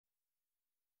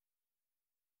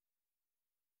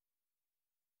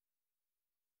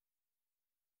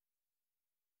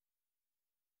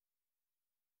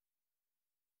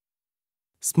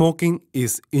Smoking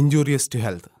is injurious to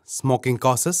health. Smoking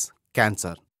causes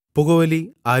cancer. പുകവലി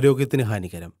ആരോഗ്യത്തിന്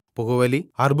ഹാനികരം. പുകവലി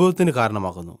അർബുദത്തിന്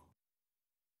കാരണമാകുന്നു.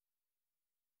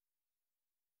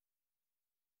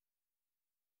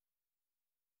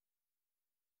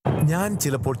 ഞാൻ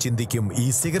ചിലപ്പോൾ ചിന്തിക്കും, ഈ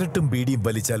സിഗരറ്റും ബീഡിയും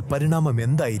വലിച്ചാൽ പരിണാമം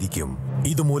എന്തായിരിക്കും?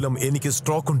 ഇതുമൂലം എനിക്ക്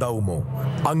സ്ട്രോക്ക് ഉണ്ടാകുമോ?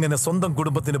 അങ്ങനെ സ്വന്തം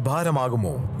കുടുംബത്തിന്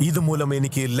ഭാരമാകുമോ? ഇതുമൂലം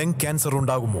എനിക്ക് ലങ് ക്യാൻസർ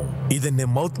ഉണ്ടാകുമോ? ഇതെന്നെ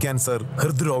മൗത്ത് ക്യാൻസർ,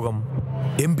 ഹൃദ്രോഗം,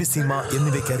 എംബിസീമ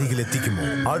എന്നിവയ്ക്കരികിൽ എത്തിക്കുമോ?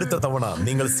 അടുത്ത തവണ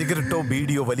നിങ്ങൾ സിഗരറ്റോ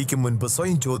ബീഡിയോ വലിക്കും മുൻപ്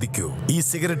സ്വയം ചോദിക്കൂ, ഈ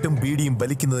സിഗരറ്റും ബീഡിയും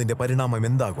വലിക്കുന്നതിന്റെ പരിണാമം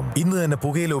എന്താകും? ഇന്ന് തന്നെ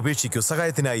പുകയില ഉപേക്ഷിക്കൂ.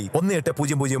 സഹായത്തിനായി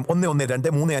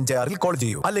 1800-112-356 കോൾ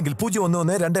ചെയ്യൂ, അല്ലെങ്കിൽ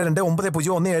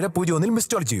 011229011701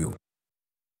 മിസ് കോൾ ചെയ്യൂ.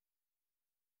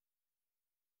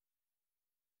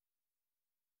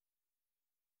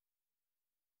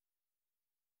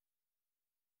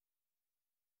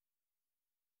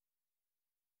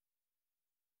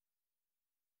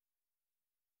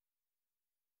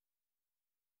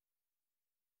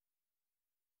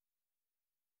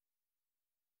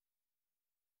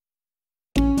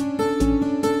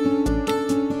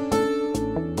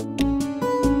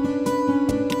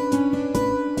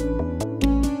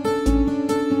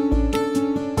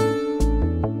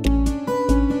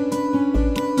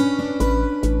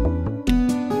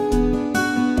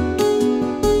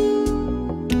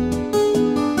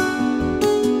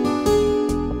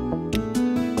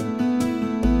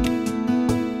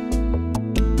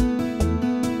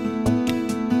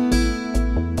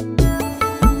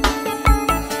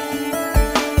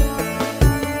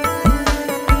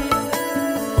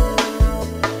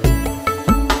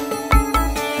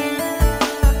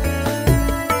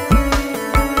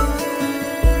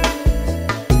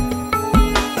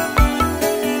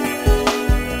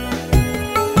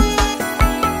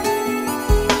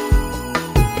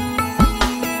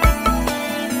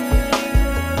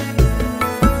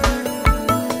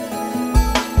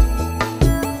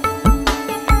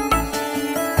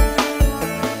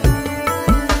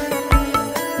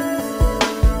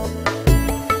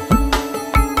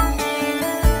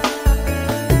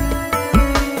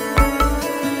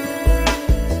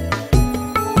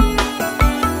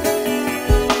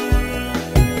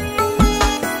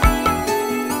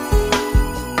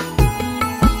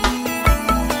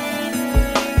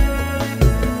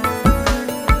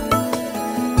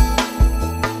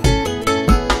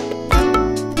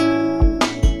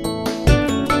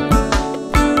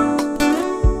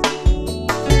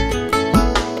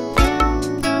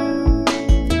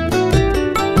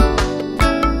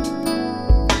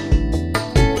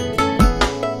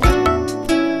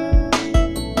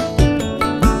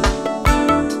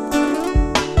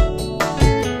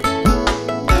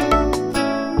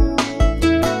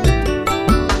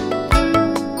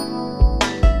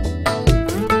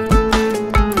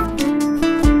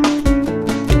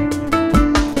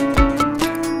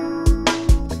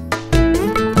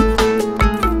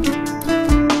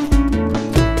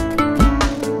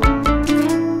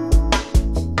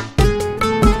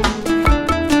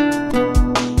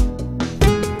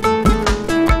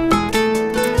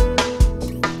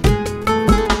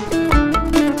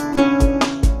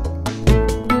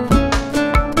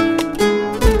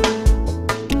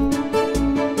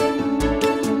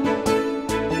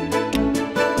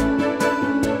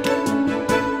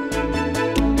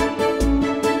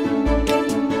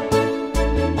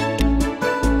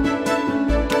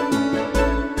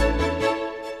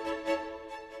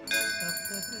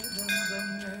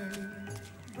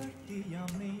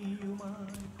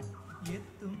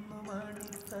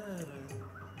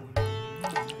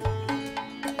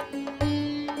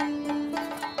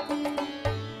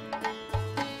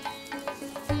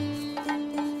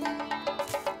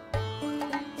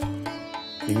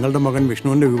 നിങ്ങളുടെ മകൻ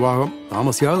വിഷ്ണുവിന്റെ വിവാഹം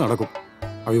താമസിയാതെ നടക്കും.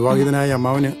 അവിവാഹിതനായ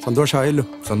അമ്മാവന് സന്തോഷമായല്ലോ?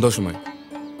 സന്തോഷമായി.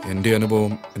 എൻ്റെ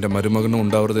അനുഭവം എൻ്റെ മരുമകനും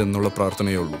ഉണ്ടാവരുത് എന്നുള്ള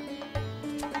പ്രാർത്ഥനയേ ഉള്ളൂ.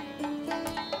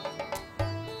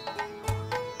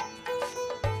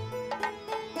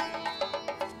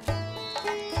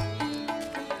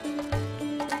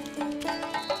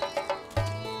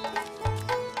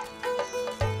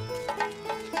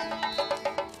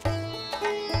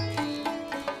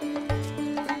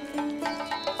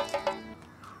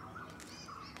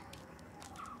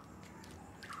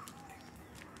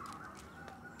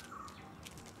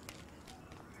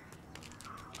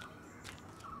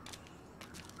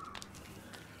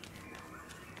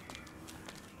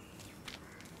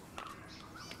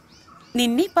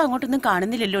 നിന്നെ ഇപ്പൊ അങ്ങോട്ടൊന്നും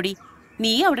കാണുന്നില്ലല്ലോടി.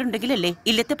 നീ അവിടെ ഉണ്ടെങ്കിലല്ലേ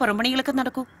ഇല്ലത്തെ പുറംപണികളൊക്കെ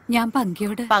നടക്കൂ. ഞാൻ പങ്കി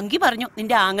പറഞ്ഞു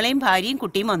നിന്റെ ആങ്ങളെയും ഭാര്യയും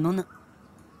കുട്ടിയും വന്നു.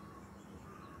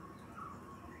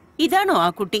 ഇതാണോ ആ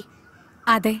കുട്ടി?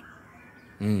 അതെ.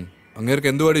 അങ്ങേർക്ക്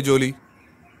എന്തുവാടി ജോലി?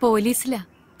 പോലീസിലാ,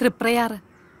 തൃപ്രയാറ്.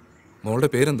 മോളുടെ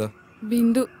പേരെന്താ?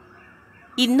 ബിന്ദു.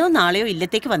 ഇന്നോ നാളെയോ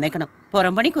ഇല്ലത്തേക്ക് വന്നേക്കണം.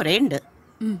 പുറംപണി കുറേ ഉണ്ട്.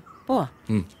 പോവാ.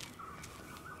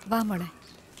 വാ മോളെ.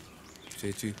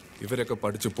 ചേച്ചി, ഇവരൊക്കെ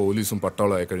പഠിച്ച് പോലീസും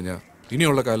പട്ടാളം ആയി കഴിഞ്ഞാൽ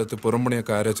ഇനിയുള്ള കാലത്ത്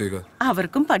പുറംപണിയൊക്കെ ആരാ ചെയ്യുക?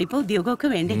 അവർക്കും പഠിപ്പോ ഉദ്യോഗമൊക്കെ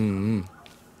വേണ്ടേ?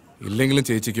 ഇല്ലെങ്കിലും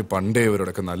ചേച്ചിക്ക് പണ്ടേ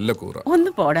ഇവരോടൊക്കെ നല്ല കൂറ.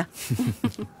 ഒന്ന് പോടാ.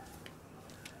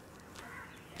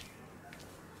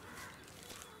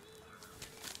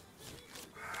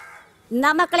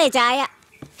 മക്കളെ ചായ.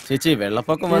 ചേച്ചി,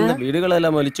 വെള്ളപ്പൊക്കം വന്ന്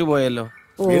വീടുകളെല്ലാം ഒലിച്ചു പോയല്ലോ.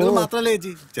 വീടുകൾ മാത്രല്ല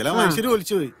ചേച്ചി, ചില മനുഷ്യര്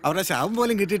ഒലിച്ചുപോയി. അവരുടെ ശവം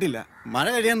പോലും കിട്ടിയിട്ടില്ല. മഴ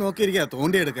കഴിയാൻ നോക്കിയിരിക്കാ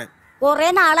തോണ്ടിയെടുക്കാൻ. കൊറേ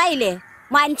നാളായില്ലേ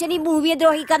മനുഷ്യൻ ഈ ഭൂമിയെ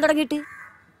ദ്രോഹിക്കാൻ തുടങ്ങിയിട്ട്.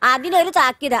 അതിനൊരു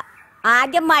താക്കീത.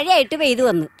 ആദ്യം മഴയായിട്ട് പെയ്തു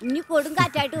വന്നു, ഇനി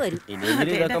കൊടുങ്കാറ്റായിട്ട് വരും.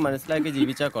 ഇനിയെങ്കിലും ഇതൊക്കെ മനസ്സിലാക്കി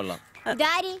ജീവിച്ചാ കൊള്ളാം.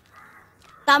 ഇതാരി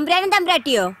തമ്പുരാനും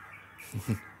തമ്പുരാട്ടിയോ?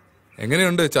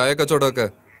 എങ്ങനെയുണ്ട് ചായ കച്ചവടമൊക്കെ?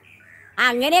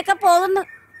 അങ്ങനെയൊക്കെ പോകുന്നു.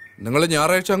 നിങ്ങൾ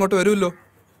ഞായറാഴ്ച അങ്ങോട്ട് വരുമല്ലോ?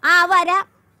 ആ വരാം.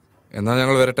 എന്നാ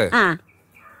ഞങ്ങൾ വരട്ടെ.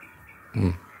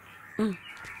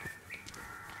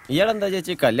 ഇയാളെന്താ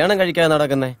ചേച്ചി കല്യാണം കഴിക്കാൻ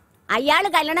നടക്കുന്നേ? അയാള്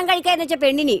കല്യാണം കഴിക്കാന്ന് വെച്ച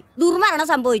പെണ്ണിന് ദുർമരണം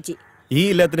സംഭവിച്ചു. ഈ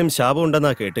എല്ലാത്തിനും ശാപം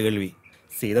ഉണ്ടെന്നാ കേട്ടുകേൾവി.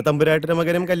 സീത തമ്പുരാട്ടിന്റെ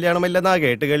മകനും കല്യാണമില്ലെന്നാ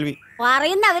കേട്ടുകേൾവി.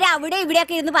 പറയുന്നവര് അവിടെ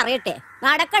ഇവിടെയൊക്കെ ഇരുന്ന് പറയട്ടെ.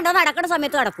 നടക്കണ്ടോ നടക്കണ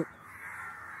സമയത്ത് നടക്കും.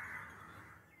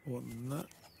 1,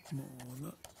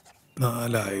 3,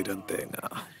 4000 തേങ്ങ.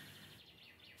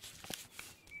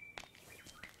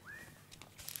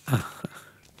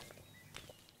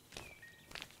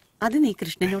 അത് നീ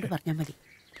കൃഷ്ണനോട് പറഞ്ഞാൽ മതി.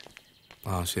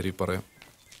 ആ ശരി, പറയാം.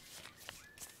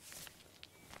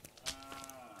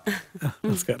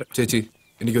 ചേച്ചി,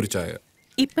 എനിക്കൊരു ചായ.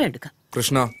 ഇപ്പൊ എടുക്കാം.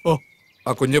 കൃഷ്ണ,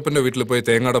 ആ കുഞ്ഞപ്പന്റെ വീട്ടിൽ പോയി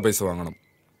തേങ്ങയുടെ പൈസ വാങ്ങണം.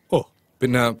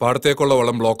 പിന്നെ പാടത്തേക്കുള്ള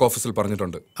വളം ബ്ലോക്ക് ഓഫീസിൽ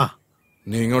പറഞ്ഞിട്ടുണ്ട്.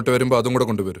 നീ ഇങ്ങോട്ട് വരുമ്പോ അതും കൂടെ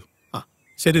കൊണ്ടുവരൂ.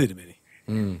 ശരി തിരുമേനി.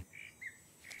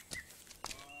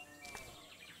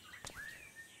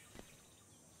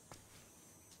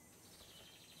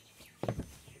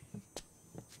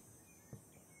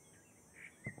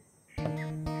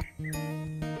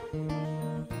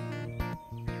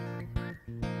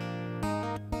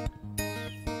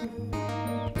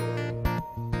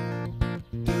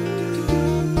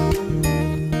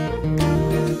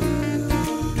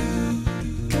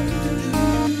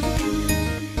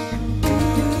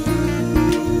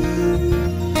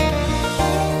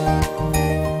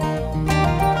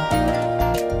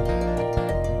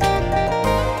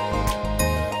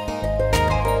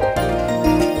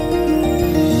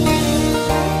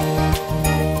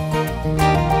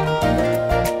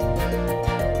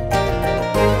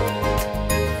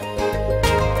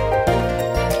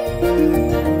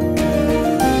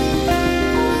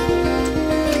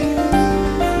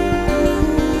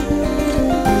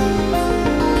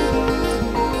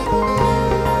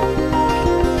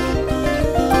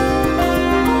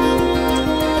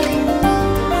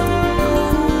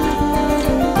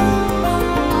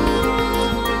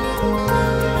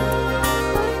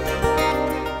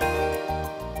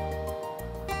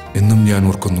 ഞാൻ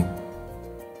ഓർക്കുന്നു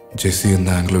ജെസ്സി എന്ന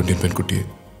ആംഗ്ലോ ഇന്ത്യൻ പെൺകുട്ടിയെ.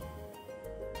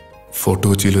 ഫോർട്ട്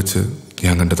കൊച്ചിയിൽ വെച്ച്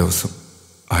ഞാൻ കണ്ട ദിവസം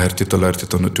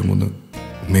 1993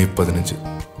 മെയ് 15.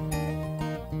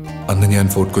 അന്ന് ഞാൻ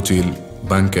ഫോർട്ട് കൊച്ചിയിൽ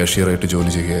ബാങ്ക് കാഷ്യറായിട്ട്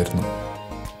ജോലി ചെയ്യുകയായിരുന്നു.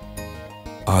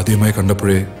 ആദ്യമായി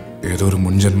കണ്ടപ്പോഴേ ഏതോ ഒരു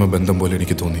മുൻജന്മ ബന്ധം പോലെ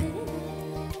എനിക്ക് തോന്നി.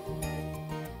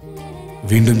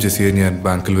 വീണ്ടും ജെസ്സിയെ ഞാൻ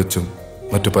ബാങ്കിൽ വെച്ചും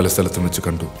മറ്റു പല സ്ഥലത്തും വെച്ച്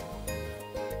കണ്ടു.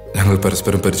 ഞങ്ങൾ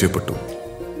പരസ്പരം പരിചയപ്പെട്ടു.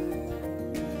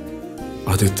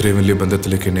 അത് ഇത്രയും വലിയ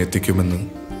ബന്ധത്തിലേക്ക് എന്നെ എത്തിക്കുമെന്ന്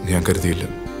ഞാൻ കരുതിയില്ല.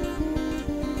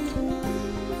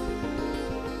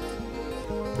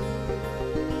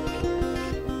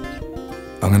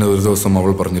 അങ്ങനെ ഒരു ദിവസം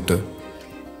അവൾ പറഞ്ഞിട്ട്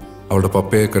അവളുടെ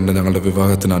പപ്പയെ കണ്ട് ഞങ്ങളുടെ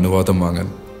വിവാഹത്തിന് അനുവാദം വാങ്ങാൻ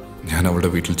ഞാൻ അവളുടെ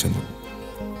വീട്ടിൽ ചെന്നു.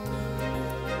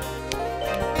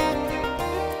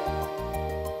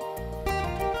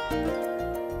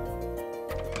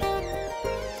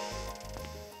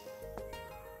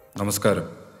 നമസ്കാരം.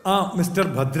 മിസ്റ്റർ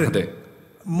ഭദ്രൻ. അതെ,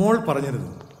 മോൾ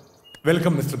പറഞ്ഞിരുന്നു.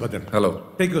 Welcome mister Bhadran. Hello,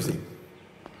 take your seat.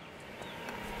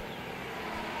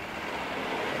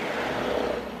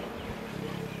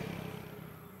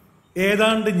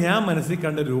 ഏതാണ്ട് ഞാൻ മനസ്സിൽ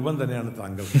കണ്ട രൂപം തന്നെയാണ്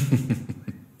താങ്കൾ.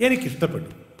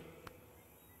 എനിക്കിഷ്ടപ്പെട്ടു.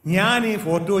 ഞാൻ ഈ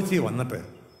ഫോർട്ട് കൊച്ചി വന്നിട്ട്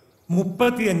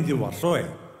 35 വർഷമായി.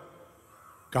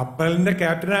 കപ്പലിന്റെ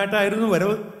ക്യാപ്റ്റനായിട്ടായിരുന്നു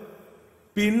വരവ്.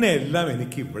 പിന്നെ എല്ലാം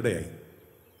എനിക്ക് ഇവിടെയായി.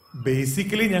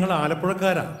 ബേസിക്കലി ഞങ്ങൾ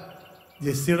ആലപ്പുഴക്കാരാണ്.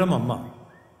 ജെസ്സിയുടെ മമ്മ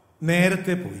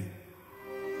നേരത്തെ പോയി,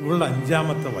 ഇവളുടെ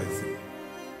 5ാമത്തെ വയസ്സിൽ.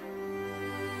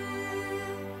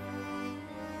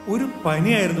 ഒരു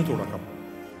പനിയായിരുന്നു തുടക്കം.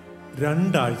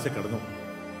 2 ആഴ്ച കിടന്നു.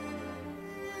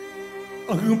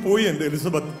 അങ്ങ് പോയി എന്റെ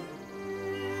എലിസബത്ത്.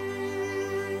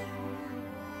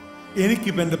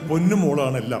 എനിക്കിപ്പോ എന്റെ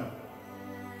പൊന്നുമോളാണെല്ലാം.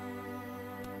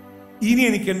 ഇനി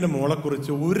എനിക്ക് എൻ്റെ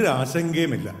മോളെക്കുറിച്ച് ഒരു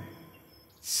ആശങ്കയുമില്ല.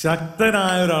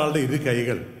 ശക്തനായ ഒരാളുടെ ഇരു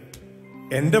കൈകൾ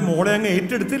എന്റെ മോളെ അങ്ങ്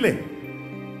ഏറ്റെടുത്തില്ലേ?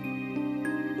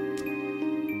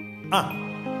 ആ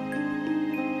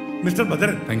മിസ്റ്റർ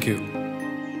ഭദ്രൻ, താങ്ക് യു.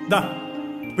 ദാ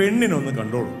പെണ്ണിനൊന്ന്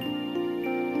കണ്ടോളൂ.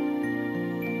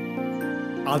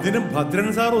 അതിന് ഭദ്രൻ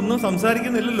സാർ ഒന്നും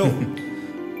സംസാരിക്കുന്നില്ലല്ലോ.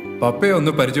 പപ്പയെ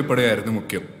ഒന്ന് പരിചയപ്പെടുകയായിരുന്നു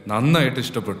മുഖ്യം. നന്നായിട്ട്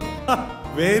ഇഷ്ടപ്പെട്ടു.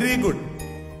 Very good.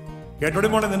 കേട്ടോടി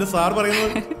മോളെ നിന്റെ സാർ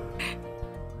പറയുന്നത്.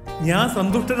 ഞാൻ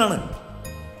സന്തുഷ്ടനാണ്.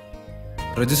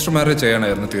 രജിസ്റ്റർ മാരേജ്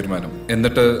ചെയ്യാനായിരുന്നു തീരുമാനം.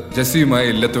 എന്നിട്ട് ജെസ്സിയുമായി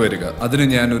ഇല്ലത്ത് വരിക. അതിന്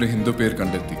ഞാൻ ഒരു ഹിന്ദു പേര്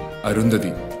കണ്ടെത്തി,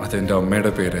 അരുന്ധതി. അതെന്റെ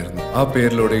അമ്മയുടെ പേരായിരുന്നു. ആ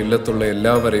പേരിലൂടെ ഇല്ലത്തുള്ള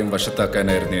എല്ലാവരെയും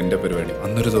വശത്താക്കാനായിരുന്നു എന്റെ പരിപാടി.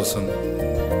 അന്നൊരു ദിവസം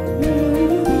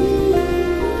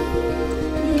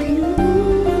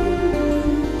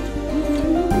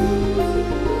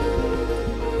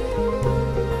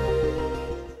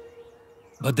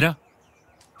Bhadra,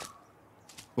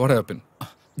 what happen?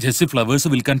 Jessy flowers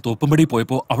വിൽക്കാൻ തോപ്പുംപടി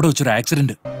പോയപ്പോ അവിടെ വെച്ചൊരു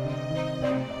ആക്സിഡന്റ്.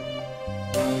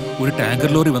 ഒരു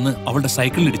ടാങ്കർ ലോറി വന്ന് അവളുടെ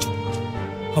സൈക്കിളിൽ ഇടിച്ചു.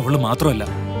 അവള് മാത്രമല്ല,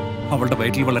 അവളുടെ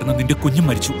വയറ്റിൽ വളർന്ന നിന്റെ കുഞ്ഞും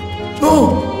മരിച്ചു.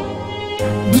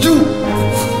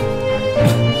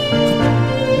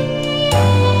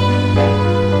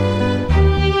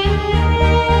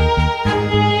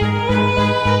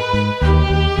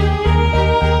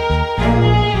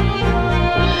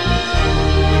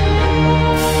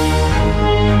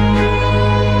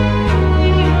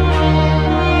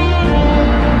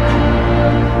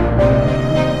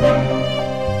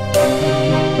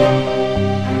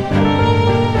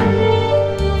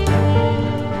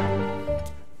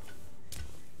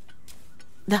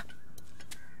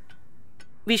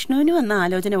 വിഷ്ണുവിന് വന്ന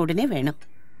ആലോചന ഉടനെ വേണം.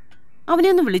 അവനെ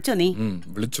ഒന്ന് വിളിച്ചോ നീ?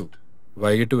 വിളിച്ചു.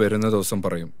 വൈകിട്ട് വരുന്ന ദിവസം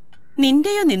പറയും.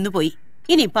 നിന്റെയോ നിന്നുപോയി,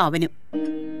 ഇനിയിപ്പൊ അവനും.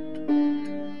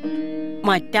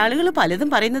 മറ്റാളുകൾ പലതും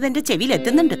പറയുന്നത് എന്റെ ചെവിയിൽ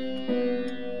എത്തുന്നുണ്ട്.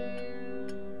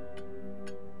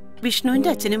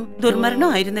 വിഷ്ണുവിന്റെ അച്ഛനും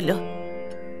ദുർമരണമായിരുന്നല്ലോ.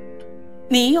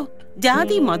 നീയോ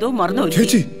ജാതിയും മതവും മറന്നു.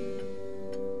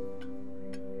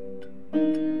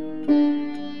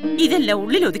 ഇതെല്ലാം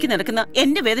ഉള്ളിൽ ഒതുക്കി നടക്കുന്ന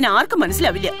എന്റെ വേദന ആർക്കും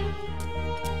മനസ്സിലാവില്ല.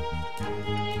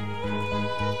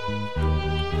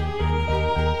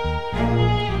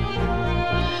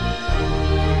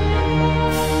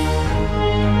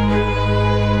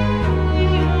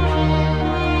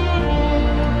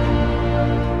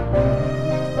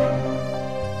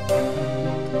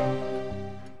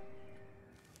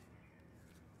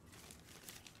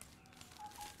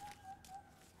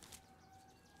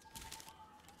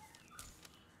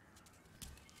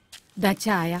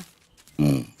 ചായ.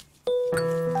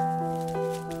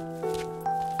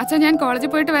 അച്ഛാ, ഞാൻ കോളേജിൽ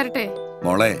പോയിട്ട് വരട്ടെ.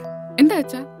 മോളെ, എന്താ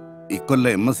അച്ഛാ?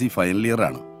 ഇക്കൊല്ലം MSc ഫൈനൽ ഇയർ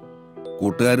ആണ്.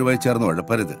 കൂട്ടുകാരുമായി ചേർന്ന്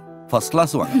ഉഴപ്പരുത്. ഫസ്റ്റ്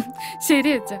ക്ലാസ് വാങ്ങണം.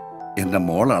 ശരി അച്ഛാ. എന്റെ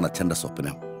മോളാണ് അച്ഛന്റെ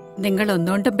സ്വപ്നം. നിങ്ങൾ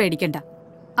ഒന്നുകൊണ്ടും പേടിക്കണ്ട.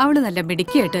 അവള് നല്ല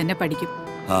മിടുക്കിയായിട്ട് തന്നെ പഠിക്കും.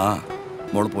 ആ,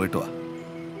 മോള് പോയിട്ട് വാ.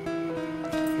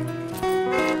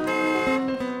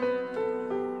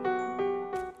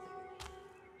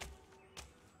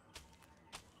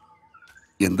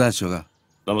 എന്താ അശോക?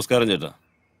 നമസ്കാരം ചേട്ടാ.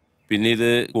 പിന്നെ ഇത്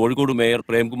കോഴിക്കോട് മേയർ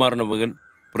പ്രേംകുമാറിന്റെ മകൻ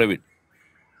പ്രവീൺ.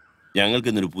 ഞങ്ങൾക്ക്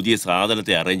ഇന്നൊരു പുതിയ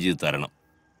സാധനത്തെ അറേഞ്ച് ചെയ്ത് തരണം.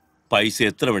 പൈസ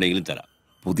എത്ര വേണമെങ്കിലും തരാം.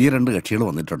 പുതിയ 2 കക്ഷികൾ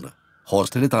വന്നിട്ടുണ്ട്.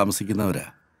 ഹോസ്റ്റലിൽ താമസിക്കുന്നവരാ.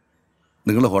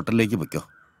 നിങ്ങൾ ഹോട്ടലിലേക്ക് വെക്കോ,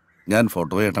 ഞാൻ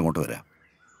ഫോട്ടോയായിട്ട് അങ്ങോട്ട് വരാം.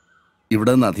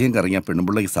 ഇവിടെ നിന്ന് അധികം കറങ്ങിയാൽ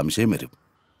പെണ്ണുപിള്ളയ്ക്ക് സംശയം വരും.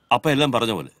 അപ്പൊ എല്ലാം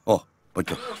പറഞ്ഞ പോലെ. ഓ,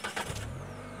 വെക്കോ.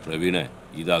 പ്രവീണേ,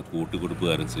 ഇതാ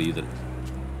കൂട്ടുകുടുപ്പുകാരൻ ശ്രീധരൻ.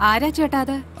 ആരാ ചേട്ടാ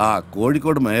അത്? ആ,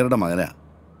 കോഴിക്കോട് മേയറുടെ മകനാ.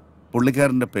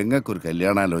 പുള്ളിക്കാരന്റെ പെങ്ങൾക്കൊരു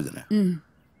കല്യാണാലോചന.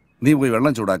 നീ പോയി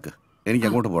വെള്ളം ചൂടാക്ക്, എനിക്ക്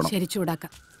അങ്ങോട്ട് പോകണം. ശരി,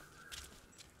 ചൂടാക്കാം.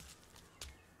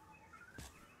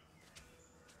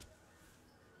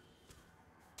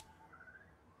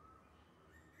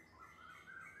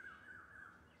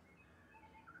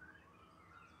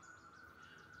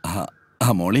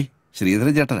 മോളി,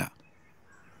 ശ്രീധരൻ ചേട്ടനാ.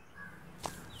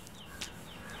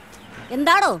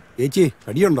 എന്താണോ ചേച്ചി,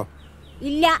 കടിയുണ്ടോ?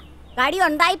 ഇല്ല, കടി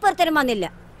ഉണ്ടായിപ്പൊരുത്തരും വന്നില്ല.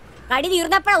 കടി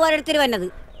തീർന്നപ്പോഴാ ഓരോരുത്തർ വന്നത്.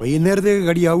 വൈകുന്നേരത്തേക്ക്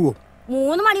കടിയാവുമോ?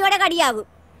 3 മണിയോടെ കടിയാകും,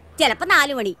 ചിലപ്പോ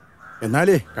 4 മണി.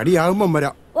 എന്നാലേ കടിയാകുമ്പം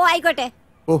വരാം. ഓ ആയിക്കോട്ടെ.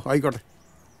 ഓ ആയിക്കോട്ടെ.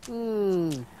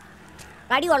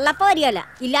 കടി ഉള്ളപ്പോ വരികയല്ല,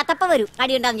 ഇല്ലാത്തപ്പോ വരും.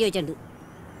 കടി ഉണ്ടാന്ന് ചോദിച്ചിട്ടുണ്ട്.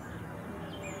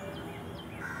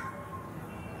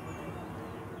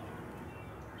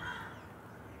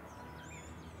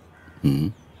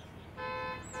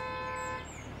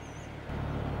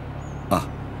 ആ,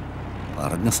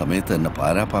 പറഞ്ഞ സമയത്ത് തന്നെ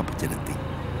പാരാപ്പാപ്പച്ചനെത്തി.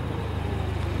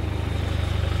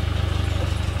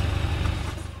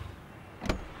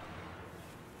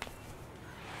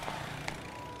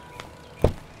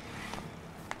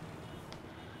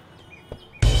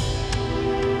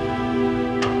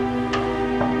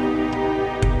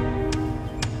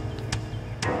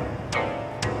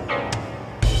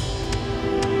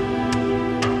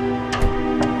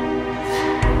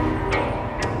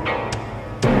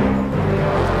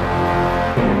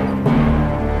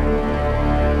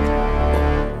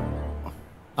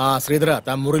 ശ്രീധര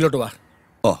താൻ മുറിയിലോട്ട് വാ.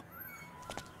 ഓ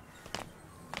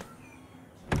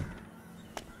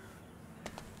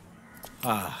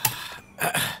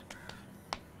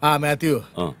മാത്യു,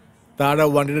 താഴെ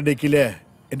വണ്ടിയുടെ ഡെക്കില്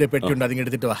എന്റെ പെട്ടിയുണ്ട്, അതിങ്ങ്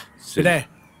എടുത്തിട്ട് വാ. പിന്നെ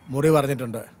മുറി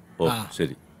പറഞ്ഞിട്ടുണ്ട്.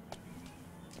 ശരി.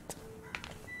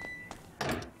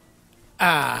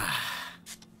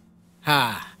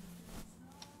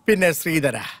 പിന്നെ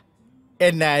ശ്രീധര,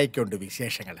 എന്നെ അയക്കൊണ്ട്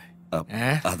വിശേഷങ്ങള്.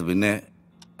 അത് പിന്നെ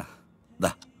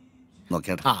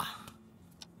നോക്കിയാട്ടെ.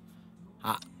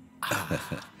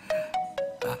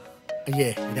 അയ്യേ,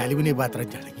 ഇത് അലുമിനിയം പാത്രം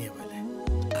ചടങ്ങിയ പോലെ.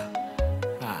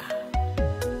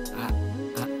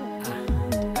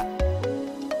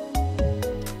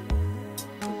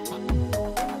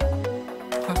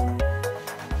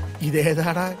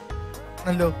 ഇതേതാടാ?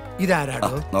 അല്ലോ, ഇതാരാടോ?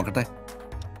 നോക്കട്ടെ.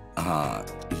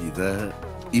 ഇത്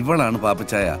ഇവളാണ്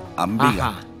പാപ്പച്ചായ, അംബിക.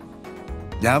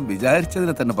 ഞാൻ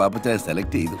വിചാരിച്ചതിനെ തന്നെ പാപ്പച്ചായ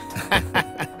സെലക്ട് ചെയ്തു.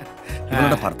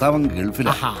 ഇവളുടെ ഭർത്താവൻ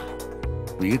ഗൾഫിലാ.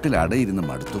 വീട്ടിൽ അടയിരുന്ന്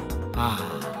മടുത്തു.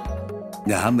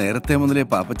 ഞാൻ നേരത്തെ മുതലേ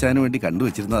പാപ്പച്ചായന് വേണ്ടി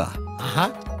കണ്ടുവച്ചിരുന്നതാ.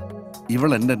 ഇവൾ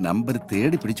എന്റെ നമ്പർ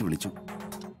തേടി പിടിച്ചു വിളിച്ചു.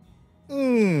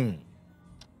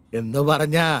 എന്ന്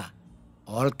പറഞ്ഞ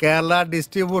ഓൾ കേരള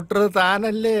ഡിസ്ട്രിബ്യൂട്ടർ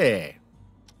താനല്ലേ?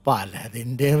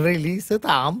 പലതിന്റെ റിലീസ്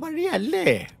താൻ വഴിയല്ലേ?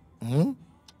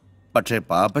 പക്ഷേ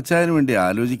പാപ്പച്ചായന് വേണ്ടി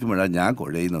ആലോചിക്കുമ്പോഴാണ് ഞാൻ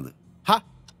കുഴയുന്നത്.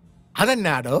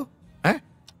 അതെന്നാടോ?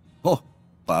 ഓ,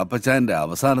 പാപ്പച്ചായന്റെ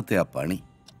അവസാനത്തെ ആ പണി,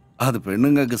 അത്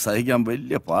പെണ്ണുങ്ങൾക്ക് സഹിക്കാൻ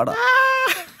വലിയ പാടാ.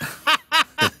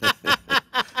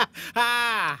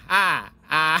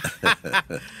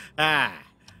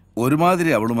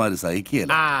 ഒരുമാതിരി അവളുമാര്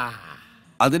സഹിക്കുകയല്ല.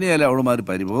 അതിനെയല്ല അവളുമാര്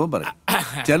പരിഭവം പറയും.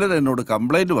 ചിലർ എന്നോട്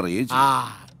കംപ്ലൈന്റ് പറയുകയും ചെയ്യും.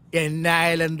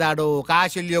 എന്നായാലും എന്താടോ,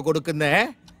 കാശല്യോ കൊടുക്കുന്നേ?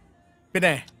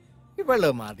 പിന്നെ ഇവള്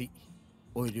മതി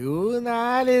ഒരു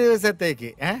 4 ദിവസത്തേക്ക്.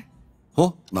 ഓ,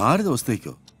 4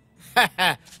 ദിവസത്തേക്കോ?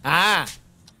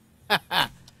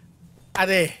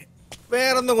 അതെ,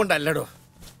 വേറൊന്നും കൊണ്ടല്ലടോ.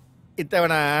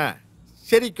 ഇത്തവണ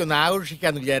ശരിക്കൊന്ന്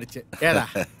ആഘോഷിക്കാന്ന് വിചാരിച്ച്. ഏതാ?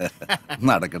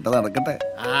 നടക്കട്ടെ നടക്കട്ടെ.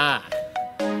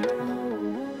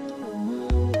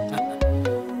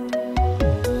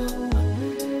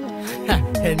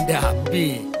 എന്റെ അമ്പി.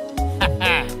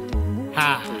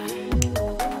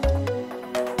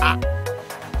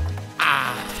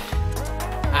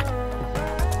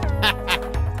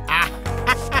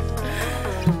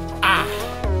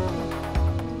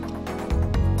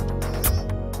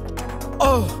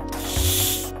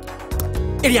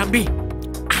 എടി അമ്പി,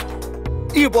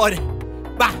 ഈ പോരെ,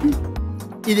 വാ,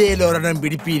 ഇതേലൊരെണ്ണം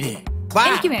പിടിപ്പീരേ.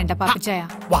 എനിക്ക് വേണ്ട പാപ്പച്ചായ.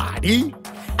 വാടി.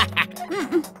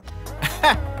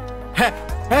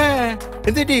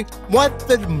 എന്നിട്ട്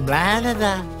മൊത്തം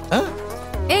മ്ലാനതാ.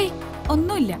 ഏയ്,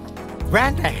 ഒന്നുമില്ല.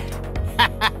 വേണ്ടേ?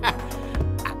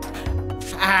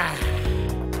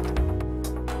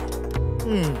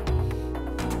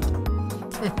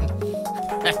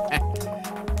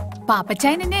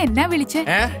 പാപ്പച്ചായൻ എന്നെ എന്നാ വിളിച്ചേ?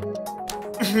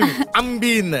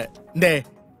 അമ്പീന്ന്.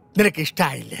 നിനക്ക്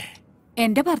ഇഷ്ടായില്ലേ?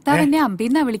 എന്റെ ഭർത്താവ് എന്നെ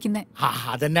അമ്പീന്നാ വിളിക്കുന്നേ.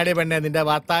 അതെന്നാടി പെണ്ണെ, നിന്റെ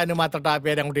ഭർത്താവിന് മാത്രം ആ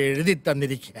പേര് അങ്ങോട്ട് എഴുതി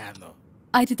തന്നിരിക്കുകയാണോ?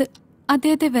 അരുത്,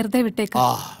 അദ്ദേഹത്തെ വെറുതെ വിട്ടേക്കാം.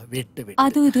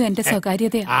 അതും ഇതും എന്റെ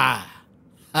സ്വകാര്യതയാ.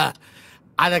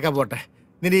 അതൊക്കെ പോട്ടെ.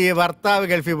 നിന്റെ ഈ ഭർത്താവ്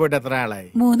ഗൾഫിൽ പോയിട്ട് എത്ര ആളായി?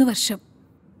 3 വർഷം.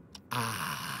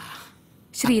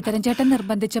 ശ്രീധരൻ ചേട്ടൻ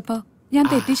നിർബന്ധിച്ചപ്പോ ഞാൻ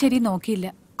തെറ്റി ശരി നോക്കിയില്ല.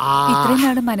 ഇത്രയും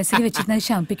നാള് മനസ്സിൽ വെച്ചിരുന്നത്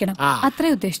ശമിപ്പിക്കണം, അത്രേ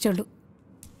ഉദ്ദേശിച്ചുള്ളൂ.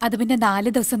 അത് പിന്നെ 4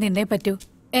 ദിവസം നിന്നേ പറ്റൂ.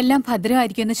 എല്ലാം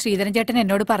ഭദ്രമായിരിക്കുമെന്ന് ശ്രീധരൻ ചേട്ടൻ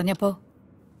എന്നോട് പറഞ്ഞപ്പോ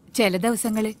ചില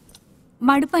ദിവസങ്ങളിൽ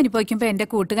മടുപ്പ് അനുഭവിക്കുമ്പോ എന്റെ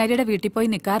കൂട്ടുകാരിയുടെ വീട്ടിൽ പോയി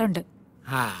നിൽക്കാറുണ്ട്.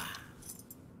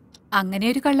 അങ്ങനെ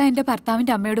ഒരു കള്ള എന്റെ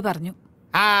ഭർത്താവിന്റെ അമ്മയോട് പറഞ്ഞു.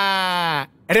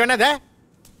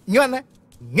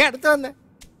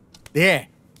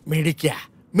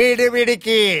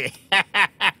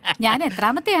 ഞാൻ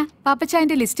എത്രാമത്തെയാ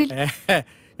പാപ്പച്ചായന്റെ ലിസ്റ്റിൽ?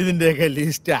 ഇതിന്റെയൊക്കെ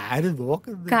ലിസ്റ്റ് ആരും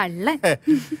നോക്കുന്നത്? കള്ളൻ.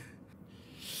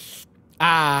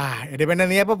 പിന്നെ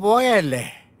നീ അപ്പൊ പോയല്ലേ?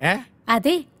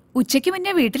 അതെ, ഉച്ചയ്ക്ക്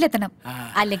മുന്നേ വീട്ടിലെത്തണം,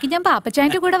 അല്ലെങ്കിൽ ഞാൻ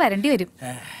പാപ്പച്ചായന്റെ കൂടെ വരേണ്ടി വരും.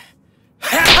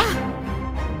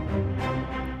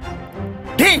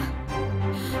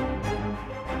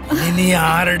 ഇനി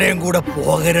ആരുടെയും കൂടെ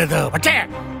പോകരുത്. പക്ഷേ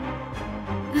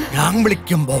ഞാൻ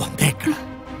വിളിക്കുമ്പോ വന്നേക്കണം.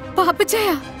 പാപ്പച്ചായ,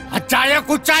 അച്ചായ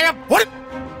കുച്ചായ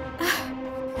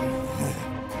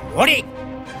ഓടി.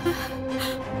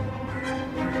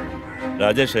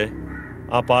 രാജേഷേ,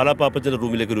 ആ പാലാ പാപ്പച്ചന്റെ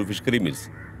റൂമിലേക്ക് ഒരു ഫിഷ് കറി മീൽസ്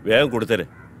വേഗം കൊടുത്തരെ.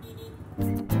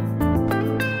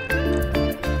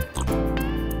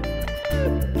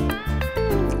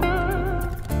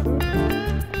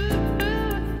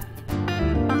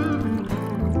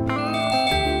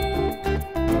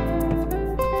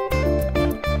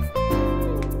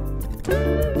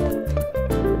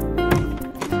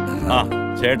 ആ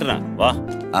ചേട്ടനാ, വാ.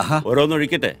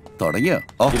 ഓരോന്നൊഴിക്കട്ടെ. തുടങ്ങിയോ?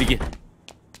 ഇരിക്കെ.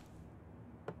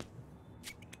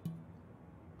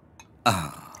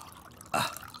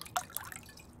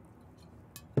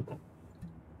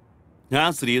 ഞാൻ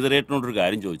ശ്രീധരേട്ടനോടൊരു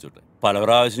കാര്യം ചോദിച്ചോട്ടെ. പല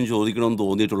പ്രാവശ്യം ചോദിക്കണമെന്ന്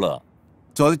തോന്നിയിട്ടുള്ളതാ.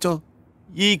 ചോദിച്ചോ.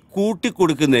 ഈ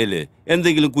കൂട്ടിക്കൊടുക്കുന്നതില്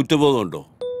എന്തെങ്കിലും കുറ്റബോധമുണ്ടോ?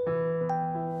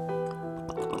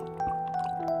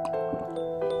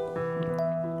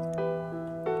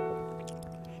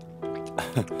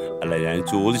 അല്ല, ഞാൻ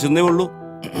ചോദിച്ചെന്നേ ഉള്ളൂ.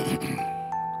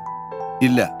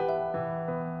 ഇല്ല,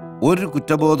 ഒരു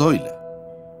കുറ്റബോധവും ഇല്ല.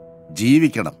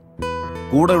 ജീവിക്കണം,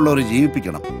 കൂടെയുള്ളവർ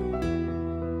ജീവിപ്പിക്കണം.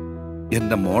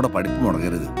 എന്റെ മോടെ പഠിപ്പ്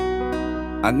മുടങ്ങരുത്.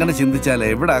 അങ്ങനെ ചിന്തിച്ചാൽ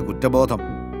എവിടാ കുറ്റബോധം?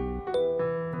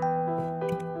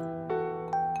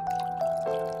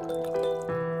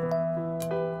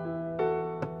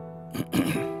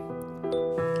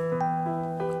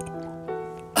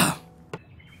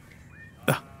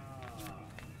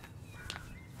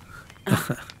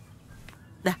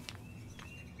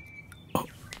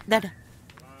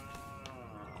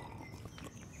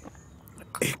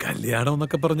 ഈ കല്യാണം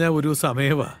എന്നൊക്കെ പറഞ്ഞ ഒരു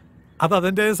സമയവാ. അത്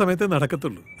അതിന്റെ സമയത്ത്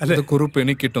നടക്കത്തുള്ളൂ അല്ലെ? കുറിപ്പ്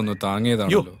എനിക്കിട്ടൊന്ന്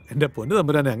താങ്ങിയതാണല്ലോ. എന്റെ പൊന്നു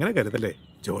തമ്പുരാനെ അങ്ങനെ കരുതല്ലേ.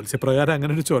 ജ്യോത്സ്യപ്രകാരം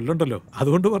അങ്ങനെ ഒരു ചൊല്ലുണ്ടല്ലോ,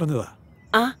 അതുകൊണ്ട് പറഞ്ഞതാ.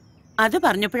 ആ, അത്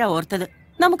പറഞ്ഞപ്പോഴാ ഓർത്തത്.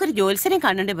 നമുക്കൊരു ജ്യോത്സ്യനെ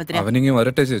കാണണ്ടേ ഭദ്ര? അവനിങ്ങി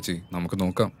വരട്ടെ ചേച്ചി, നമുക്ക്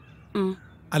നോക്കാം.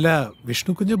 അല്ല,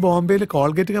 വിഷ്ണു കുഞ്ഞ് ബോംബെയിലെ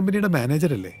കോൾഗേറ്റ് കമ്പനിയുടെ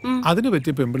മാനേജർ അല്ലേ? അതിന്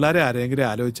പറ്റിയ പെമ്പിള്ളാരെ ആരെങ്കിലും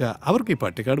ആലോചിച്ചാ അവർക്ക് ഈ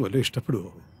പട്ടിക്കാട് വല്ലതും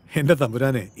ഇഷ്ടപ്പെടുവോ? എന്റെ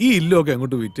തമ്പുരാനെ, ഈ ഇല്ലൊക്കെ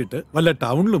അങ്ങോട്ട് വിറ്റിട്ട് വല്ല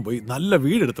ടൗണിലും പോയി നല്ല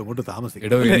വീടെടുത്ത് അങ്ങോട്ട്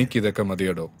താമസിക്കും. എനിക്ക് ഇതൊക്കെ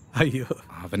മതിയടോ. അയ്യോ,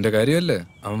 അവന്റെ കാര്യമല്ലേ,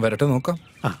 അവൻ വരട്ടെ നോക്കാം.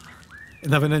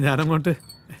 എന്നാ പിന്നെ ഞാനങ്ങോട്ട്.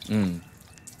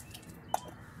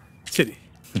 ശരി.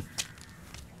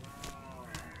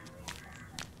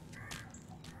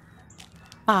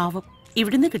 പാവം,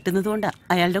 ഇവിടുന്ന് കിട്ടുന്നതുകൊണ്ടാ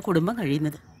അയാളുടെ കുടുംബം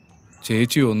കഴിയുന്നത്.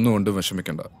 ചേച്ചി ഒന്നും കൊണ്ടും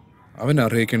വിഷമിക്കണ്ട. അവൻ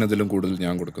അർഹിക്കുന്നതിലും കൂടുതൽ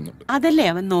ഞാൻ കൊടുക്കുന്നുണ്ട്. അതല്ലേ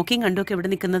അവൻ നോക്കിയും കണ്ടൊക്കെ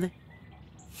ഇവിടെ നിൽക്കുന്നത്.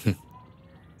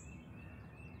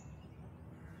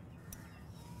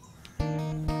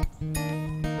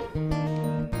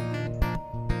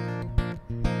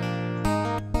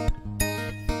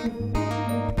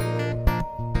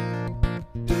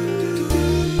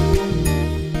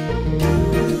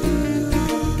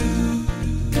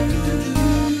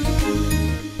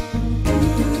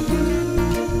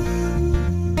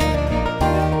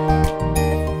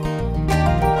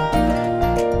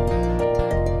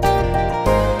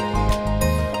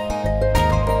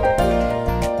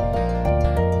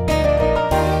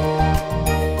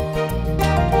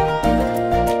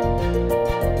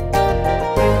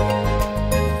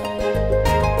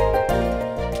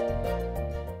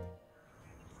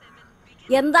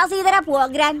 എന്താ സീതര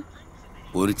പ്രോഗ്രാം?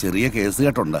 ഒരു ചെറിയ കേസ്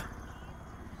കേട്ടുണ്ട്.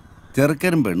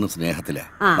 ചെറുക്കനും പെണ്ണും സ്നേഹത്തിലാ.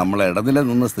 നമ്മളെ ഇടനില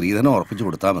നിന്ന് സ്ത്രീധനം ഉറപ്പിച്ചു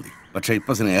കൊടുത്താൽ മതി. പക്ഷെ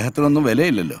ഇപ്പൊ സ്നേഹത്തിനൊന്നും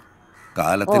വിലയില്ലല്ലോ.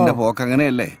 കാലത്തിന്റെ പോക്ക്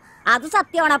അങ്ങനെയല്ലേ? അത്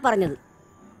സത്യമാണാ പറഞ്ഞത്.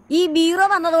 ഈ ബീറോ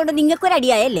വന്നതുകൊണ്ട്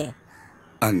നിങ്ങൾക്കൊരടിയായല്ലേ?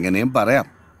 അങ്ങനെയും പറയാം.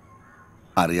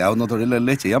 അറിയാവുന്ന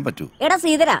തൊഴിലല്ലേ ചെയ്യാൻ പറ്റൂ. എടാ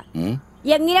സീതര,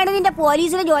 എങ്ങനെയാണ് നിന്റെ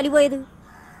പോലീസിന് ജോലി പോയത്?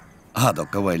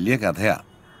 അതൊക്കെ വലിയ കഥയാ,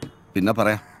 പിന്നെ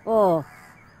പറയാം. ഓ,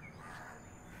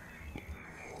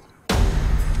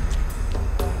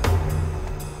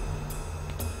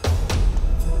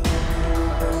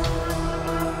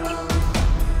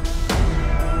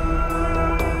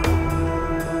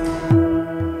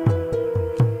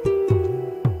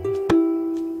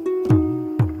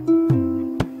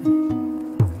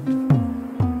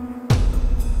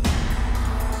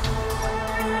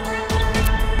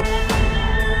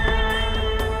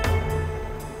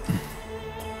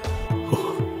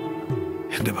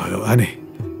 എന്റെ ഭഗവാനെ,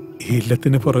 ഈ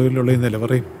ഇല്ലത്തിന് പുറകിലുള്ള ഈ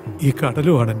നിലവറയും ഈ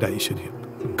കടലുമാണ് എന്റെ ഐശ്വര്യം.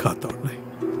 കാത്തോളണേ.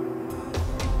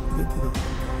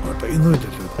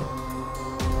 ഒന്നുമില്ലല്ലോ,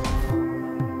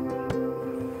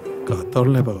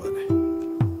 കാത്തോളണേ ഭഗവാനെ.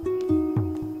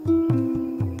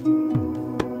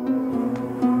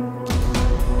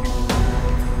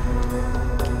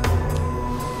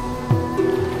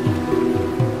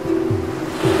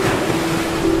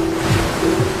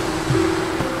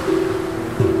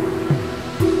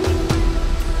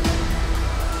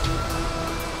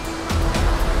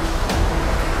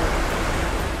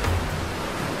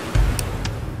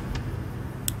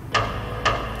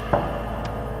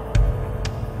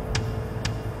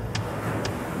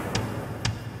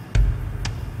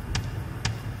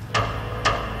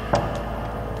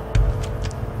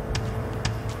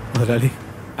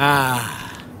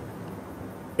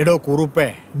 എടോ കുറുപ്പേ,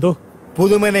 എന്തോ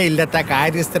പുതുമന ഇല്ലാത്ത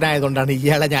കാര്യസ്ഥനായതുകൊണ്ടാണ്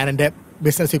ഇയാളെ ഞാൻ എന്റെ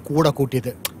ബിസിനസ്സിൽ കൂടെ കൂട്ടിയത്.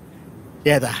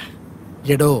 ഏതാ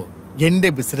എടോ, എന്റെ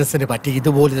ബിസിനസ്സിന് പറ്റി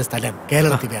ഇതുപോലൊരു സ്ഥലം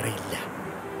കേരളത്തിൽ അറിയില്ല.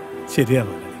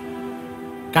 ശരിയാണ്.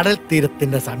 കടൽ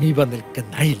തീരത്തിന്റെ സമീപം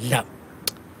നിൽക്കുന്ന ഇല്ലം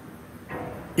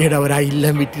എടാ ഒരു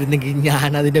ILLAM വിറ്റിരുന്നെങ്കിൽ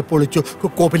ഞാൻ അതിനെ പൊളിച്ചു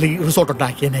കോപ്പിൽ റിസോർട്ട്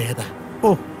ഉണ്ടാക്കിയനെ. ഏതാ ഓ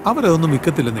അവരതൊന്നും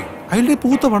വിൽക്കത്തില്ലെന്നേ. അയാളുടെ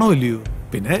പൂത്ത പണമല്ലയോ.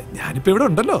 പിന്നെ ഞാനിപ്പോ ഇവിടെ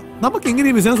ഉണ്ടല്ലോ, നമുക്ക് ഇങ്ങനെ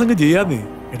ഈ ബിസിനസ് അങ്ങ് ചെയ്യാന്നേ.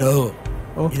 എടോ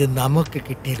ഇത് നമുക്ക്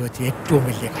കിട്ടിയതിൽ വെച്ച് ഏറ്റവും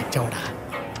വലിയ കച്ചവടാ.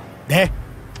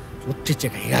 സൂക്ഷിച്ച്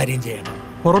കൈകാര്യം ചെയ്യണം.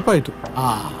 ഉറപ്പായിട്ടും.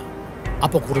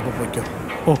 അപ്പൊ കുറിപ്പ് പോയിക്കോ.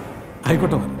 ഓ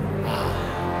ആയിക്കോട്ടെ.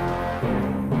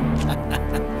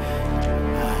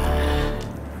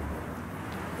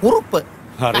 കുറിപ്പ്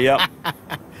അറിയാം.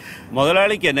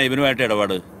 മുതലാളിക്ക് എന്നാ ഇവനുമായിട്ട്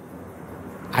ഇടപാട്?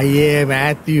 അയ്യേ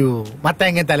മാത്യു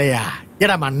മത്തങ്ങ തലയാ.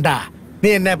 എടാ മണ്ട, നീ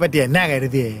എന്നെ പറ്റി എന്നാ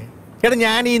കരുതിയേ? എടാ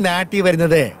ഞാൻ ഈ നാട്ടിൽ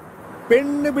വരുന്നത്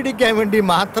പെണ്ണ് പിടിക്കാൻ വേണ്ടി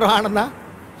മാത്രമാണെന്നാ?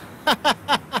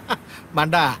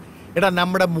 മണ്ട, എടാ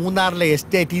നമ്മുടെ മൂന്നാറിലെ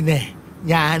എസ്റ്റേറ്റിന്നെ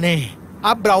ഞാനേ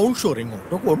ആ ബ്രൗൺ ഷുഗർ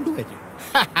ഇങ്ങോട്ട് കൊണ്ടുവരും.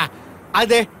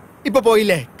 അതെ ഇപ്പൊ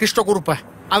പോയില്ലേ കൃഷ്ണക്കുറുപ്പ്,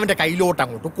 അവന്റെ കയ്യിലോട്ട്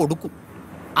അങ്ങോട്ട് കൊടുക്കും.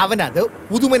 അവനത്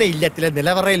പുതുമന ഇല്ലത്തിലെ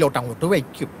നിലവറയിലോട്ട് അങ്ങോട്ട്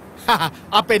വയ്ക്കും.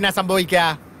 അപ്പൊ എന്നാ സംഭവിക്ക?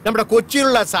 നമ്മുടെ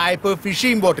കൊച്ചിയിലുള്ള സായിപ്പ്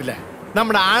ഫിഷിംഗ് ബോട്ടില്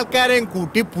നമ്മുടെ ആൾക്കാരെയും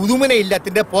കൂട്ടി പുതുമന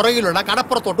ഇല്ലത്തിന്റെ പുറകിലുള്ള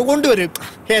കടപ്പുറത്തോട്ട് കൊണ്ടുവരും.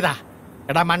 ഏതാ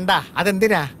എടാ മണ്ട,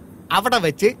 അതെന്തിനാ? അവിടെ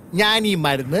വെച്ച് ഞാൻ ഈ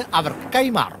മരുന്ന് അവർക്ക്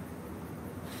കൈമാറും.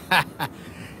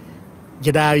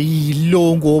 എടാ ഈ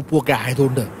ഇല്ലവും കോപ്പും ഒക്കെ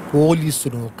ആയതുകൊണ്ട്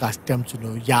പോലീസിനോ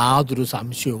കസ്റ്റംസിനോ യാതൊരു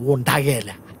സംശയവും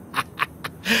ഉണ്ടാകുകയില്ല.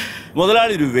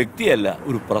 മുതലാളി ഒരു വ്യക്തിയല്ല,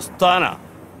 ഒരു പ്രസ്ഥാന.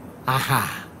 ആഹാ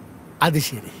അത്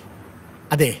ശരി.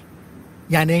 അതെ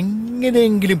ഞാൻ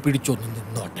എങ്ങനെയെങ്കിലും പിടിച്ചൊന്ന്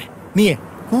നിന്നോട്ടെ. നീ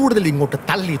കൂടുതൽ ഇങ്ങോട്ട്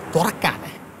തള്ളി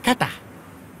തുറക്കാതെ കേട്ടാ.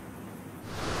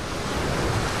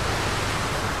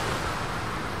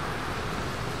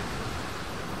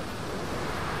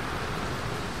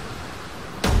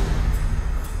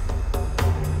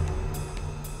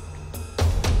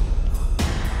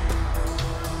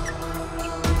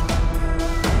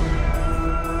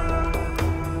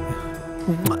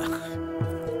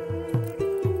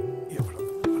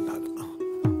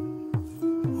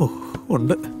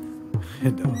 ഉണ്ട്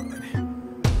എന്റെ മോനെ.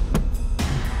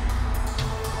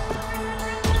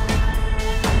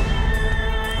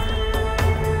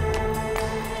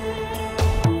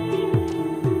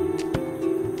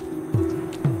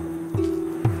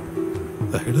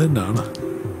 തന്നെയാണ്.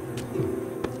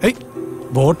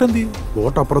 ബോട്ട് എന്ത് ചെയ്യും?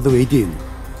 ബോട്ട് അപ്പുറത്ത് വെയിറ്റ് ചെയ്യുന്നു.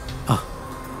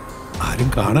 ആരും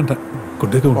കാണണ്ട.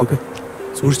 കൊണ്ടേക്ക്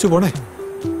സൂക്ഷിച്ചു പോണേ.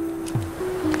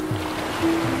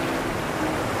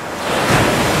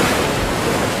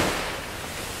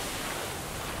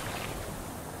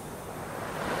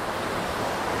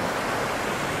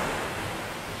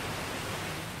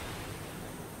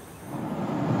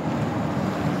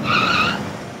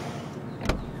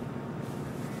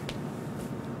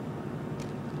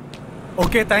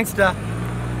 Okay, thanks, da.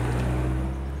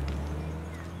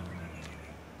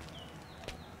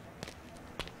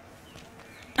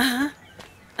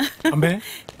 അമ്മേ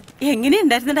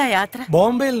എങ്ങനെയുണ്ടായിരുന്നടാ യാത്ര?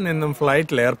 ബോംബെയിൽ നിന്നും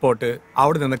ഫ്ലൈറ്റിൽ എയർപോർട്ട്,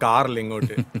 അവിടെ നിന്ന് കാറിൽ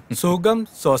ഇങ്ങോട്ട്. സുഖം,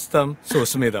 സ്വസ്ഥം,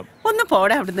 സുസ്മിതം. ഒന്ന്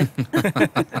പോടാ അവിടുന്ന്.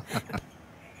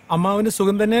 അമ്മാവിന്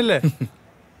സുഖം തന്നെയല്ലേ?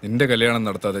 നിന്റെ കല്യാണം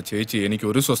നടത്താതെ ചേച്ചി എനിക്ക്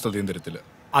ഒരു സ്വസ്ഥതയും തരത്തില്ല.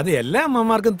 അത് എല്ലാ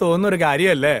അമ്മമാർക്കും തോന്നുന്ന ഒരു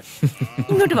കാര്യമല്ലേ?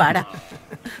 ഇങ്ങോട്ട് വാടാ.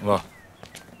 വാ.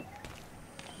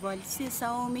 വത്സ്യ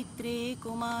സൗമിത്രേ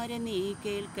കുമാര നീ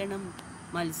കേൾക്കണം,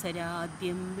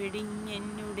 മത്സരാദ്യം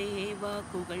വെടിഞ്ഞെന്നുടെ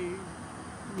വാക്കുകൾ.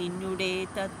 നിന്നുടെ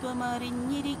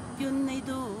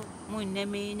തത്വമറിഞ്ഞിരിക്കുന്നിതു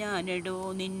മുന്നമേ ഞാനടോ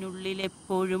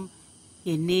നിന്നുള്ളിലെപ്പോഴും.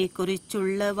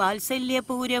 എന്നെക്കുറിച്ചുള്ള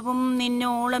വാത്സല്യപൂരവും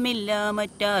നിന്നോളമില്ല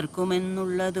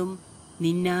മറ്റാർക്കുമെന്നുള്ളതും.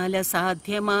 നിന്നാൽ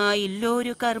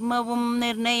അസാധ്യമായില്ലൊരു കർമ്മവും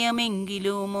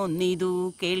നിർണയമെങ്കിലും ഒന്നിതു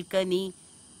കേൾക്ക നീ.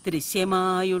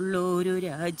 ദൃശ്യമായുള്ളൊരു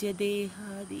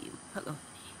രാജദേഹാദി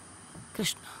ഭഗവാനെ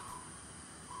കൃഷ്ണ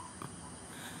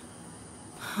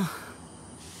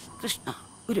കൃഷ്ണ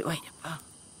ഗുരുവായൂരപ്പ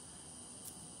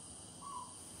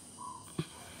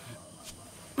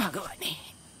ഭഗവാനെ.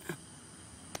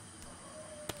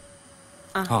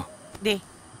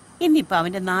 ഇന്നിപ്പോ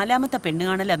അവന്റെ 4ാമത്തെ പെണ്ണ്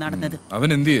കാണല നടന്നത്. അവൻ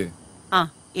എന്തിയേ?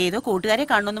 ഏതോ കൂട്ടുകാരെ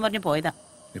കാണണമെന്ന് പറഞ്ഞു പോയതാ.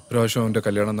 ഇപ്രാവശ്യം അവന്റെ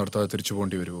കല്യാണം നടത്താതെ തിരിച്ചു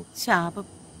പോണ്ടി വരുമോ? ശാപം,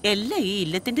 എല്ലാം ഈ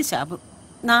ഇല്ലത്തിന്റെ ശാപം.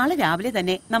 നാളെ രാവിലെ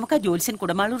തന്നെ നമുക്ക് ആ ജോത്സ്യൻ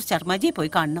കുടമാളൂർ ശർമാജിയെ പോയി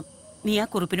കാണണം. നീ ആ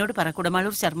കുറുപ്പിനോട് പറ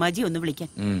കുടമാളൂർ ശർമാജി ഒന്ന് വിളിക്കാൻ.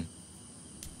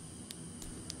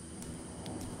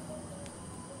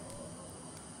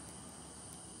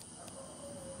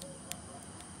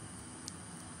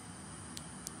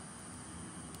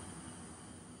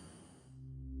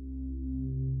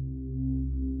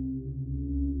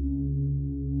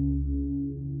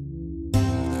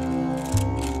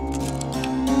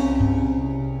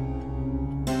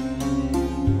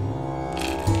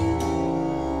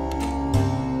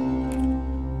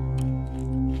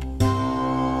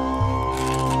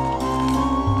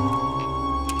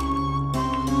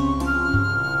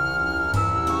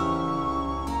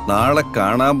 നാളെ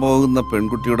കാണാൻ പോകുന്ന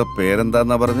പെൺകുട്ടിയുടെ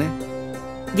പേരെന്താന്നാ പറഞ്ഞേ?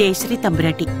 ജയശ്രീ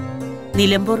തമ്പുരാട്ടി,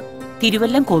 നിലമ്പൂർ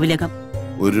തിരുവല്ലം കോവിലകം.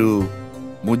 ഒരു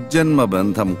മുജ്ജന്മ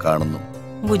ബന്ധം കാണുന്നു.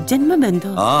 മുജ്ജന്മ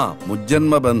ബന്ധം? ആ,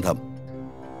 മുജ്ജന്മ ബന്ധം.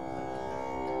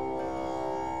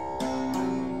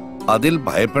 അതിൽ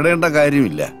ഭയപ്പെടേണ്ട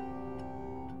കാര്യമില്ല.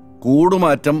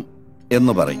 കൂടുമാറ്റം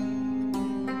എന്ന് പറയും.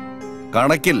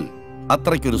 കണക്കിൽ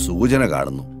അത്രയ്ക്കൊരു സൂചന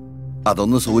കാണുന്നു.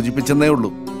 അതൊന്ന് സൂചിപ്പിച്ചെന്നേ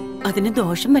ഉള്ളൂ. അതിന്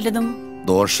ദോഷം വല്ലതും?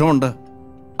 ദോഷമുണ്ട്,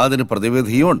 അതിന്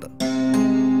പ്രതിവിധിയുമുണ്ട്.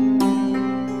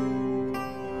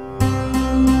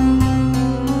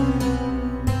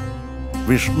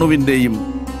 വിഷ്ണുവിന്റെയും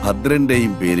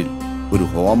ഭദ്രന്റെയും പേരിൽ ഒരു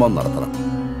ഹോമം നടത്തണം.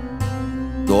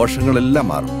 ദോഷങ്ങളെല്ലാം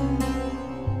മാറും.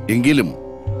 എങ്കിലും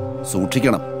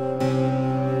സൂക്ഷിക്കണം.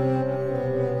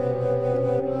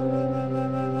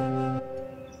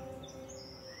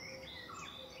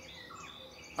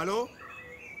 ഹലോ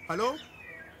ഹലോ,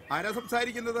 ആരാ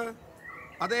സംസാരിക്കുന്നത്?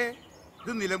 അതെ,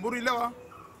 ഇത് നിലമ്പൂരില്ലവാ.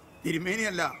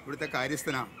 തിരുമേനിയല്ല, ഇവിടുത്തെ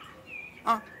കാര്യസ്ഥനാ.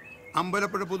 ആ,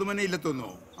 അമ്പലപ്പുഴ പുതുമന ഇല്ലെത്തുന്നോ?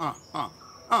 ആ ആ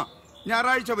ആ,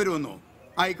 ഞായറാഴ്ച വരുമെന്നോ?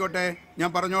 ആയിക്കോട്ടെ, ഞാൻ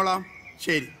പറഞ്ഞോളാം.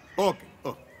 ശരി, ഓക്കെ.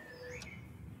 ഓ,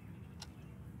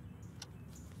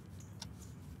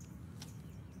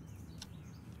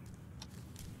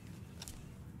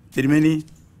 തിരുമേനി,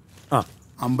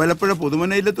 അമ്പലപ്പുഴ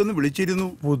പുതുമനയിലെത്തൊന്ന് വിളിച്ചിരുന്നു.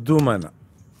 പുതുമന?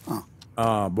 ആ,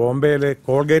 ബോംബെയിലെ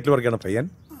കോൾഗേറ്റിൽ വർക്കാണ് പയ്യൻ.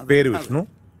 പേര് വിഷ്ണു.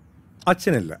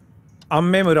 അച്ഛനില്ല,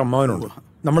 അമ്മയും ഒരു അമ്മാവനുണ്ട്.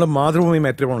 നമ്മൾ മാതൃഭൂമി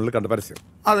മാട്രിമോണിയിൽ കണ്ട പരസ്യം.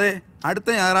 അതെ, അടുത്ത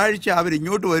ഞായറാഴ്ച അവർ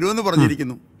ഇങ്ങോട്ട് വരുമെന്ന്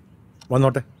പറഞ്ഞിരിക്കുന്നു.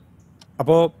 വന്നോട്ടെ.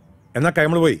 അപ്പോ എന്നാ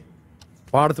കൈമൾ പോയി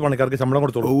പാടത്ത് പണിക്കാർക്ക് ശമ്പളം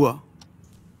കൊടുത്തോളൂ.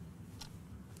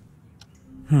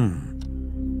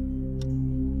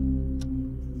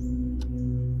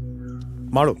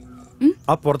 മാളു,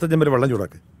 ആ പുറത്തെ ചെമ്പര് വെള്ളം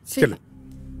ചൂടാക്ക്. ചെല്ലു,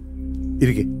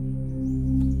 ഇരിക്കെ.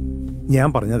 ഞാൻ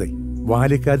പറഞ്ഞതേ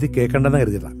വാലിക്കാതി കേൾക്കണ്ടെന്ന്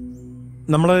കരുതിയതാ.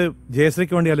 നമ്മള്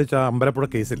ജയശ്രീക്ക് വേണ്ടി ആലോചിച്ച അമ്പലപ്പുഴ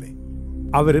കേസില്ലേ,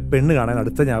 അവര് പെണ്ണ് കാണാൻ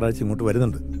അടുത്ത ഞായറാഴ്ച ഇങ്ങോട്ട്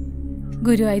വരുന്നുണ്ട്.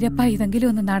 ഗുരുവായൂരപ്പ, ഇതെങ്കിലും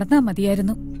ഒന്ന് നടന്നാ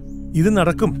മതിയായിരുന്നു. ഇത്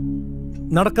നടക്കും.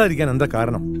 നടക്കാതിരിക്കാൻ എന്താ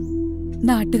കാരണം?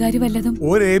 നാട്ടുകാര് വല്ലതും?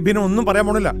 ഒരു ഏബിനും ഒന്നും പറയാൻ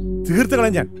പോണില്ല, തീർത്ത്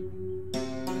കളയാൻ ഞാൻ.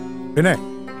 പിന്നെ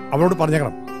അവളോട്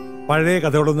പറഞ്ഞേക്കണം, പഴയ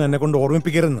കഥകളൊന്നും എന്നെ കൊണ്ട്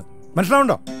ഓർമ്മിപ്പിക്കരുതെന്ന്.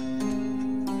 മനസ്സിലാവുണ്ടോ?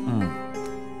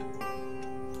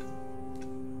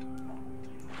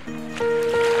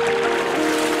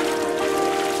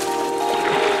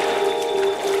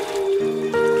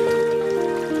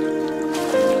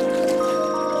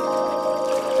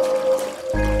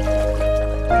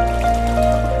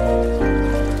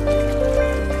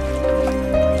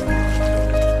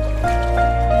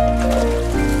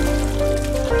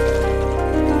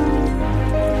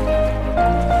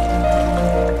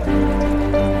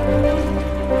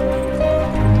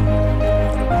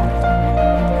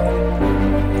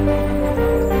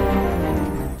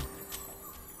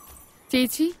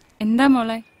 ചേച്ചി, എന്താ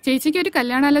മോളെ? ചേച്ചിക്ക് ഒരു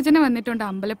കല്യാണാലോചന വന്നിട്ടുണ്ട്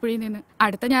അമ്പലപ്പുഴയിൽ നിന്ന്.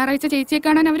 അടുത്ത ഞായറാഴ്ച ചേച്ചിയെ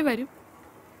കാണാൻ അവര് വരും.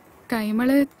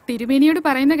 കൈമള് തിരുമേനിയോട്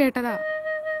പറയുന്ന കേട്ടതാ.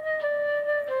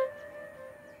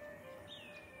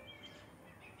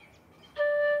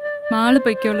 മാള്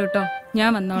പൊയ്ക്കോളൂ കേട്ടോ, ഞാൻ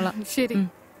വന്നോളാം. ശരി,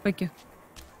 പൊയ്ക്കോ.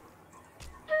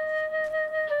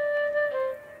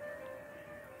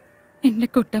 എന്റെ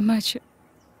കുട്ടമാശ്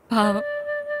പാവം.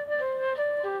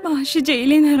 മാഷ്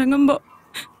ജയിലിൽ നിന്ന് ഇറങ്ങുമ്പോ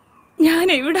ഞാൻ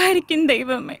എവിടായിരിക്കും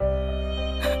ദൈവമേ?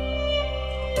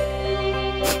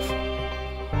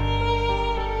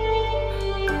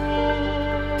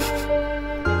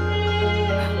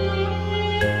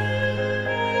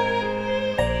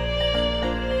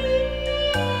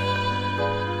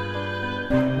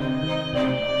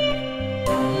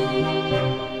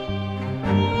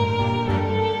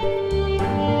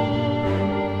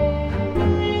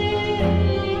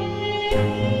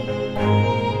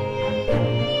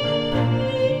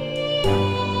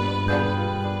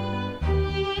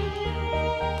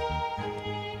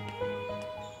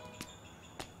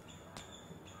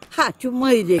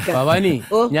 ഭവാനി,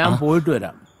 ഞാൻ പോയിട്ട്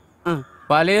വരാം.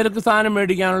 പലചരക്ക് സാധനം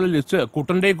മേടിക്കാനുള്ള ലിസ്റ്റ്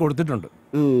കുട്ടന്റെ കൊടുത്തിട്ടുണ്ട്.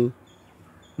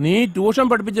 നീ ട്യൂഷൻ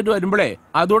പഠിപ്പിച്ചിട്ട് വരുമ്പോഴേ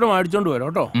അതോടെ മേടിച്ചോണ്ട് വരാം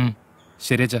കേട്ടോ.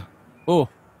 ശരിയച്ചാ. ഓ,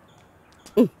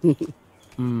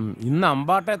 ഇന്ന്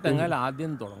അമ്പാട്ടെ തെങ്ങൽ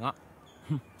ആദ്യം തുടങ്ങാം.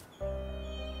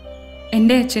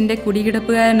 എന്റെ അച്ഛന്റെ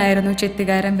കുടികിടപ്പുകാരനായിരുന്നു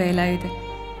ചെത്തുകാരൻ വേലായുധൻ.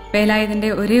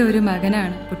 വേലായുധന്റെ ഒരേ ഒരു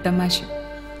മകനാണ് കുട്ടമ്മാശ്.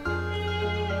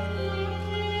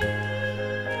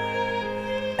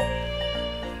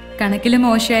 കണക്കിൽ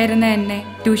മോശമായിരുന്ന എന്നെ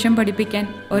ട്യൂഷൻ പഠിപ്പിക്കാൻ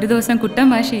ഒരു ദിവസം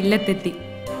കുട്ടമ്മാശ് ഇല്ലത്തെത്തി.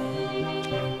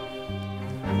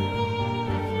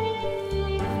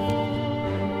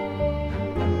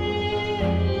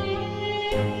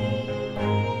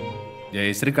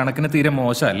 ജയശ്രീ കണക്കിന് തീരെ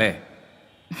മോശമല്ലേ?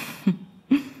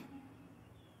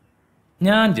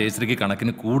 ഞാൻ ജയശ്രീക്ക്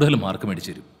കണക്കിന് കൂടുതൽ മാർക്ക്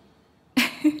മേടിച്ചു തരും.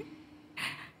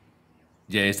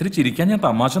 ജയശ്രീ ചിരിക്കാൻ ഞാൻ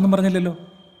തമാശ ഒന്നും പറഞ്ഞില്ലല്ലോ.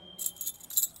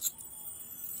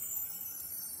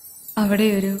 അവിടെ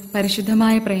ഒരു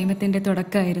പരിശുദ്ധമായ പ്രേമത്തിന്റെ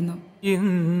തുടക്കമായിരുന്നു.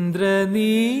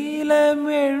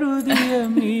 ഇന്ദ്രനീലമെഴുതിയ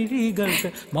മിഴികൾക്ക്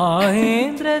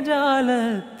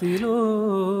മഹേന്ദ്രജാലത്തിലോ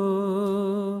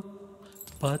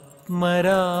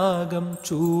പത്മരാഗം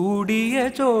ചൂടിയ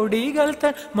ചോടികൾ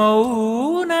തൻ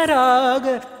മൗനരാഗത്തിലോ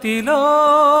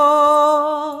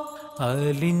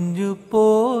അലിഞ്ഞു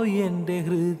പോയെന്റെ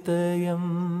ഹൃദയം,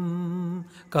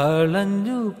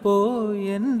 കളഞ്ഞു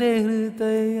പോയെന്റെ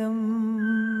ഹൃദയം.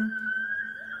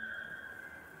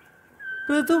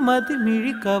 ഋതുമതി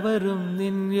മിഴി കവരും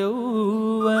നിൻ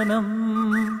യൗവനം,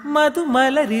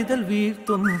 മധുമലരിതൽ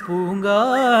വീഴ്ത്തും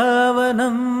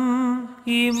പൂങ്കാവനം.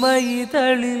 ഈ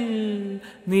മൈതളിൽ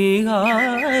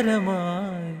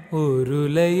നീഹാരമായി ഒരു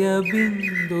ലയ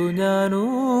ബിന്ദു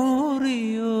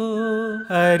ഞാനൂറിയോ.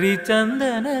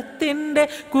 ഹരിചന്ദനത്തിന്റെ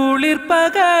കുളിർ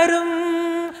പകരും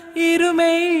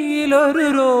ഇരുമയിലൊരു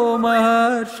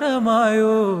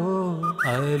രോമഹർഷമായോ.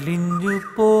 അലിഞ്ഞു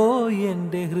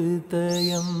പോയെന്റെ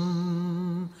ഹൃദയം,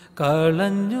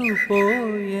 കളഞ്ഞു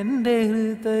പോയെന്റെ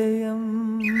ഹൃദയം.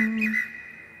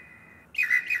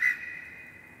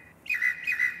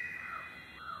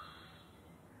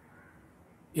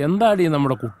 എന്താടി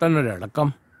നമ്മുടെ കുട്ടനൊരടക്കം?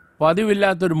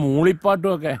 പതിവില്ലാത്തൊരു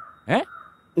മൂളിപ്പാട്ടുമൊക്കെ.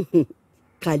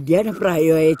 കല്യാണ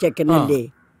പ്രായമായ ചെക്കനല്ലേ.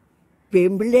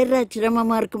 പെൺപിള്ളേരുടെ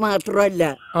അച്ഛനമ്മമാർക്ക് മാത്രമല്ല,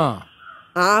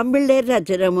 ആൺപിള്ളേരുടെ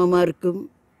അച്ഛനമ്മമാർക്കും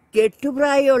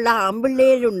കെട്ടുപ്രായമുള്ള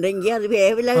ആൺപിള്ളേരുണ്ടെങ്കിൽ അത്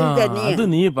വേവലാതി തന്നെയാ. അത്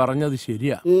നീ പറഞ്ഞത്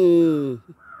ശരിയാ.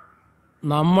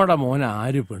 നമ്മുടെ മോനെ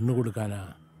ആര് പെണ്ണു കൊടുക്കാനാ?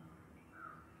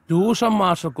 ട്യൂഷൻ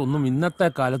മാഷക്കൊന്നും ഇന്നത്തെ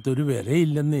കാലത്ത് ഒരു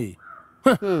വിലയില്ലെന്നേ.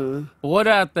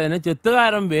 പോരാത്തതിന്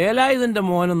ചെത്തുകാരൻ വേലായുധന്റെ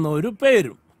മോനെന്ന ഒരു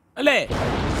പേരും അല്ലേ?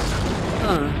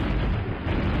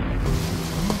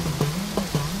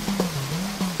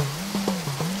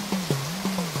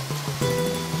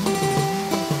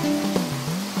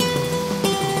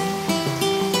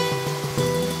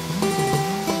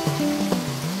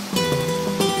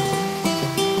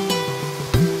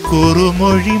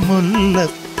 കുറുമൊഴി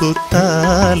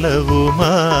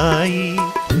മുല്ലപ്പുത്താലവുമായി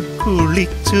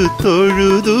കുളിച്ചു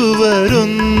തൊഴുതു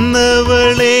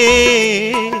വരുന്നവളെ,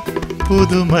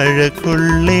 പുതുമഴ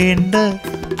കൊള്ളേണ്ട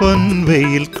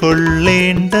പൊൻവെയിൽ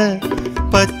കൊള്ളേണ്ട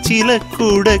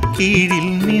പച്ചിലക്കുടക്കീഴിൽ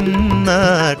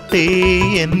നിന്നാട്ടെ,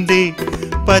 എൻ്റെ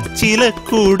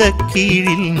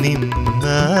പച്ചിലക്കുടക്കീഴിൽ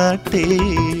നിന്നാട്ടെ.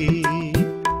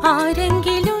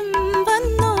 ആരെങ്കിലും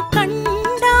വന്നു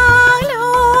കണ്ടാലോ,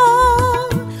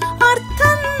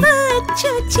 അർത്ഥം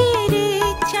വച്ചു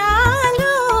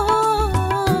ചിരിച്ചാലോ.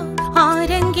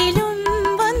 ആരെങ്കിലും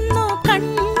വന്നു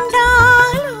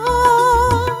കണ്ടാലോ,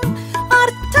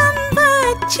 അർത്ഥം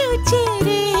വച്ചു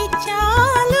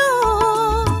ചിരിച്ചാലോ.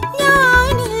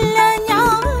 ഞാനില്ല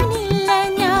ഞാനില്ല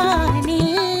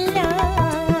ഞാനില്ല.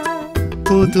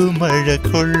 പുതുമഴ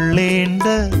കൊള്ളേണ്ട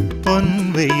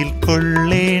പൊൻവെയിൽ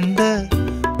കൊള്ളേണ്ട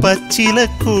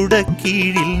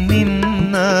പച്ചിലക്കുടക്കീഴിൽ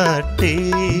നിന്നാട്ടെ.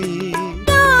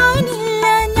 ഞാനില്ല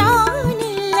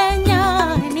ഞാനില്ല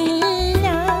ഞാനില്ല.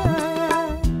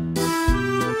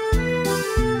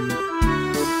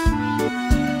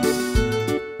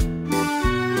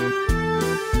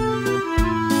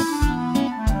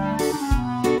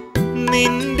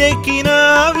 നിന്റെ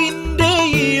കിനാവിന്റെ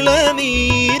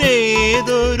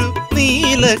ഇളനീരേതൊരു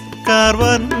നീലക്കാർ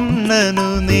വർണ്ണനു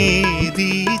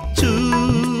നേദിച്ചു.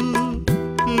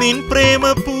 നിൻ പ്രേമ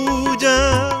പൂജ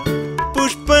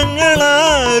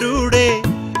പുഷ്പങ്ങളാരുടെ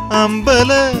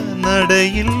അമ്പല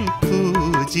നടയിൽ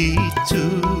പൂജിച്ചു.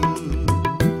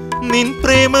 നിൻ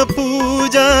പ്രേമ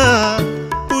പൂജ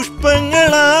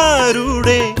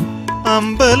പുഷ്പങ്ങളാരുടെ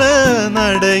അമ്പല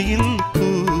നടയിൽ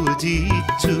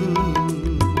പൂജിച്ചു.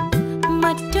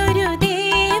 മറ്റൊരു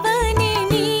ദേവനെനിക്കില്ല,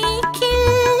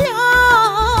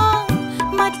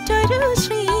 മറ്റൊരു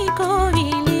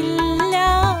ശ്രീകോവിലില്ല.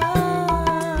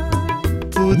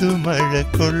 പുതുമഴ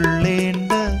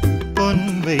കൊള്ളേണ്ട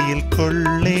പൊൻവെയിൽ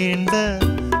കൊള്ളേണ്ട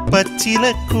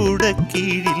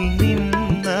പച്ചിലക്കുടക്കീഴിൽ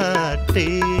നിന്നാട്ടെ.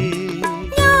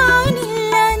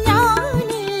 ഞാനില്ല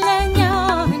ഞാനില്ല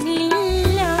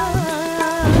ഞാനില്ല.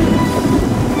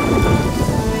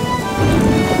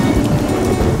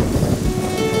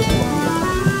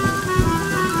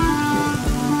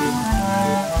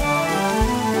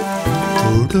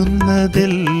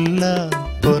 തൊടുന്നതെല്ലാം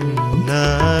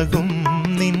പൊന്നാകും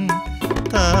നിൻ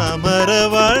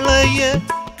താമരവളയ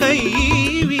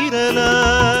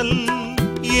കൈവിരലാൽ.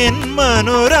 എൻ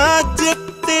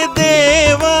മനോരാജ്യത്തെ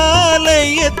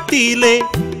ദേവാലയത്തിലെ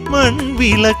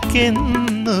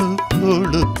മൺവിളക്കെന്നു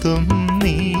കൊളുത്തും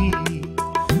നീ,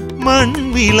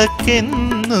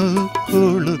 മൺവിളക്കെന്നു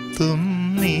കൊളുത്തും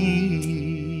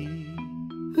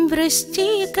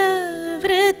വൃശ്ചിക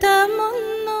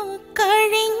വ്രതമൊന്നു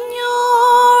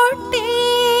കഴിഞ്ഞോട്ടെ,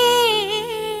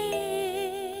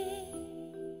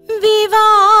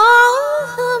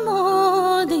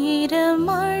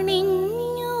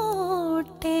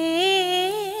 വിവാഹമോതിരമണിഞ്ഞോട്ടെ.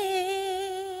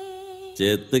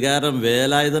 ചെത്തുകാരൻ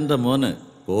വേലായുധന്റെ മോന്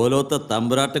കോലോത്ത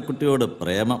തമ്പുരാട്ടിക്കുട്ടിയോട്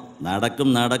പ്രേമം നടക്കും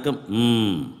നടക്കും.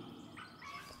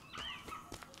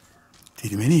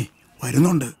 തിരുമേനി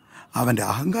വരുന്നുണ്ട്, അവന്റെ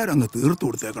അഹങ്കാരം ഒന്ന് തീർത്തു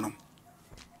കൊടുത്തേക്കണം.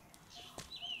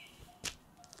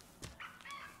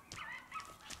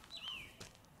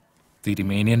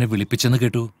 തിരുമേനി എന്നെ വിളിപ്പിച്ചെന്ന്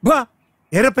കേട്ടു.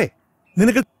 എരപ്പേ,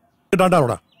 നിനക്ക്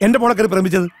കിട്ടാണ്ടാവടാ എന്റെ മോളെ കയറി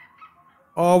പ്രേമിച്ചത്.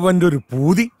 അവന്റെ ഒരു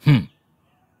പൂതി.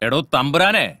 എടോ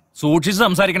തമ്പുരാനെ, സൂക്ഷിച്ച്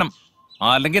സംസാരിക്കണം,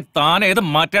 അല്ലെങ്കിൽ താൻ ഏത്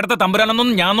മറ്റേടത്തെ തമ്പുരാനൊന്നും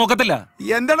ഞാൻ നോക്കത്തില്ല.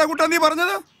 എന്താടാ കുട്ടാ നീ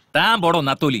പറഞ്ഞത്? താൻ പോടോ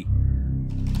നത്തോലി.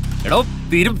 എടോ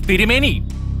തിരുമേനി,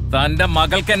 തന്റെ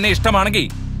മകൾക്ക് എന്നെ ഇഷ്ടമാണെങ്കിൽ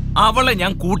അവളെ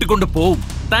ഞാൻ കൂട്ടിക്കൊണ്ട് പോവും.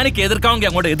 തനിക്ക് എതിർക്കാമെങ്കിൽ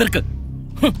അങ്ങോട്ട് എതിർക്ക്.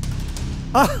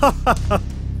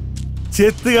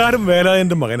 ചെത്തുകാരൻ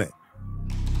വേലായന്റെ മകനെ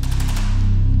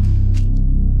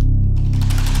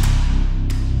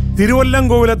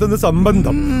തിരുവല്ലംകോവിലത്തുനിന്ന്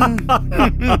സംബന്ധം.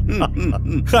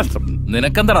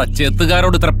 നിനക്കെന്താ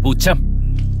ചെത്തുകാരോട് ഇത്ര പുച്ഛം?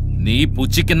 നീ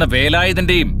പുച്ഛിക്കുന്ന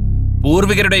വേലായുധന്റെയും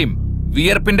പൂർവികരുടെയും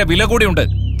വിയർപ്പിന്റെ വില കൂടിയുണ്ട്.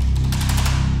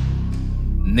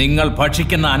 നിങ്ങൾ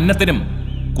ഭക്ഷിക്കുന്ന അന്നത്തിനും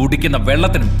കുടിക്കുന്ന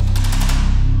വെള്ളത്തിനും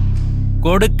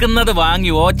കൊടുക്കുന്നത്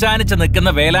വാങ്ങി ഓച്ചാനിച്ച് നിൽക്കുന്ന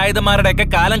വേലായുധന്മാരുടെയൊക്കെ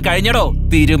കാലം കഴിഞ്ഞടോ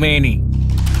തിരുമേനി.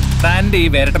 തന്റെ ഈ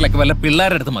വേരട്ടലൊക്കെ വല്ല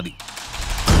പിള്ളേരുടെ അടുത്ത് മതി.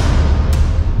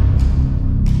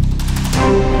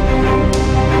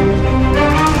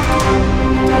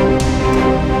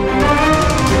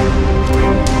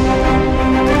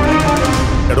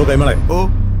 എടോ കൈമളെ,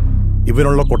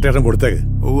 ഇവനുള്ള കൊട്ടേഷൻ കൊടുത്തേക്ക്.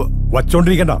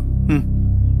 വച്ചോണ്ടിരിക്കണ്ട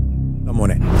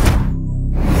മോനെ.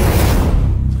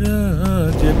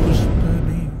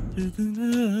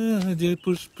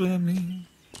 പുഷ്പമേ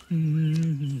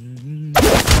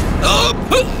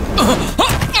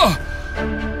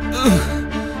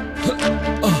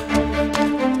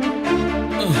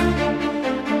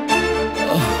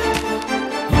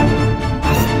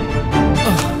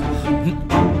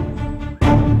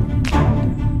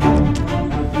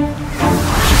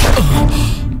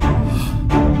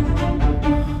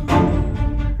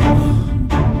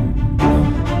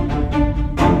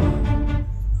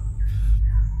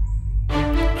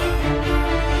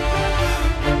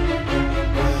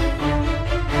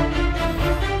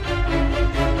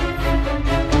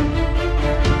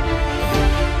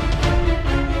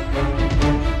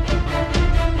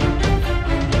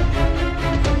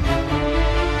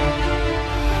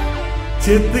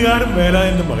ചെത്തുകാരൻ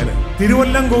വേലായന്റെ മകന്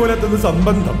തിരുവല്ലംകോവിലത്തുനിന്ന്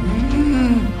സംബന്ധം.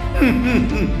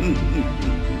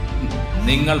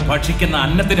 നിങ്ങൾ ഭക്ഷിക്കുന്ന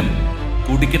അന്നത്തിനും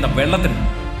കുടിക്കുന്ന വെള്ളത്തിനും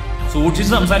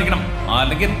സൂക്ഷിച്ച് സംസാരിക്കണം,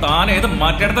 അല്ലെങ്കിൽ താൻ ഏത്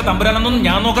മറ്റേടത്തെ തമ്പുരാനൊന്നും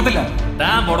ഞാൻ നോക്കത്തില്ല.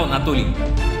 താൻ പോടോ നത്തോലി.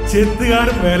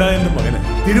 ചെത്തുകാരൻ വേലായന്റെ മകന്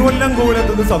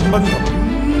തിരുവല്ലംകോവിലത്തുനിന്ന് സംബന്ധം.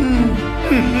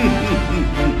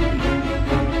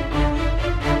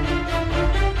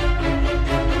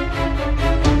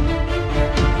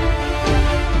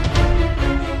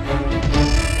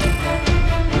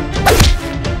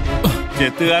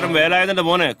 ചെത്തുകാരൻ വേലായുധന്റെ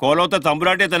മോനെ കോലോത്തെ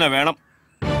തമ്പുരാട്ടിയെ തന്നെ വേണം.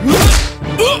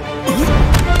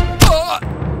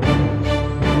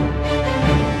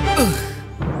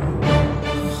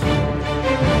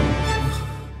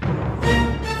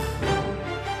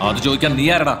 അത് ചോദിക്കാൻ നീ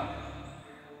ആരടാ?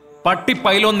 പട്ടി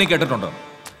പൈലോന്ന് നീ കേട്ടിട്ടുണ്ടോ?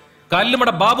 കല്ലുമട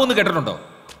ബാബു എന്ന് കേട്ടിട്ടുണ്ടോ?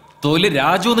 തൊലി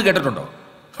രാജു എന്ന് കേട്ടിട്ടുണ്ടോ?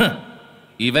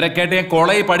 ഇവരെ കേട്ട് ഞാൻ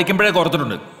കോളേജിൽ പഠിക്കുമ്പോഴേ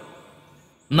കുറച്ചിട്ടുണ്ട്.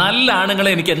 നല്ല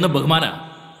ആണുങ്ങളെ എനിക്ക് എന്ന് ബഹുമാന.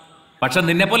 പക്ഷെ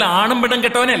നിന്നെ പോലെ ആണും പെണ്ണും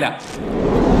കെട്ടവനല്ല.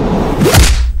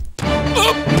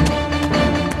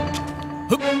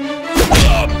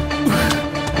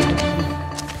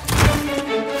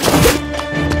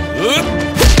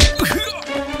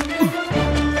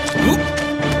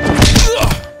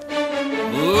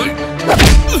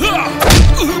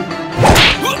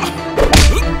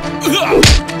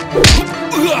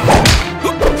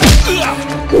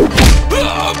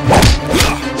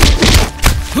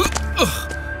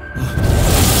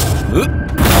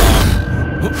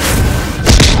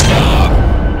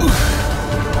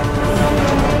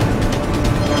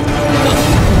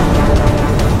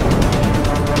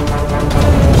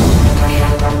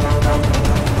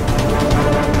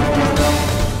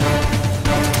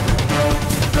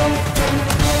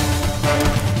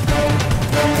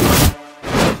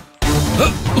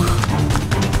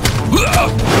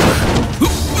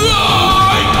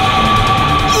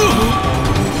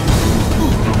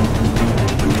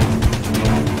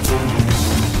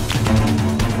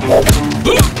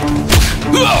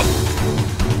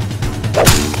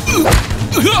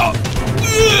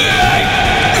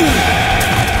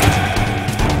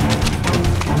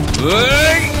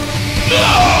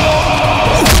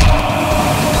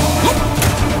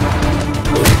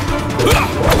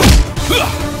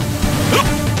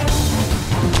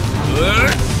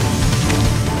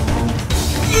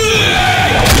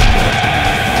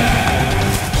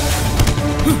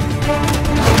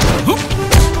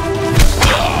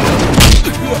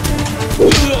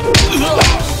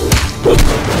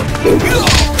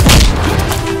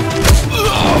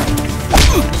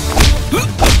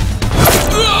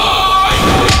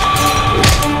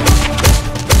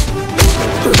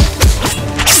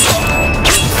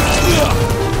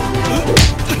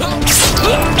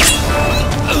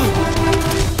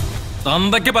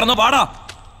 തന്തയ്ക്ക് പറഞ്ഞു പാടാ,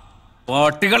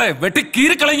 പാട്ടികളെ വെട്ടി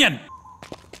കീറിക്കളയാൻ.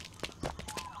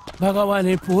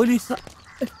 ഭഗവാനെ, പോലീസ്.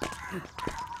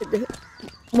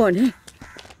 മോനെ,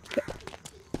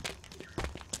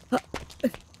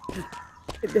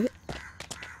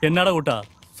 എന്നാടാ കൂട്ടാ,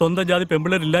 സ്വന്തം ജാതി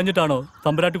പെമ്പിള്ളേർ ഇല്ലാഞ്ഞിട്ടാണോ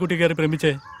തമ്പുരാട്ടിക്കുട്ടി കയറി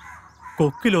പ്രേമിച്ചേ?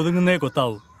 കൊക്കിൽ ഒതുങ്ങുന്നേ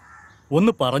കൊത്താവൂ.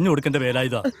 ഒന്ന് പറഞ്ഞു കൊടുക്കേണ്ട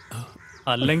വേലായുധ,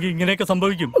 അല്ലെങ്കിൽ ഇങ്ങനെയൊക്കെ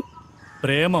സംഭവിക്കും.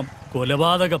 പ്രേമം,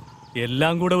 കൊലപാതകം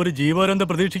എല്ലാം കൂടെ ഒരു ജീവപര്യന്തം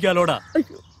പ്രതീക്ഷിക്കാലോടാ.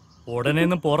 ഉടനെ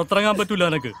ഒന്നും പുറത്തിറങ്ങാൻ പറ്റൂല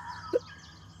എനക്ക്.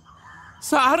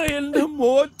 സാറേ, എന്റെ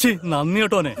മോച്ചി. നന്ദി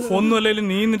കേട്ടോനെ. ഒന്നുമല്ലെങ്കിലും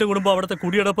നീ നിന്റെ കുടുംബം അവിടുത്തെ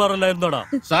കുടിയടപ്പാറല്ലായിരുന്നോടാ?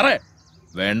 സാറേ,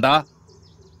 വേണ്ട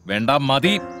വേണ്ട,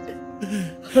 മതി.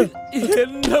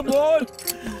 എന്റെ മോൻ.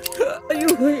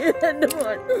 അയ്യോ, എന്റെ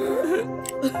മോൻ.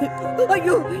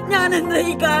 അയ്യോ, ഞാൻ എന്താ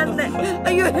ഈ കാണുന്നേ?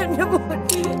 അയ്യോ, എന്റെ മോൻ.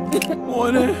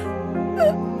 മോനെ.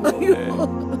 അയ്യോ,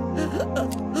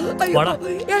 അയ്യോ,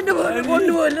 എന്റെ മോനെ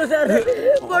കൊണ്ടുപോകല്ലേ സാറേ,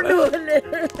 കൊണ്ടുപോകല്ലേ.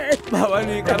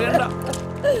 ഭവാനി, കരയണ്ട.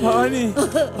 ഭവാനി,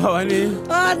 ഭവാനി.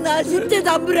 ആ നശിച്ച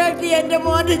തമ്പുരാട്ടി എന്റെ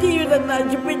മോന്റെ ജീവിതം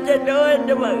നശിപ്പിച്ചല്ലോ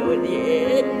എന്റെ ഭഗവതിയെ.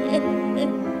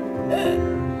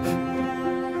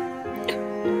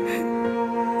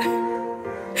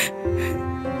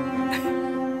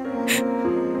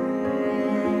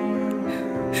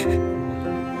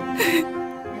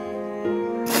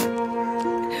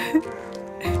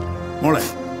 മോളെ,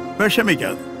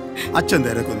 വിഷമിക്കാതെ, അച്ഛൻ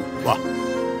തിരക്കുന്നു. വാ.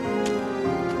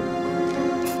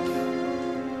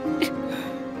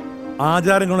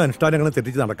 ആചാരങ്ങളും അനുഷ്ഠാനങ്ങളും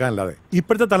തെറ്റിച്ച് നടക്കാനല്ലാതെ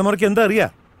ഇപ്പോഴത്തെ തലമുറയ്ക്ക് എന്താ അറിയാ?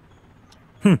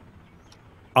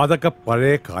 അതൊക്കെ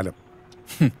പഴയ കാലം.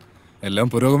 എല്ലാം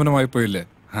പുരോഗമനമായി പോയില്ലേ,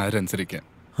 ആരനുസരിക്കാൻ.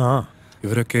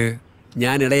 ഇവരൊക്കെ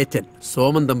ഞാൻ ഇളയച്ചൻ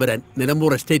സോമൻ തമ്പുരാൻ,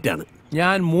 നിലമ്പൂർ എസ്റ്റേറ്റ് ആണ്.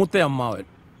 ഞാൻ മൂത്ത അമ്മാവൻ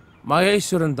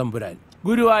മഹേശ്വരൻ തമ്പുരാൻ,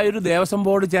 ഗുരുവായൂർ ദേവസ്വം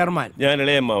ബോർഡ് ചെയർമാൻ. ഞാൻ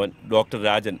ഇളയമ്മാവൻ ഡോക്ടർ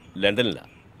രാജൻ, ലണ്ടനിലാണ്.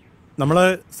 നമ്മള്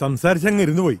സംസാരിച്ചങ്ങ്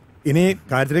ഇരുന്നു പോയി. ഇനി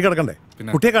കാര്യത്തിലേക്ക് കിടക്കണ്ടേ?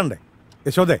 കുട്ടിയെ കാണണ്ടേ?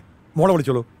 യശോദേ, മോളെ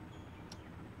വിളിച്ചോളൂ.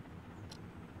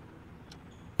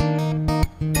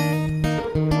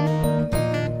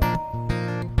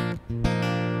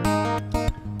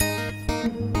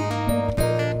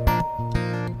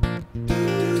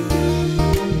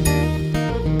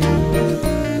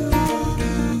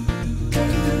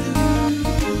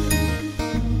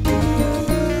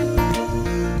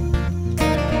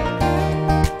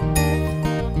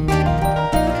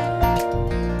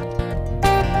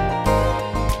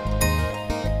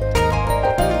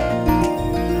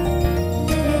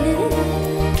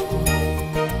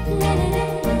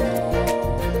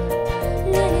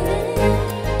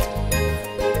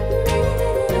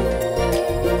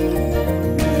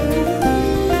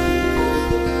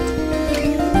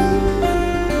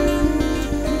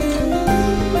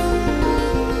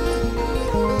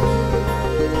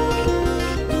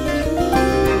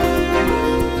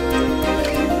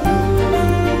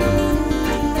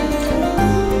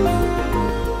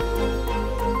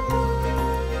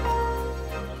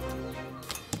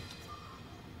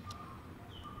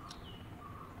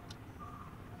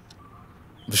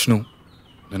 വിഷ്ണു,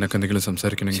 നിനക്ക് എന്തെങ്കിലും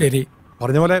സംസാരിക്കണമെങ്കിൽ. ശരി,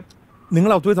 പറഞ്ഞ പോലെ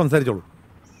നിങ്ങൾ അകത്ത് പോയി സംസാരിച്ചോളൂ.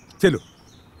 ചെല്ലു.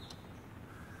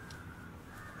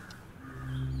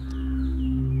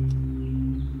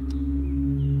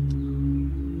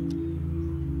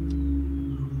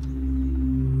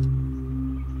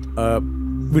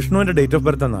 വിഷ്ണുവിന്റെ ഡേറ്റ് ഓഫ്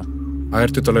ബർത്ത് എന്നാ?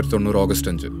 1990 August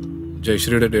 5.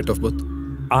 ജയശ്രീയുടെ date of birth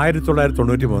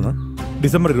 1993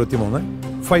 December 23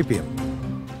 5 PM.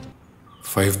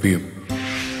 5 PM.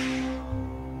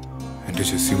 എൻ്റെ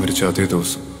ജെസ്സി മരിച്ച അതേ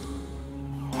ദിവസം,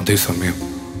 അതേ സമയം.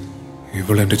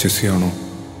 ഇവൾ എൻ്റെ ജെസ്സിയാണോ?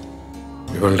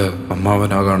 ഇവളുടെ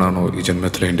അമ്മാവനാകാനാണോ ഈ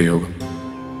ജന്മത്തിലെ എൻ്റെ യോഗം?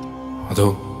 അതോ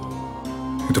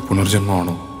ഇത്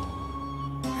പുനർജന്മമാണോ?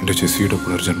 എൻ്റെ ജെസ്സിയുടെ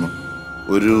പുനർജന്മം.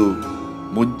 ഒരു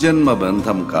മുജ്ജന്മ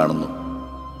ബന്ധം കാണുന്നു.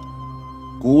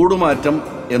 കൂടുമാറ്റം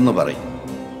എന്ന് പറയും.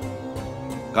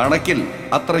 കണക്കിൽ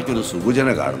അത്രയ്ക്കൊരു സൂചന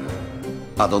കാണുന്നു.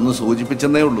 അതൊന്ന്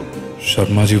സൂചിപ്പിച്ചെന്നേ ഉള്ളൂ.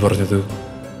 ശർമാജി പറഞ്ഞത്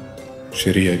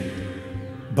ശരിയായി.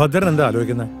 ഭദ്രൻ എന്താ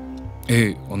ആലോചിക്കുന്നത്?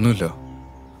 'ഏയ്, ഒന്നുമില്ല.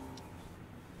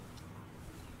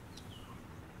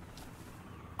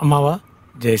 അമ്മാവാ,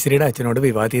 ജയശ്രീയുടെ അച്ഛനോട്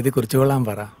വിവാഹ തീയതി കുറിച്ചു കൊള്ളാൻ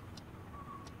പറ.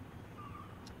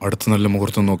 അടുത്ത നല്ല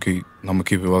മുഹൂർത്തം നോക്കി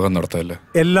നമുക്ക് ഈ വിവാഹം നടത്താല്ലേ?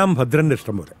 എല്ലാം ഭദ്രന്റെ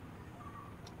ഇഷ്ടം പോലെ.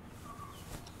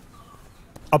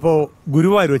 അപ്പോ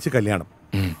ഗുരുവായൂർ വെച്ച് കല്യാണം.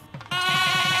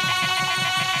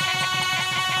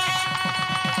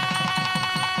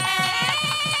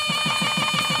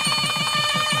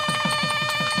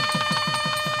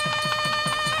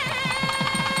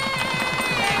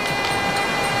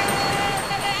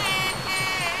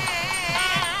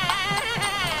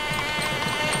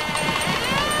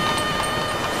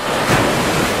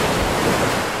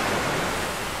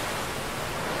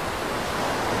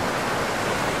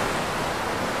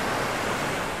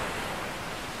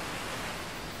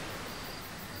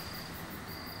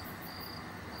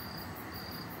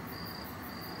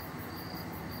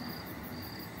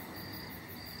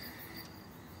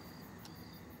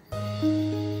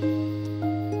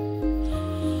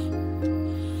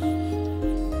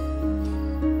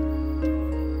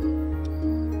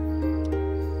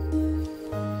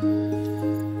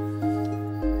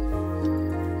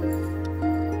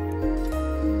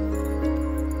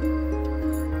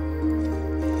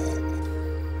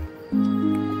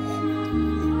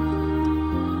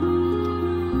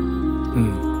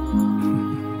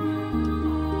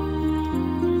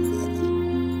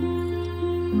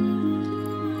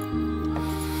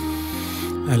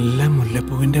 നല്ല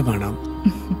മുല്ലപ്പൂവിന്റെ മണം.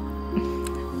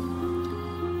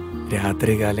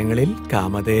 രാത്രികാലങ്ങളിൽ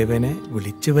കാമദേവനെ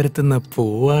വിളിച്ചു വരുത്തുന്ന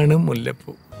പൂവാണ്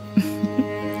മുല്ലപ്പൂ.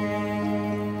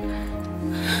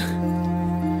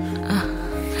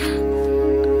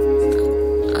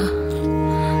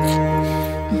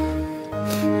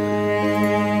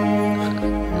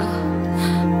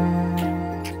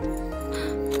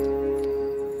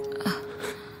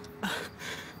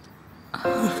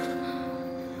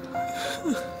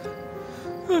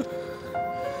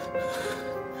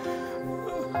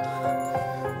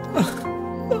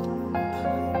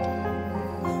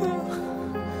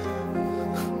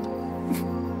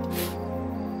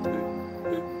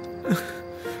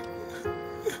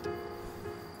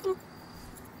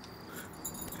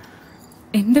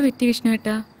 എന്ത് പറ്റി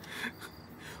വിഷ്ണുവേട്ടാ?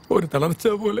 ഒരു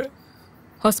തളർച്ച പോലെ.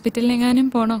 ഹോസ്പിറ്റലിലെങ്ങാനും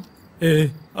പോണോ?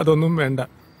 അതൊന്നും വേണ്ട,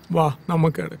 വാ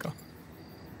നമുക്ക് എടുക്കാം.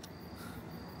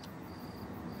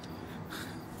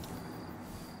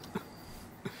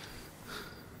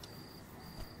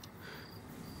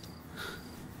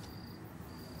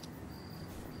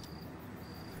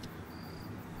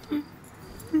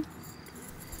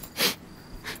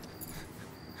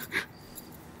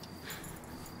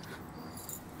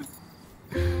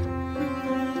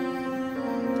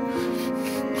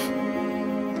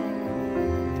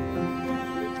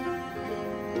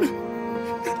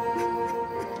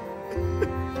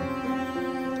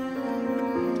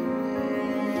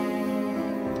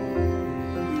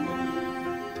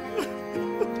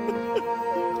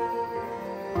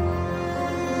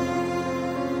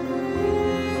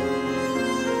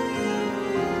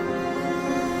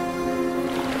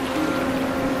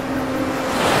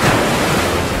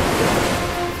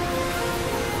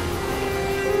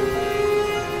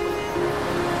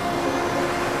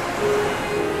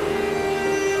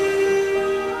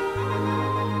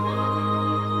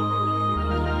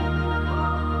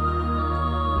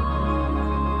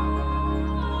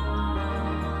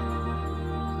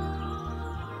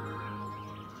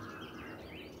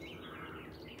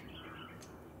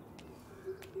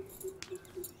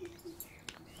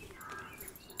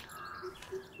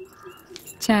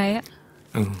 ചായ.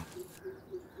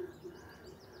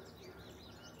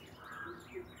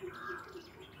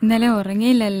 ഇന്നലെ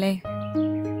ഉറങ്ങിയില്ലല്ലേ?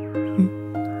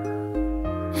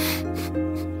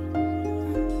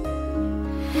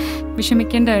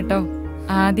 വിഷമിക്കണ്ട കേട്ടോ,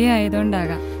 ആദ്യം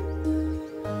ആയതുകൊണ്ടാകാം.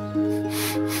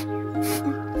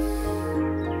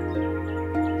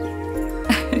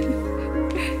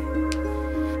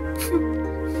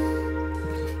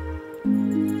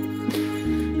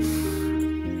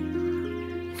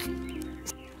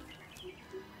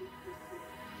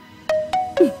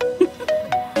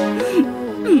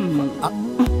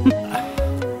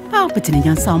 പാപ്പച്ചനെ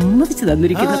ഞാൻ സമ്മതിച്ചു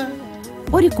തന്നിരിക്കുന്നു.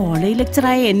 ഒരു കോളേജ്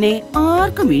ലെക്ചറായ എന്നെ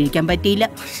ആർക്കും വീഴിക്കാൻ പറ്റിയില്ല.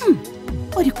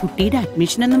 ഒരു കുട്ടിയുടെ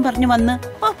അഡ്മിഷൻ എന്നും പറഞ്ഞു വന്ന്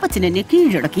പാപ്പച്ചൻ എന്നെ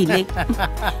കീഴടക്കിയില്ലേ?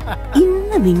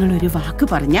 ഇന്ന് നിങ്ങളൊരു വാക്ക്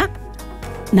പറഞ്ഞ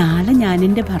നാളെ ഞാൻ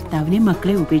എന്റെ ഭർത്താവിനെ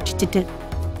മക്കളെ ഉപേക്ഷിച്ചിട്ട്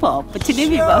പാപ്പച്ചനെ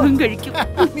വിവാഹം കഴിക്കും.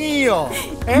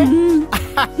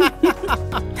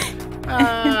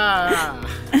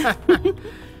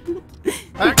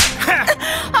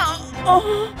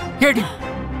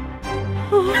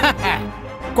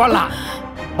 കൊള്ളാം,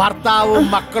 ഭർത്താവും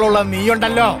മക്കളുള്ള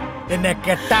നീയുണ്ടല്ലോ, എന്നെ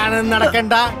കെട്ടാനും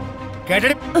നടക്കണ്ട.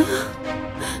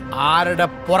 ആരുടെ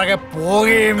പുറകെ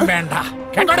പോവുകയും വേണ്ട.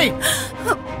 കേട്ടോടി?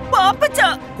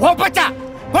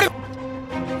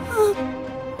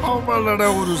 അവളുടെ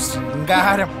ഒരു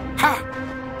ശൃംഗാരം.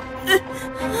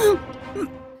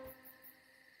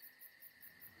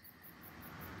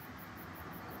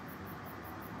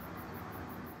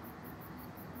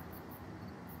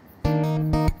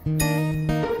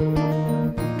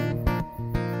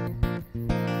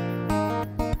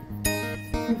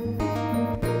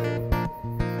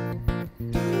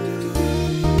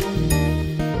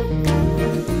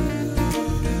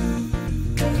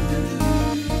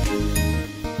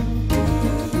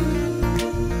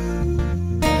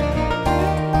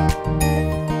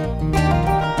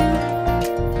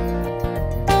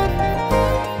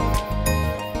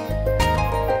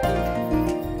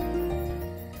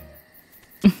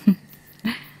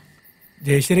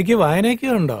 ജയശ്രീക്ക് വായനയൊക്കെ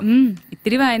ഉണ്ടോ?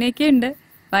 ഇത്തിരി വായനയൊക്കെ ഉണ്ട്.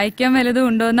 വായിക്കാൻ വല്ലതും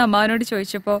ഉണ്ടോ എന്ന് അമ്മാവനോട്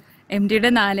ചോദിച്ചപ്പോ MD-യുടെ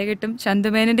നാലുകെട്ടും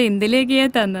ചന്തുമേനന്റെ ഇന്ത്യയിലേക്കാ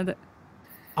തന്നത്.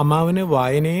 അമ്മാവന്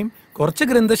വായനയും കുറച്ച്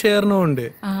ഗ്രന്ഥശേഖരണവും ഉണ്ട്.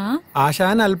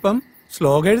 ആശാൻ അല്പം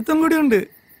ശ്ലോകെഴുത്തും കൂടി ഉണ്ട്.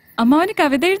 അമ്മാവന്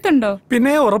കവിത എഴുത്തുണ്ടോ?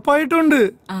 പിന്നെ ഉറപ്പായിട്ടുണ്ട്.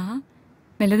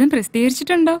 വല്ലതും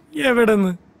പ്രസിദ്ധീകരിച്ചിട്ടുണ്ടോ?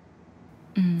 എവിടെന്ന്?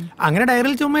 അങ്ങനെ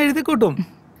ഡയറിയിൽ ചുമ്മാ എഴുതി കൂട്ടും,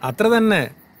 അത്ര തന്നെ.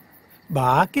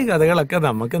 ബാക്കി കഥകളൊക്കെ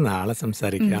നമുക്ക് നാളെ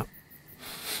സംസാരിക്കാം.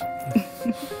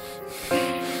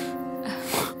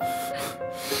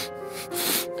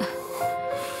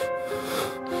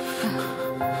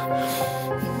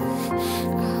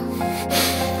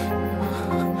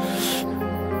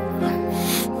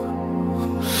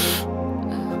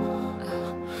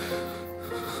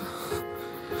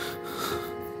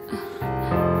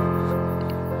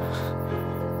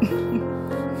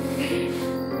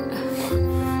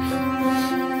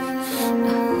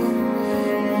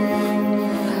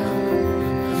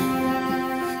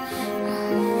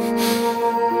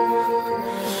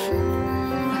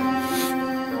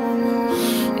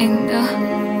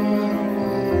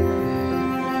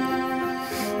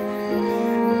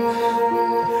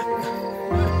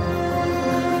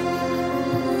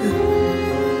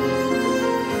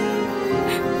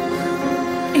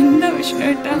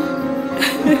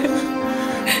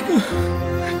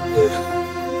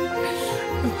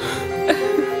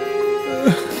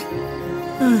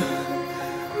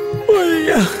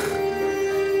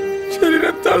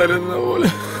 ശരീരം തളരുന്ന പോലെ.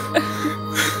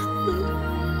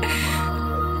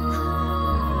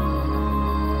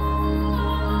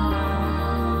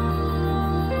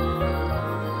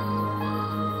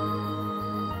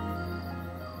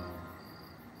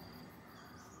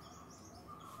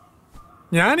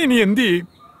 ഞാൻ ഇനി എന്ത് ചെയ്യും?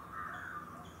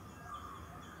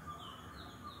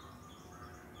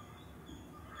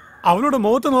 അവളുടെ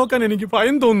മുഖത്ത് നോക്കാൻ എനിക്ക്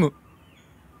ഭയം തോന്നുന്നു.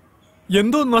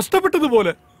 എന്തോ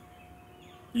നഷ്ടപ്പെട്ടതുപോലെ,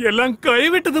 എല്ലാം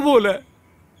കൈവിട്ടതുപോലെ.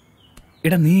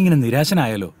 എടാ, നീ ഇങ്ങനെ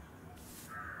നിരാശനായാലോ?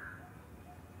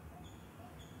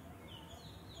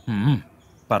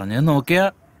 പറഞ്ഞത് നോക്കിയാ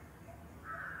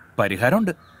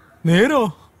പരിഹാരമുണ്ട്. നേരോ?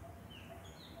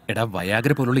 എടാ,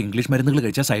 വയാഗ്ര പോലുള്ള ഇംഗ്ലീഷ് മരുന്നുകൾ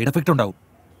കഴിച്ചാൽ സൈഡ് എഫക്റ്റ് ഉണ്ടാവും.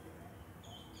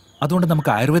 അതുകൊണ്ട്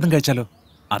നമുക്ക് ആയുർവേദം കഴിച്ചാലോ?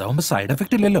 അതാവുമ്പോ സൈഡ്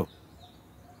എഫക്റ്റ് ഇല്ലല്ലോ.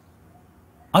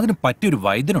 അതിന് പറ്റിയൊരു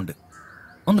വൈദ്യനുണ്ട്,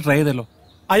 ഒന്ന് ട്രൈ ചെയ്തല്ലോ.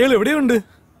 അയാൾ എവിടെയുണ്ട്?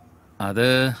 അത്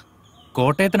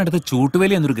കോട്ടയത്തിനടുത്ത്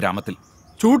ചൂട്ടുവേലി എന്നൊരു ഗ്രാമത്തിൽ.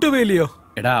 ചൂട്ടുവേലിയോ?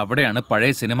 എടാ, അവിടെയാണ്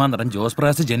പഴയ സിനിമാ നടൻ ജോസ്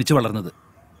പ്രകാശ് ജനിച്ചു വളർന്നത്.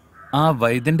 ആ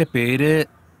വൈദ്യന്റെ പേര്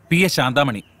P.S.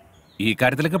 ശാന്താമണി. ഈ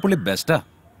കാര്യത്തിലൊക്കെ പുള്ളി ബെസ്റ്റാ.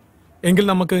 എങ്കിൽ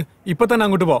നമുക്ക് ഇപ്പൊ തന്നെ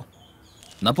അങ്ങോട്ട് പോവാം.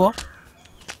 എന്നാ പോ.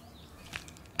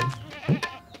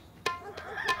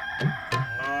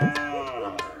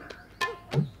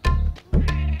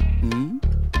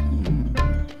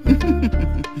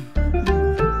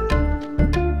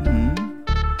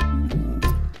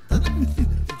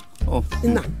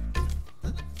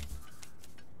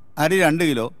 അരി 2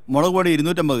 കിലോ, മുളക് പൊടി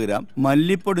 250 ഗ്രാം,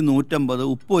 മല്ലിപ്പൊടി 150,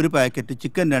 ഉപ്പ് 1 പാക്കറ്റ്,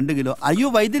 ചിക്കൻ 2 കിലോ. അയ്യോ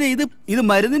വൈദ്യരെ, ഇത്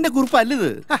മരുന്നിന്റെ കുറിപ്പല്ലത്.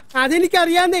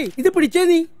 അതെനിക്കറിയാന്നേ. ഇത് പിടിച്ചേ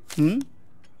നീ.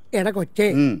 എടാ കൊച്ചേ,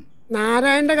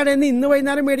 നാരായണന്റെ കടയിൽ നിന്ന് ഇന്ന്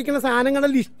വൈകുന്നേരം മേടിക്കുന്ന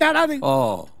സാധനങ്ങളുടെ ലിസ്റ്റാടാത്.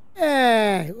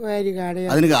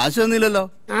 അതിന് കാശ് തന്നില്ലല്ലോ.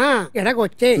 എടാ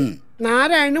കൊച്ചേ,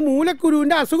 നാരായണന്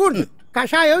മൂലക്കുരുവിന്റെ അസുഖമുണ്ട്.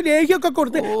 കഷായവും ലേഹ്യമൊക്കെ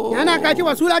കൊടുത്ത് ഞാൻ ആ കാശ്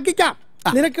വസൂലാക്കിക്കാം.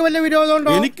 നിനക്ക് വല്ല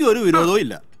വിരോധമുണ്ടോ? എനിക്ക് ഒരു വിരോധവും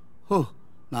ഇല്ല.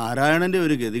 നാരായണന്റെ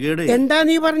ഒരു ഗതികേട്. എന്താ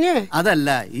നീ പറഞ്ഞേ? അതല്ല,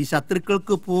 ഈ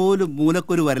ശത്രുക്കൾക്ക് പോലും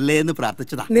മൂലക്കൊരു വരല്ലേ എന്ന്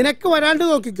പ്രാർത്ഥിച്ചതാ. നിനക്ക് വരാണ്ട്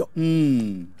നോക്കിക്കോ.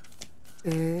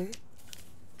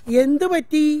 എന്ത്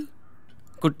പറ്റി?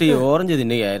 കുട്ടി ഓറഞ്ച്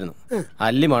തിന്നുകയായിരുന്നു.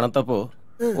 അല്ലി മണത്തപ്പോ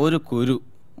ഒരു കുരു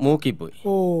മൂക്കിപ്പോയി.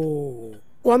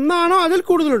 ഒന്നാണോ അതിൽ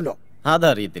കൂടുതലുണ്ടോ?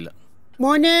 അതറിയത്തില്ല.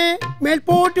 മോനെ,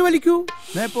 മേൽപോട്ട് വലിക്കൂ.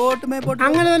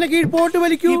 അങ്ങനെ തന്നെ കീഴ്പോട്ട്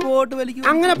വലിക്കൂ.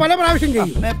 അങ്ങനെ പല പ്രാവശ്യം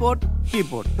ചെയ്യും.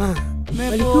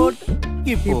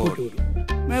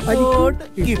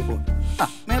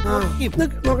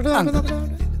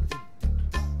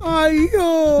 അയ്യോ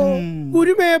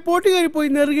ഒരു മേപ്പോട്ട് കയറി പോയി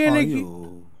നെറുകയിലേക്ക്.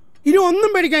 ഇനി ഒന്നും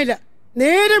പേടിക്കാനില്ല,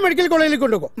 നേരെ മെഡിക്കൽ കോളേജിലേക്ക്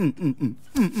കൊണ്ടുപോകും.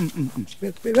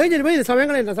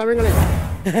 സമയങ്ങളെ സമയങ്ങളെ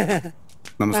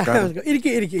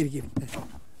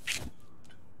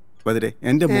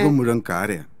എന്റെ മുഖം മുഴുവൻ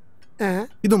കാരയാ.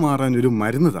 ഇത് മാറാൻ ഒരു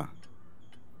മരുന്നതാ.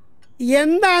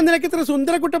 എന്താ നിനക്ക് ഇത്ര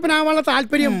സുന്ദരക്കുട്ടപ്പനാവാനുള്ള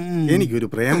താല്പര്യം? എനിക്കൊരു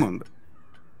പ്രേമുണ്ട്.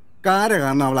 കാര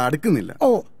കാരണം അവളെ അടുക്കുന്നില്ല. ഓ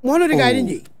മോനൊരു കാര്യം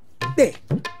ചെയ്യേ,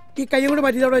 ഈ കൈയും കൂടെ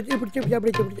പറ്റി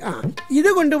ഇത്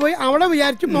കൊണ്ടുപോയി അവളെ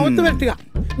വിചാരിച്ച് മുഖത്ത് വരട്ടുക.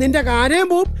 നിന്റെ കാര്യം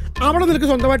പോവും, അവളെ നിനക്ക്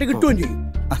സ്വന്തമായിട്ട് കിട്ടുകയും ചെയ്യും.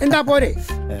 എന്താ പോരെ?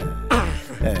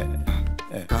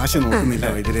 കാശ് നോക്കുന്നില്ല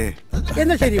വൈദ്യരെ.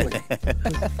 എന്നാ ശരി.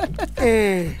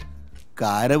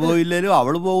 കാര പോയില്ലേലും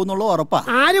അവള് പോകുന്നുള്ള ഉറപ്പാ.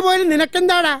 ആര് പോയാലും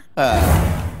നിനക്കെന്താടാ?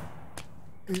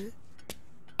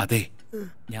 അതെ,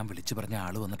 ഞാൻ വിളിച്ചു പറഞ്ഞ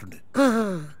ആള് വന്നിട്ടുണ്ട്.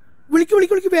 വിളിക്ക്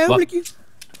വിളിക്ക് വിളിക്ക്, വേഗം വിളിക്ക്.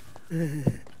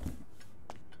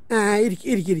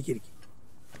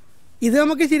 ഇത്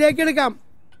നമുക്ക് ശരിയാക്കി എടുക്കാം.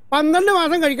 12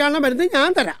 മാസം കഴിക്കാനുള്ള മരുന്ന് ഞാൻ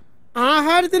തരാം.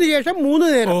 ആഹാരത്തിന് ശേഷം 3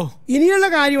 നേരം. ഇനിയുള്ള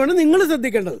കാര്യമാണ് നിങ്ങൾ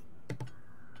ശ്രദ്ധിക്കേണ്ടത്.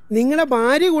 നിങ്ങളുടെ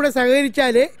ഭാര്യ കൂടെ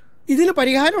സഹകരിച്ചാലേ ഇതിന്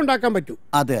പരിഹാരം ഉണ്ടാക്കാൻ പറ്റൂ.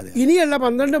 അതെ അതെ. ഇനിയുള്ള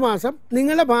 12 മാസം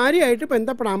നിങ്ങളുടെ ഭാര്യയായിട്ട്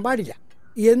ബന്ധപ്പെടാൻ പാടില്ല.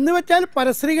 എന്ന് വെച്ചാൽ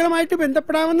പരസ്ത്രീകളുമായിട്ട്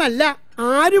ബന്ധപ്പെടാമെന്നല്ല,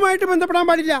 ആരുമായിട്ട് ബന്ധപ്പെടാൻ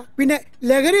പാടില്ല. പിന്നെ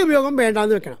ലഹരി ഉപയോഗം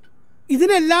വേണ്ടാന്ന് വെക്കണം.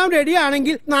 ഇതിനെല്ലാം റെഡി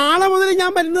ആണെങ്കിൽ നാളെ മുതൽ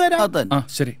ഞാൻ മരുന്ന് തരാം.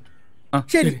 ശരി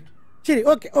ശരി ശരി,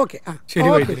 ഓക്കെ ഓക്കെ. ശരി.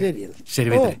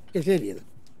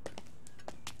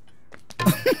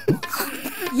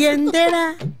 എന്തേടാ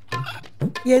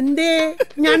എന്തേ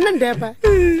ഞണ്ണണ്ടേ?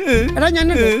 എടാ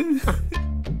ഞണ്ണണ്ട്.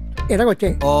 എടാ കൊച്ചേ,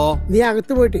 നീ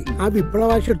അകത്ത് പോയിട്ട് ആ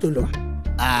വിപ്ലവാശി എടുത്തോണ്ട് വാ.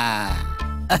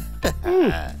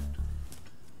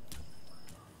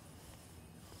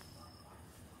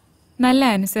 നല്ല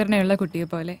അനുസരണയുള്ള കുട്ടിയെ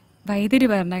പോലെ വൈദ്യുതി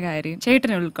പറഞ്ഞ കാര്യം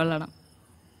ചേട്ടനെ ഉൾക്കൊള്ളണം.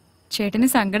 ചേട്ടന്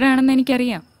സങ്കടമാണെന്ന്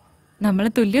എനിക്കറിയാം. നമ്മൾ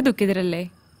തുല്യ ദുഃഖിതരല്ലേ?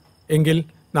 എങ്കിൽ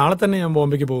നാളെ തന്നെ ഞാൻ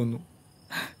ബോംബെക്ക് പോകുന്നു.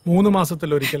 3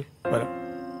 മാസത്തിലൊരിക്കൽ വരാം.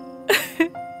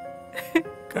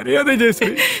 കരയാതെ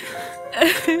ജയശ്രീ.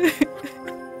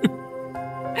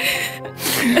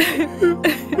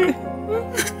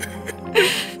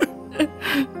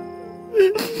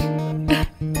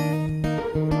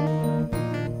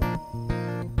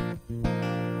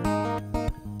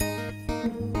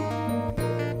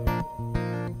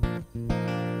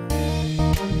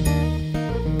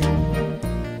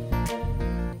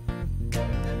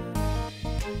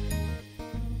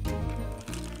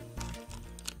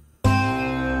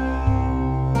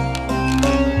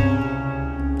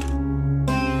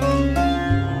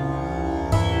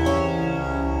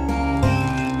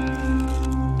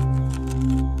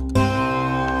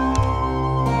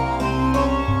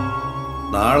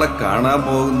 നാളെ കാണാൻ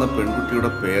പോകുന്ന പെൺകുട്ടിയുടെ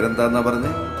പേരെന്താന്നാ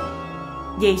പറഞ്ഞേ?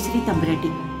 ജയശ്രീ തമ്പുരാട്ടി,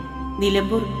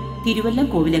 നിലമ്പൂർ തിരുവല്ലം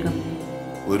കോവിലകം.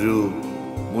 ഒരു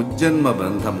മുജ്ജന്മ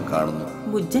ബന്ധം കാണുന്നു.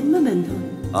 മുജ്ജന്മ ബന്ധം?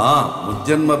 ആ,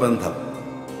 മുജ്ജന്മ ബന്ധം.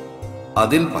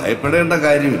 അതിൽ ഭയപ്പെടേണ്ട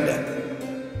കാര്യമില്ല.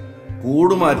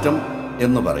 കൂടുമാറ്റം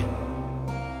എന്ന് പറയും.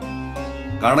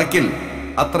 കണക്കിൽ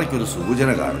അത്രയ്ക്കൊരു സൂചന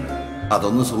കാണുന്നു.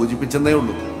 അതൊന്ന് സൂചിപ്പിച്ചെന്നേ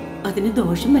ഉള്ളൂ. അതിന്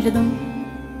ദോഷം വല്ലതും?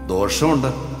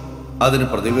 ദോഷമുണ്ട്, അതിന്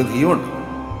പ്രതിവിധിയുമുണ്ട്.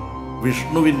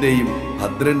 വിഷ്ണുവിൻ്റെയും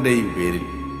ഭദ്രന്റെയും പേരിൽ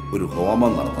ഒരു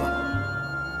ഹോമം നടത്തണം.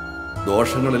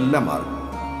 ദോഷങ്ങളെല്ലാം മാറും.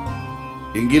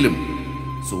 എങ്കിലും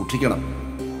സൂക്ഷിക്കണം.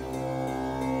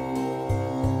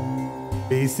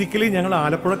 ബേസിക്കലി ഞങ്ങൾ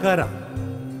ആലപ്പുഴക്കാരാ.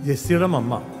 ജെസ്സിയുടെ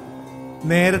അമ്മ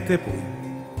നേരത്തെ പോയി,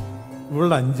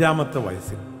 ഇവളുടെ 5ാമത്തെ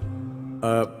വയസ്സിൽ.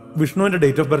 വിഷ്ണുവിന്റെ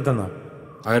ഡേറ്റ് ഓഫ് ബർത്ത് എന്നാ?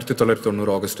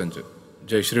 1990 August 5.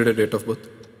 ജയശ്രീയുടെ date of birth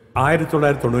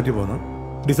 1993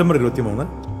 December 23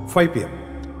 5 PM.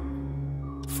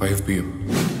 5 PM.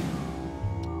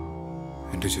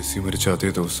 എൻ്റെ ജെസ്സി മരിച്ച അതേ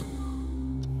ദിവസം,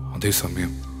 അതേ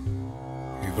സമയം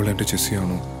ഇവൾ എൻ്റെ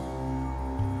ജെസ്സിയാണോ?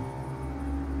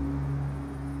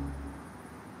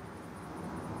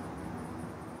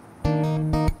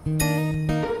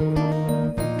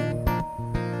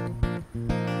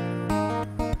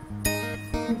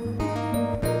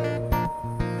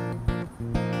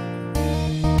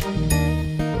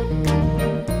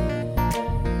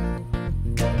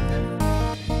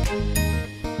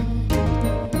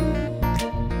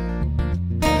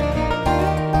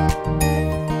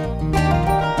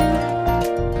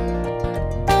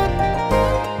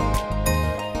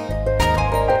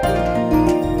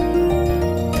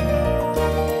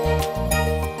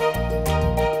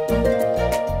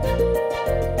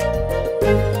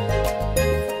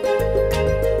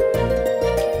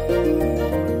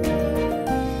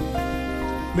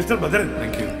 മിസ്റ്റർ ഭദ്രൻ,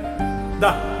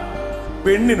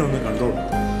 പെണ്ണിനൊന്ന് കണ്ടോളൂ.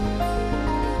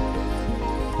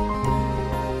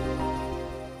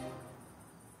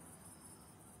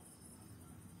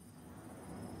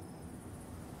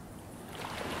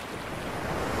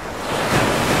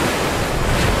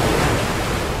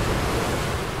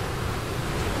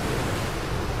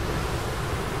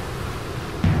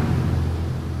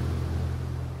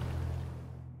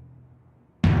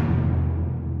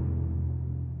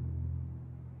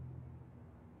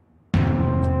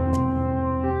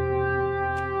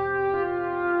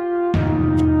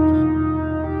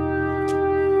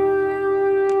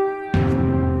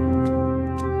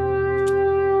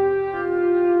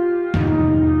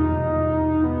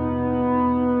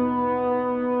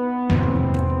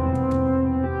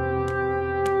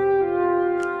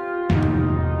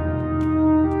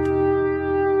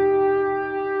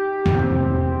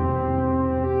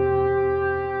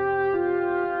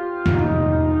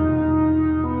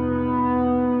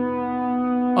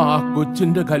 ആ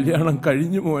കൊച്ചിന്റെ കല്യാണം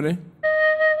കഴിഞ്ഞു മോനെ.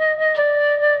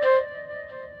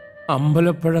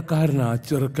 അമ്പലപ്പഴക്കാരനാ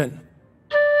ചെറുക്കൻ.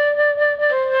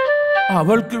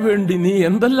 അവൾക്ക് വേണ്ടി നീ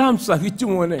എന്തെല്ലാം സഹിച്ചു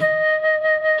മോനെ.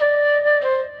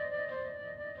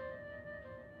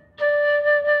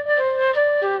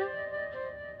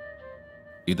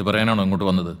 ഇത് പറയാനാണോ ഇങ്ങോട്ട്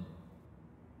വന്നത്?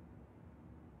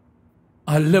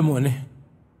 അല്ല മോനെ,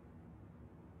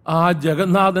 ആ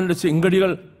ജഗന്നാഥന്റെ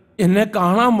ചെങ്കടികൾ എന്നെ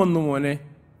കാണാൻ വന്നു മോനെ.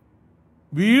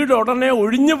 വീടുടനെ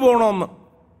ഒഴിഞ്ഞു പോണോന്ന്.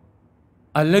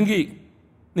 അല്ലെങ്കിൽ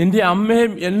നിന്റെ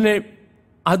അമ്മയും എന്നെ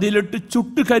അതിലിട്ട്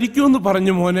ചുട്ട് കരിക്കുമെന്ന്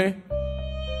പറഞ്ഞു മോനെ.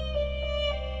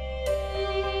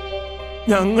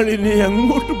 ഞങ്ങളിനി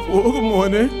എങ്ങോട്ട് പോകും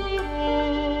മോനെ?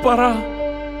 പറ.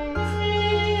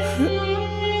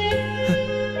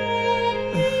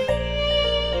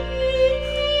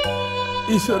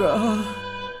 ഈശ്വരാ,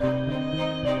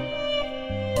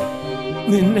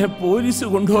 നിന്നെ പോലീസ്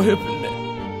കൊണ്ടുപോയ പിന്നെ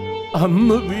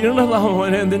അന്ന് വീണതാ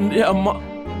മോനെ നിന്റെ അമ്മ.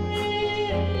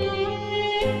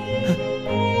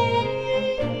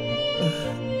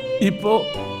 ഇപ്പോ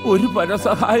ഒരു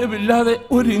പരസഹായമില്ലാതെ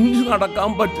ഒരു ഇഞ്ച് നടക്കാൻ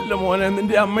പറ്റില്ല മോനെ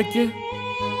നിന്റെ അമ്മയ്ക്ക്.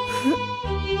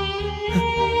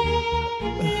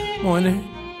 മോനെ,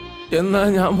 എന്നാ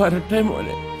ഞാൻ വരട്ടെ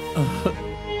മോനെ.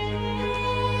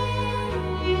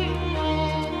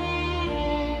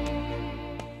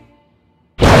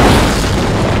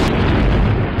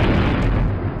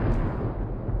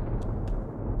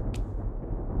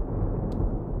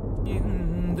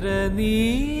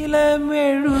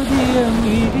 നീലമെഴുതിയ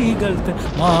മിഴികൾ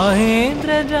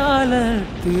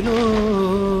മഹേന്ദ്രജാലത്തിലോ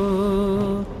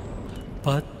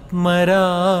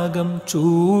പത്മരാഗം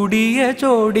ചൂടിയ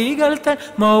ചോടികൾ തൻ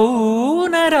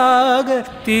മൗനരാഗത്തിലോ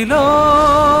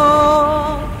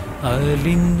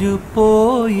അലിഞ്ഞു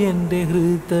പോയെന്റെ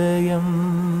ഹൃദയം,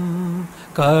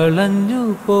 കളഞ്ഞു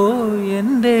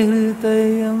പോയെന്റെ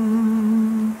ഹൃദയം.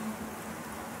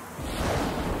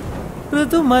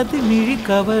 ഋതുമതി മിഴി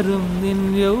കവരും നിൻ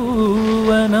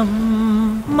യൗവനം,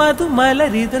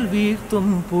 മധുമലരിതൽ വീഴ്ത്തും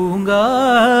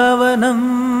പൂങ്കാവനം.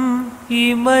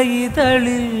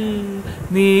 ഇമയിതളിൽ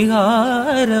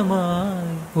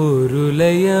നീഹാരമായി ഒരു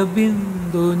ലയ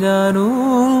ബിന്ദു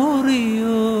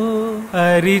ഞാനൂറിയോ.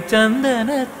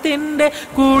 ഹരിചന്ദനത്തിന്റെ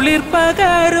കുളിർ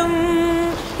പകരും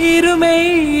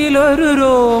ഇരുമയിലൊരു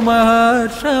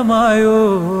രോമഹർഷമായോ.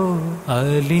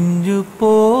 അലിഞ്ഞു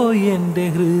പോയെന്റെ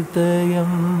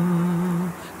ഹൃദയം,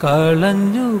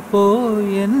 കളഞ്ഞു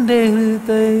പോയെന്റെ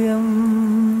ഹൃദയം.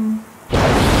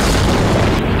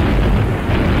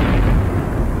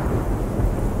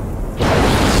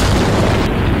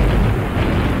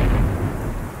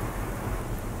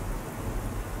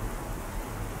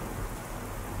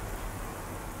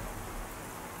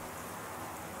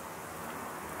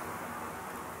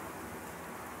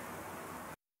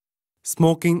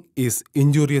 Smoking is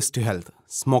injurious to health.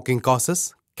 Smoking causes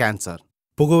cancer.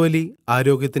 പുകവലി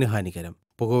ആരോഗ്യത്തിന് ഹാനികരം.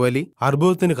 പുകവലി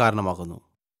അർബുദത്തിന് കാരണമാകുന്നു.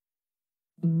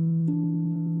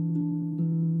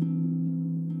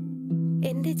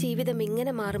 എന്റെ ജീവിതം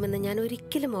ഇങ്ങനെ മാറുമെന്ന് ഞാൻ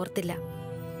ഒരിക്കലും ഓർത്തില്ല.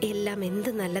 എല്ലാം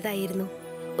എന്ത് നല്ലതായിരുന്നു.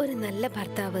 ഒരു നല്ല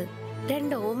ഭർത്താവ്,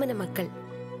 2 ഓമന മക്കൾ.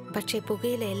 പക്ഷെ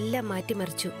പുകയില എല്ലാം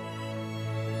മാറ്റിമറിച്ചു.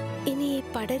 ഇനി ഈ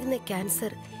പടരുന്ന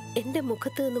ക്യാൻസർ എന്റെ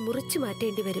മുഖത്ത് നിന്ന് മുറിച്ചു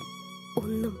മാറ്റേണ്ടി വരും.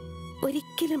 ഒന്നും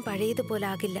ഒരിക്കലും പഴയതുപോലെ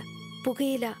ആകില്ല.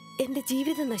 പുകയില എന്റെ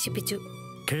ജീവിതം നശിപ്പിച്ചു.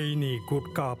 ഖെയ്നി,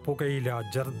 ഗുഡ്ക, പുകയില,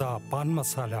 ജർദ, പാൻ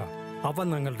മസാല അവ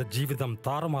ഞങ്ങളുടെ ജീവിതം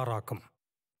താറുമാറാക്കും.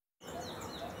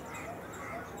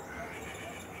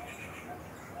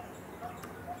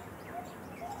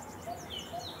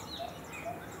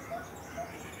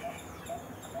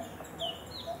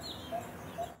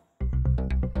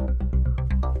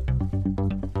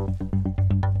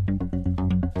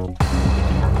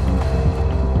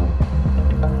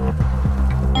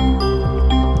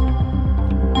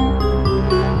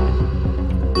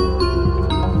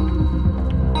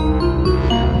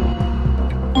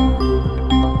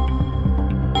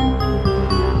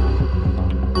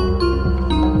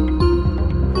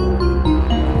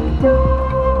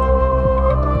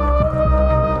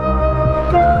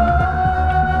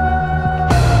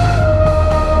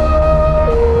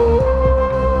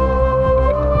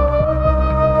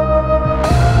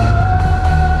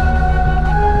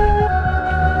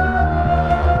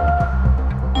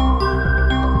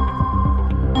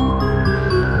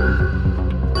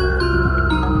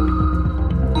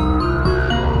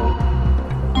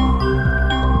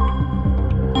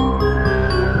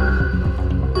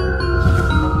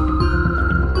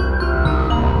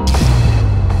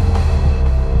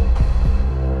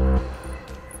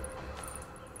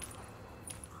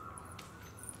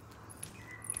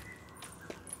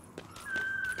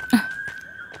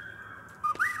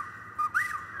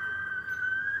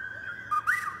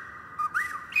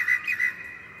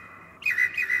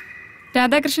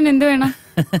 രാധാകൃഷ്ണൻ എന്ത് വേണം?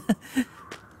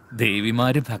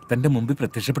 ദേവിമാര് ഭക്തന്റെ മുമ്പിൽ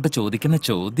പ്രത്യക്ഷപ്പെട്ട് ചോദിക്കുന്ന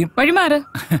ചോദ്യം. വഴിമാറ്.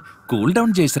 Cool down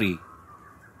Jayashree.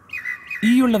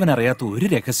 ഈ ഉള്ളവൻ അറിയാത്ത ഒരു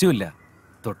രഹസ്യമില്ല.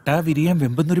 തൊട്ടാ വിരിയാൻ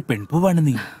വെമ്പുന്നൊരു പെൺപൂവാണ്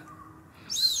നീ.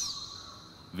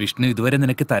 വിഷ്ണു ഇതുവരെ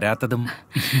നിനക്ക് തരാത്തതും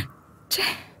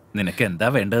നിനക്ക് എന്താ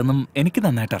വേണ്ടതെന്നും എനിക്ക്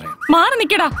നന്നായിട്ട് അറിയാം. മാറി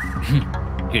നിക്കടാ.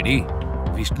 എടി,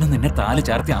 വിഷ്ണു നിന്നെ താല്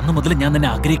ചാർത്തി അന്നു മുതൽ ഞാൻ നിന്നെ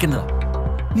ആഗ്രഹിക്കുന്നതാ.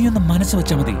 നീ ഒന്ന് മനസ്സ്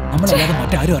വെച്ചാ മതി, നമ്മളല്ലാതെ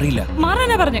മറ്റാരും അറിയില്ല.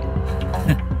 മാറാനാ പറഞ്ഞു.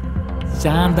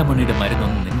 ശാന്തമണിയുടെ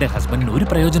മരുന്നൊന്നും നിന്റെ ഹസ്ബൻഡിന് ഒരു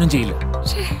പ്രയോജനം ചെയ്യില്ല.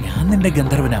 ഞാൻ നിന്റെ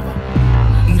ഗന്ധർവനാവാം.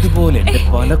 ഇതുപോലെ എന്റെ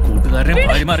പല കൂട്ടുകാരെയും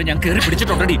ഭാര്യമാരെ ഞാൻ കയറി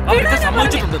പിടിച്ചിട്ടുണ്ടടി. അവർക്ക്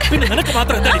സമ്മതിച്ചിട്ടുണ്ട്. പിന്നെ നിനക്ക്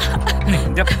മാത്രം എന്താ?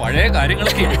 നിന്റെ പഴയ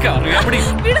കാര്യങ്ങളൊക്കെ എനിക്ക് അറിയാമടി.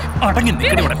 അടങ്ങി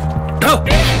നിൽക്കടി ഇവിടെ.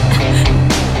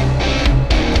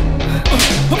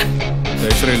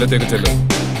 ഇല്ലത്തേക്ക് ചെല്ലും.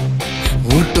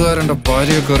 വീട്ടുകാരന്റെ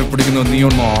ഭാര്യയെ കയറി പിടിക്കുന്ന നീ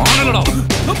ഒന്നും ആണല്ലടാ.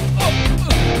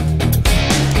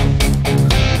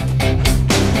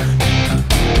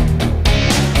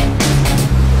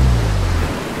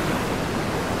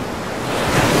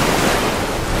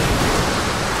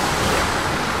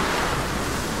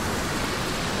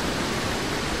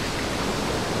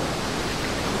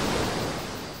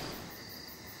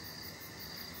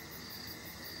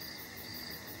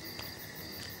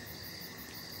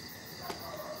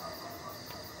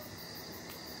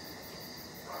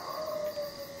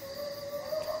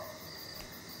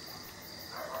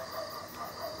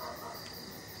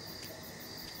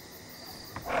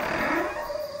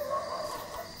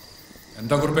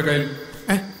 എന്താ കുറിപ്പേ കയ്യിൽ?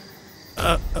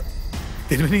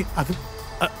 തിരുമേനി,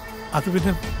 അത്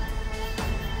പിന്നെ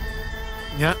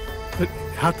ഞാൻ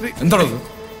രാത്രി എന്താണത്?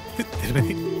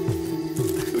 തിരുമേനി,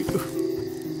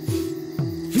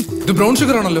 ഇത് ബ്രൗൺ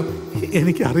ഷുഗർ ആണല്ലോ.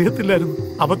 എനിക്ക് അറിയത്തില്ലായിരുന്നു,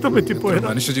 അബദ്ധം പറ്റിപ്പോയത്.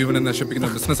 മനുഷ്യജീവനെ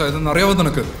നശിപ്പിക്കുന്ന ബിസിനസ് ആയതെന്ന് അറിയാവോ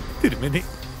നിനക്ക്? തിരുമേനി,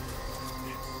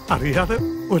 അറിയാതെ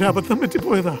ഒരബദ്ധം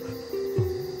പറ്റിപ്പോയതാ.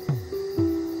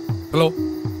 Hello,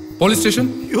 police station.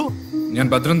 അയ്യോ, ഞാൻ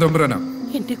ഭദ്രൻ തമ്പുരാനാ.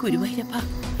 എന്റെ ഗുരുവായൂരപ്പ,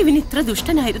 ഇവൻ ഇത്ര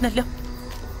ദുഷ്ടനായിരുന്നല്ലോ.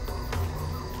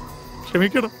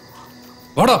 ക്ഷമിക്കണം.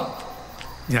 വാടാ.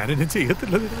 ഞാനെന്നെ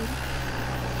ചെയ്യത്തില്ല.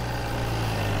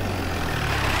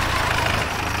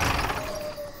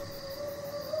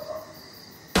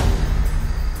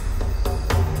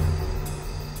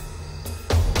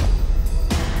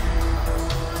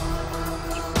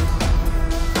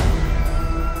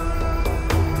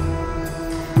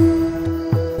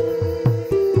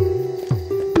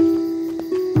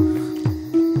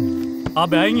 ആ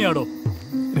ബാഗ് ആടോ,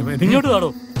 ഇങ്ങോട്ട് താടോ.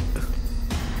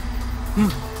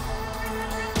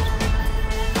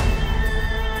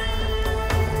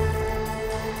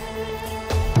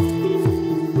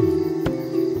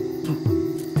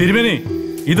 തിരുമേനി,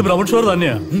 ഇത് ബ്രൗൺ ഷുഗർ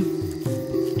തന്നെയാ.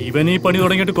 ഇവൻ ഈ പണി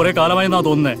തുടങ്ങിയിട്ട് കുറെ കാലമായെന്നാ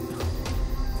തോന്നുന്നേ.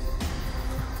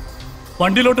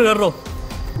 വണ്ടിയിലോട്ട് കയറോ.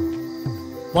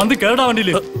 വന്ന് കേടാ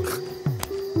വണ്ടിയില്.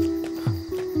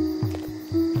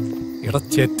 എടാ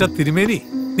ചെറ്റ തിരുമേനി,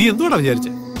 നീ എന്തുകൊണ്ടാ വിചാരിച്ചേ?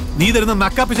 നീ തരുന്ന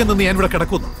നക്കാപ്പിച്ചെന്ന് ഞാൻ ഇവിടെ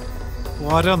കിടക്കുന്നു.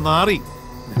 ഓരോ നാറി,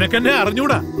 നിനക്കെന്നെ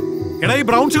അറിഞ്ഞൂടാ. എടാ, ഈ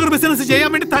ബ്രൗൺ ഷുഗർ ബിസിനസ് ചെയ്യാൻ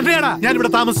വേണ്ടി തന്നെയാടാ ഞാൻ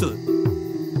ഇവിടെ താമസിച്ചത്.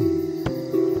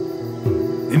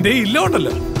 നിന്റെ ഇല്ല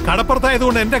ഉണ്ടല്ലോ,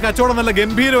 കടപ്പുറത്തായതുകൊണ്ട് എന്റെ കച്ചവടം നല്ല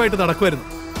ഗംഭീരമായിട്ട് നടക്കുമായിരുന്നു.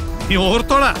 നീ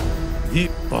ഓർത്തോടാ, നീ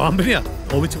പാമ്പിനെയാ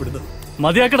നോവിച്ചു വിടുന്നത്.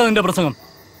 മതിയാക്കടാ നിന്റെ പ്രസംഗം.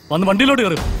 വന്ന് വണ്ടിയിലോട്ട്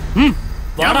കയറും.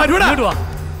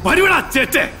 വരുവടാ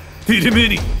ചേറ്റെ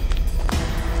തിരുമേനി.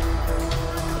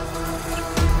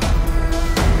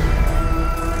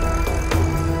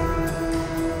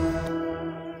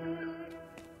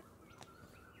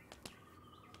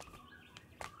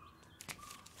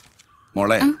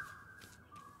 മോളെ,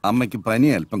 അമ്മയ്ക്ക് പനി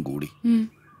അല്പം കൂടി.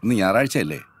 ഇന്ന്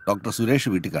ഞായറാഴ്ചയല്ലേ, ഡോക്ടർ സുരേഷ്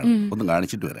വീട്ടിൽ കാണും. ഒന്ന്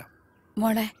കാണിച്ചിട്ട് വരാം.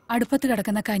 മോളെ, അടുപ്പത്ത്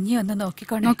കിടക്കുന്ന കഞ്ഞി ഒന്ന്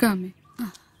നോക്കിക്കോണേ.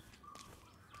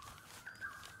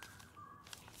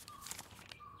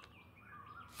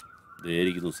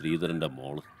 ശ്രീധരന്റെ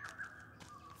മോള്.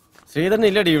 ശ്രീധരൻ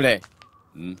ഇല്ലടി ഇവിടെ.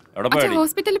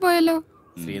 ഹോസ്പിറ്റലിൽ പോയല്ലോ.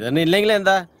 ശ്രീധരൻ ഇല്ലെങ്കിൽ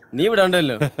എന്താ, നീ ഇവിടെ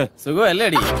ഉണ്ടല്ലോ. സുഖമല്ലേ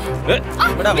അടി?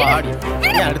 ഇവിടെ വാടി,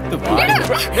 അടുത്ത്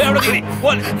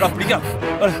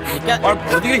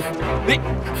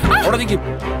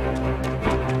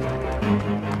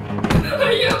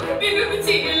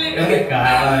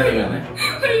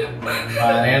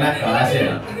പറയണ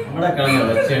കാശാണ് ഇവിടെ കിടന്ന്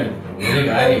വെച്ചാണ് ഒരു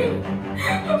കാര്യം.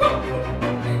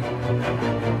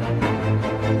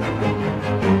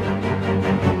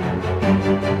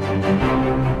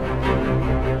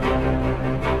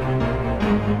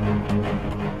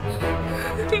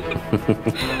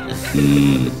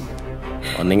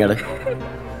 ഒന്നിങ്ങട്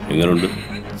എങ്ങനുണ്ട്?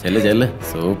 ചെല്ല് ചെല്ല്,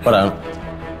 സൂപ്പറാണ്.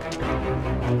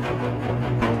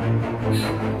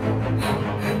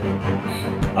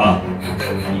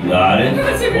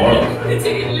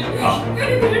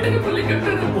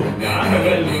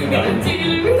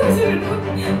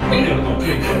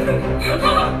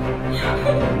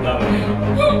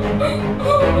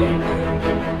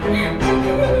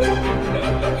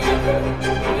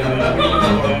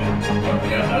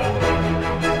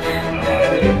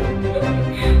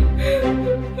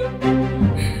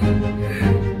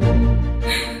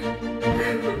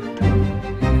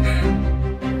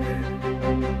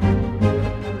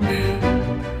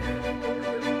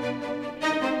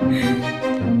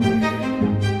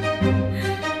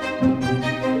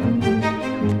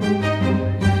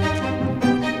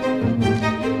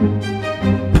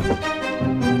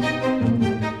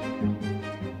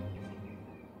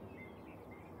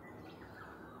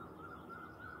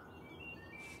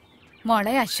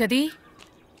 മോളെ അശ്വതി,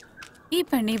 ഈ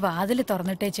പെണ്ണി വാതില്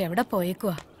തുറന്നിട്ടേച്ച് എവിടെ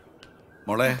പോയേക്കുവാ?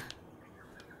 മോളെ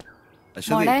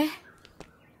മോളെ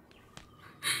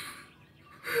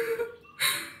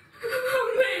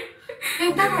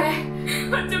എന്താ മോളെ?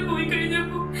 അച്ഛൻ പോയി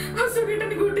കഴിഞ്ഞപ്പോ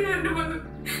സുഖേട്ടന്റെ കൂട്ടുകാരന്റെ വന്നു.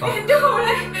 എന്റെ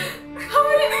മോളെ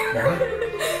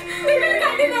നിങ്ങൾ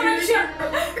കണ്ടില്ല മനുഷ്യ,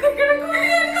 നിങ്ങളുടെ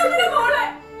കൂട്ടുകാരൻ നമ്മുടെ മോളെ.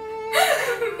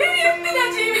 ഇനി എന്തിനാ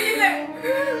ജീവിക്കുന്നത്?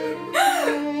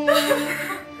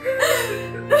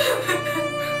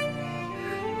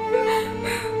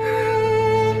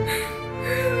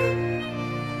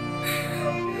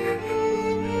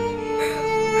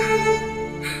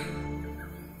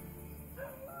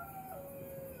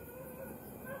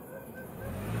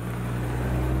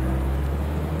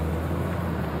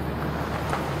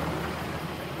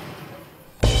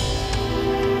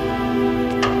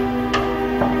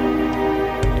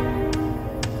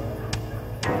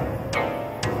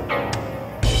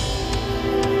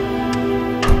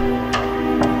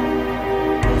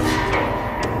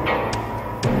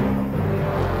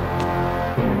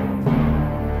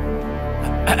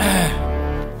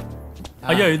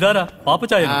 അയ്യോ ഇതാരാ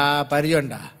പാപ്പച്ചായ?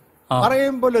 പരിചയമുണ്ടാ?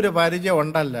 പറയുമ്പോൾ ഒരു പരിചയം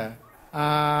ഉണ്ടല്ലോ.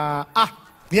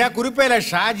 നീ ആ കുറിപ്പേലെ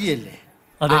ഷാജിയല്ലേ?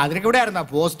 അതിനൊക്കെ ഇവിടെ ആയിരുന്നാ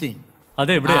പോസ്റ്റിംഗ്?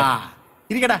 അതെ, ഇവിടെ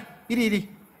ഇരിക്കടാ, ഇരി.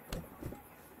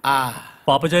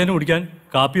 പാപ്പച്ചായന് കുടിക്കാൻ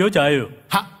കാപ്പിയോ ചായയോ?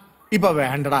 ഇപ്പൊ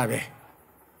വേണ്ടടാവേ,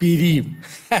 പിരിയും.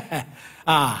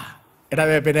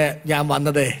 എടാവേ, പിന്നെ ഞാൻ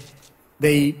വന്നത്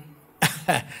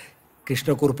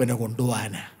കൃഷ്ണക്കുറുപ്പിനെ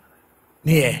കൊണ്ടുപോവാനാ.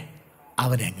 നീയേ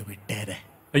അവനെ അങ്ങ് വിട്ടേരെ.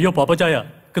 അയ്യോ പാപ്പച്ചായ,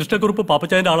 കൃഷ്ണക്കുറുപ്പ്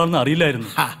പാപ്പച്ചായന്റെ ആളാണെന്ന് അറിയില്ലായിരുന്നു.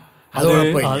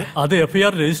 അത്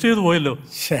FIR രജിസ്റ്റർ ചെയ്ത് പോയല്ലോ.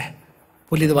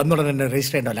 പുള്ളി ഇത് വന്നോടെ തന്നെ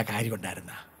രജിസ്റ്റർ ചെയ്യേണ്ട വല്ല കാര്യം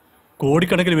ഉണ്ടായിരുന്ന?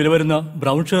 കോടിക്കണക്കിന് വില വരുന്ന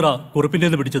ബ്രൗൺ ഷെയറാ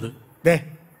കുറുപ്പിന്റെ പിടിച്ചത്.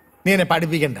 നീ എന്നെ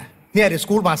പഠിപ്പിക്കണ്ട. നീ ആര്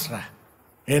സ്കൂൾ മാസ്റ്ററാ?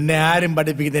 എന്നെ ആരും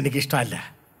പഠിപ്പിക്കുന്നത് എനിക്ക് ഇഷ്ടമല്ല.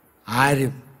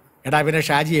 ആരും. എടാ പിന്നെ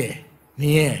ഷാജിയെ,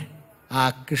 നീയേ ആ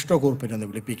കൃഷ്ണക്കുറുപ്പിനെ ഒന്ന്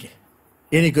വിളിപ്പിക്കേ.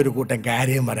 എനിക്കൊരു കൂട്ടം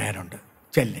കാര്യം പറയാനുണ്ട്.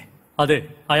 ചെല്ലേ. അതെ,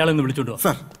 അയാളെന്ന് വിളിച്ചോണ്ടോ.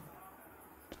 സാർ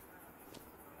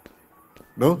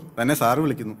തന്നെ സാറ്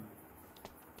വിളിക്കുന്നു.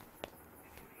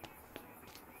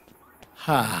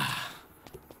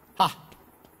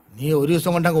 നീ ഒരു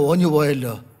ദിവസം കൊണ്ടങ്ങ് ഓഞ്ഞു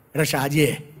പോയല്ലോ. എടാ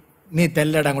ഷാജിയെ, നീ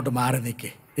തെല്ലട അങ്ങോട്ട് മാറി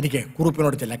നിൽക്ക്. എനിക്ക്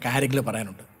കുറുപ്പിനോട് ചില കാര്യങ്ങൾ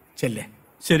പറയാനുണ്ട്. ചെല്ലേ.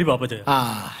 ശരി പാപ്പച്ചായ.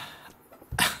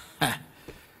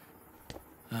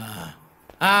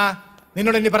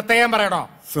 നിന്നോട് ഇനി പ്രത്യേകം പറയണോ?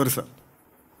 Sorry sir.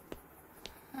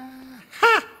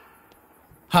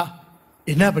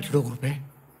 എന്നാ പറ്റിയോ കുറുപ്പേ?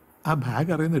 ആ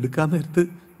ബാഗ് അറിയുന്ന എടുക്കാൻ നേരത്ത്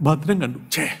ഭദ്രം കണ്ടു.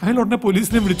 അയാൾ ഉടനെ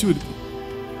പോലീസിനെ വിളിച്ചു വരുത്തി.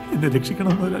 എന്നെ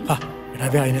രക്ഷിക്കണം.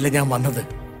 അതിനല്ലേ ഞാൻ വന്നത്.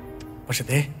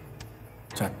 പക്ഷേ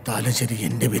ചത്താലും ശരി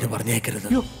എന്റെ പേര് പറഞ്ഞേക്കരുത്.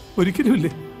 ഒരിക്കലും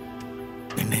ഇല്ലേ.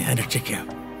 നിന്നെ ഞാൻ രക്ഷിക്കാം.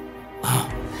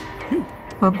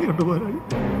 നന്ദി കൊണ്ടുപോരായി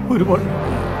ഒരുപാട്.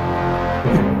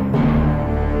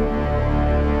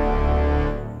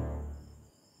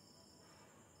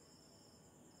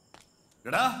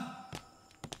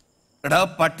 എടാ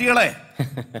പട്ടികളെ,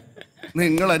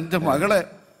 നിങ്ങൾ എന്റെ മകളെ.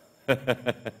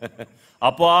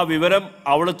 അപ്പൊ ആ വിവരം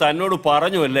അവള് തന്നോട്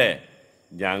പറഞ്ഞു അല്ലേ?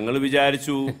 ഞങ്ങൾ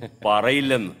വിചാരിച്ചു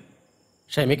പറയില്ലെന്ന്.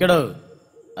 ക്ഷമിക്കടോ,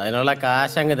 അതിനുള്ള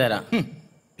കാശ് അങ്ങ് തരാം.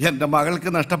 എന്റെ മകൾക്ക്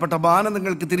നഷ്ടപ്പെട്ട മാനം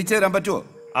നിങ്ങൾക്ക് തിരിച്ചു തരാൻ പറ്റുമോ?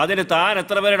 അതിന് താൻ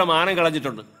എത്ര പേരുടെ മാനം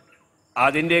കളഞ്ഞിട്ടുണ്ട്?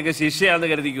 അതിന്റെയൊക്കെ ശിക്ഷയാന്ന്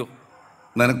കരുതിക്കോ.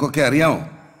 നിനക്കൊക്കെ അറിയാമോ,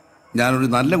 ഞാനൊരു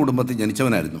നല്ല കുടുംബത്തിൽ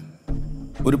ജനിച്ചവനായിരുന്നു.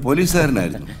 ഒരു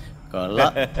പോലീസുകാരനായിരുന്നു.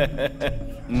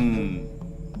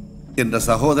 എന്റെ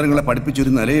സഹോദരങ്ങളെ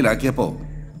പഠിപ്പിച്ചൊരു നിലയിലാക്കിയപ്പോ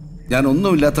ഞാൻ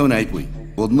ഒന്നുമില്ലാത്തവനായിപ്പോയി.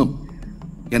 ഒന്നും.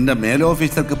 എന്റെ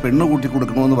മേലോഫീസർക്ക് പെണ്ണു കൂട്ടി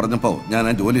കൊടുക്കണമെന്ന് പറഞ്ഞപ്പോ ഞാൻ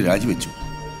ആ ജോലി രാജിവെച്ചു.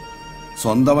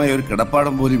 സ്വന്തമായ ഒരു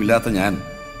കിടപ്പാടം പോലും ഇല്ലാത്ത ഞാൻ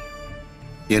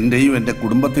എന്റെയും എന്റെ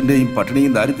കുടുംബത്തിന്റെയും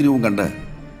പട്ടിണിയും ദാരിദ്ര്യവും കണ്ട്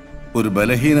ഒരു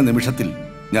ബലഹീന നിമിഷത്തിൽ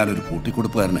ഞാനൊരു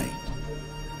കൂട്ടിക്കൊടുപ്പുകാരനായി.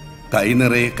 കൈ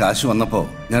നിറയെ കാശ് വന്നപ്പോ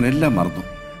ഞാൻ എല്ലാം മറന്നു.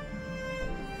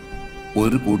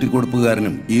 ഒരു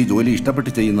കൂട്ടിക്കൊടുപ്പുകാരനും ഈ ജോലി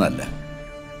ഇഷ്ടപ്പെട്ട് ചെയ്യുന്നതല്ല,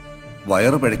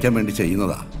 വയറ് പിഴയ്ക്കാൻ വേണ്ടി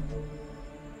ചെയ്യുന്നതാ.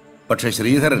 പക്ഷെ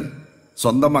ശ്രീധരൻ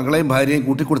സ്വന്തം മകളെയും ഭാര്യയും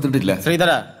കൂട്ടിക്കൊടുത്തിട്ടില്ല.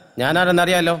 ശ്രീധര,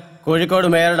 ഞാനാരെന്നറിയാലോ, കോഴിക്കോട്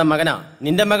മേയറുടെ മകനാ.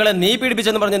 നിന്റെ മകളെ നീ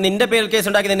പീഡിപ്പിച്ചെന്ന് പറഞ്ഞ് നിന്റെ പേരിൽ കേസ്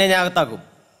ഉണ്ടാക്കി നിന്നെ ഞാൻ അകത്താക്കും.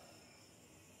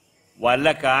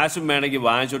 വല്ല കാശും വേണമെങ്കിൽ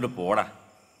വാങ്ങിച്ചോണ്ട് പോടാ.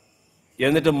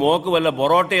 എന്നിട്ട് മോക്ക് വല്ല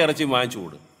പൊറോട്ട ഇറച്ചി വാങ്ങിച്ചു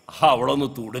കൊടു. അവളൊന്ന്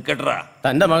തുടുക്കട്ടാ.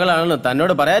 തന്റെ മകളാണെന്ന്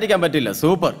തന്നോട് പറയാതിരിക്കാൻ പറ്റില്ല.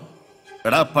 സൂപ്പർ.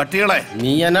 എടാ പട്ടികളെ,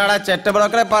 നീ എന്നാടാ ചെറ്റ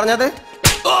ബ്രോക്കറെ പറഞ്ഞത്?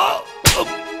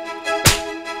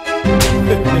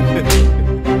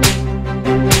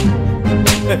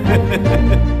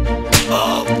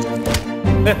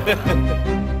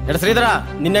 എടാ ശ്രീധര,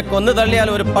 നിന്നെ കൊന്നു തള്ളിയാൽ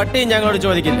ഒരു പട്ടിയും ഞങ്ങളോട്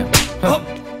ചോദിക്കില്ല.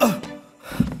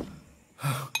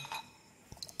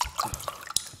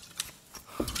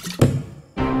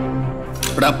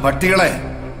 എടാ പട്ടികളെ,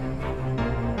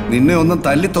 നിന്നെ ഒന്നും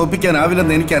തല്ലി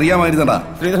തോപ്പിക്കാനാവില്ലെന്ന് എനിക്ക് അറിയാമായിരുന്നടാ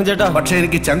ശ്രീധരൻ ചേട്ടാ. പക്ഷെ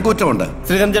എനിക്ക് ചങ്കൂറ്റമുണ്ട്.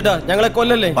 ശ്രീധരൻ ചേട്ടാ, ഞങ്ങളെ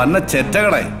കൊല്ലല്ലേ. പന്ന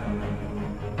ചെറ്റകളെ,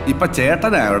 ഇപ്പൊ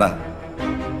ചേട്ടനായോടാ.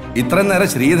 ഇത്രയും നേരം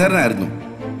ശ്രീധരനായിരുന്നു.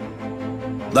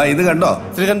 ദാ ഇത് കണ്ടോ?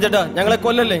 ശ്രീധരൻ ചേട്ടാ, ഞങ്ങളെ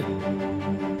കൊല്ലല്ലേ.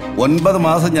 9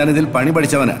 മാസം ഞാൻ ഇതിൽ പണി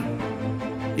പഠിച്ചവനാ.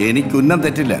 എനിക്കുന്നം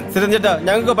തെറ്റില്ല. ശ്രീധരൻ ചേട്ടാ,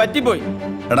 ഞങ്ങൾക്ക് പറ്റിപ്പോയി.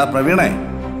 എടാ പ്രവീണേ,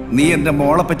 നീ എന്റെ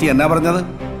മോളെ പറ്റി എന്നാ പറഞ്ഞത്?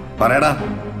 പറയടാ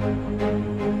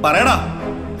പറയടാ.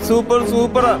 സൂപ്പർ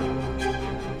സൂപ്പറാ.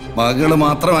 മകള്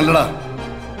മാത്രമല്ലടാ,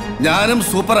 ഞാനും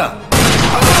സൂപ്പറാ.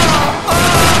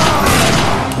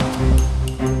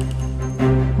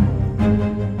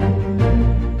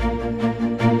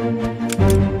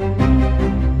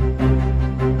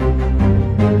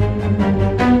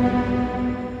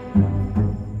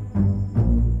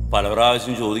 പല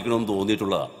പ്രാവശ്യം ചോദിക്കണമെന്ന്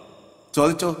തോന്നിയിട്ടുള്ളതാ.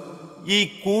 ചോദിച്ചോ. ഈ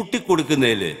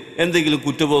കൂട്ടിക്കൊടുക്കുന്നതില് എന്തെങ്കിലും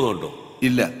കുറ്റബോധമുണ്ടോ?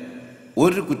 ഇല്ല,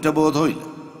 ഒരു കുറ്റബോധവും ഇല്ല.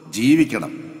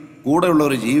 ജീവിക്കണം,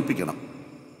 കൂടെയുള്ളവരെ ജീവിപ്പിക്കണം.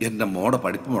 എന്റെ മോടെ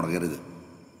പഠിപ്പ് മുടങ്ങരുത്.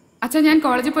 അച്ഛാ, ഞാൻ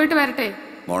കോളേജിൽ പോയിട്ട് വരട്ടെ.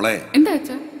 മോളെ, എന്താ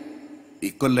അച്ഛാ?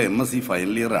 ഇക്കൊല്ലം MSc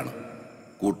ഫൈനൽ ഇയർ ആണ്.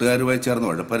 കൂട്ടുകാരുമായി ചേർന്ന്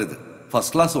ഉഴപ്പരുത്.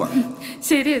 ഫസ്റ്റ് ക്ലാസ് വാങ്ങും.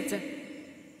 ശരി അച്ഛാ.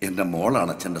 എന്റെ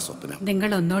മോളാണ് അച്ഛന്റെ സ്വപ്നം. നിങ്ങൾ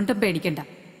ഒന്നുകൊണ്ടും പേടിക്കണ്ട.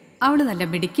 അവള് നല്ല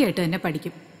മിടുക്കിയായിട്ട് തന്നെ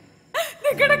പഠിക്കും.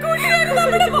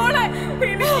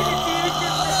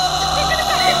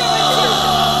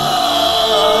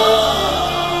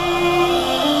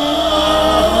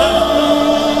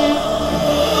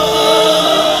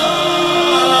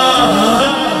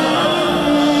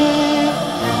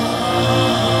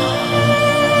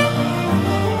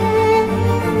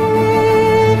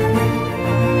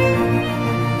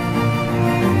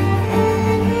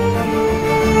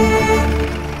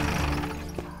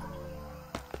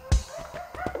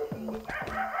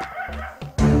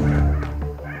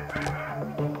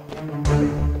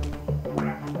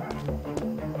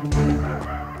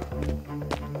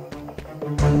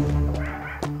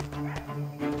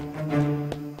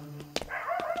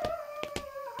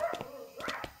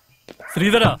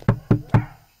 ശ്രീധര,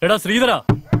 എടാ ശ്രീധര,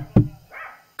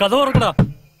 കഥ തുറക്കടാ.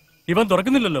 ഇവൻ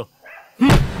തുറക്കുന്നില്ലല്ലോ.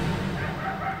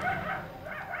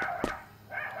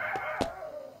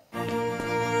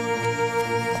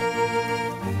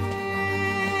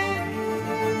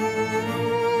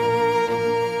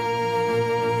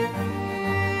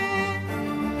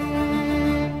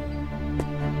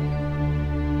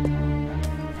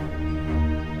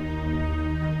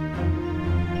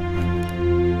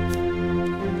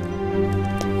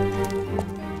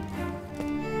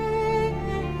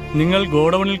 നിങ്ങൾ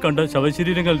ഗോഡൌണിൽ കണ്ട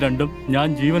ശവശരീരങ്ങൾ രണ്ടും ഞാൻ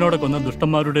ജീവനോടെ കൊന്ന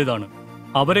ദുഷ്ടന്മാരുടേതാണ്.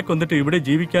 അവരെ കൊന്നിട്ട് ഇവിടെ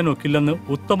ജീവിക്കാൻ ഒക്കില്ലെന്ന്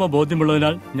ഉത്തമ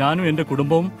ബോധ്യമുള്ളതിനാൽ ഞാനും എന്റെ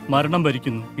കുടുംബവും മരണം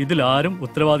വരിക്കുന്നു. ഇതിൽ ആരും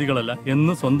ഉത്തരവാദികളല്ല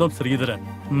എന്ന് സ്വന്തം ശ്രീധരൻ.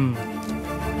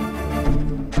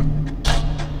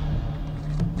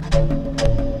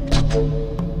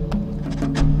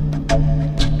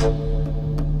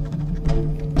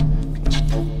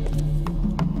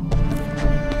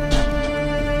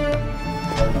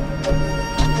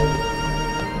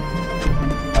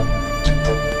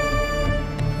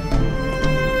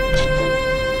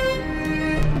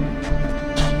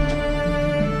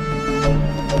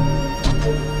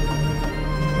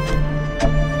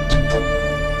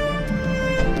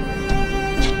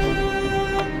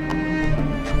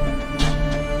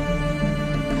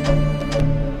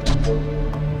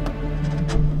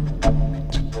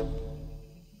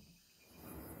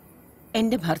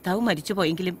 എന്റെ ഭർത്താവ്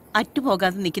മരിച്ചുപോയെങ്കിലും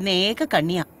അറ്റുപോകാതെ നിൽക്കുന്ന ഏക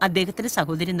കണ്ണിയാ അദ്ദേഹത്തിന്റെ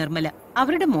സഹോദരി നിർമ്മല.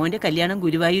 അവരുടെ മോന്റെ കല്യാണം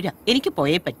ഗുരുവായൂരാ. എനിക്ക്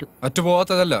പോയേ പറ്റൂ.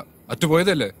 അറ്റുപോകാത്തതല്ല,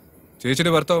 അറ്റുപോയതല്ലേ.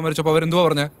 ചേച്ചിയുടെ ഭർത്താവ് മരിച്ചപ്പോ അവരെന്തുവാ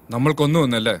പറഞ്ഞേ? നമ്മൾക്കൊന്നും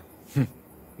ഒന്നല്ലേ.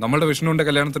 നമ്മളുടെ വിഷ്ണുവിന്റെ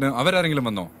കല്യാണത്തിന് അവരാരെങ്കിലും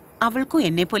വന്നോ? അവൾക്കും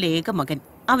എന്നെ പോലെ ഏക മകൻ,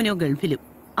 അവനോ ഗൾഫിലും.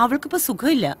 അവൾക്കിപ്പോ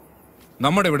സുഖമില്ല.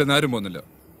 നമ്മുടെ ഇവിടെ ആരും പോകുന്നില്ല.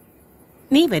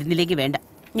 നീ വരുന്നില്ലെങ്കിൽ വേണ്ട,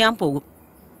 ഞാൻ പോകും.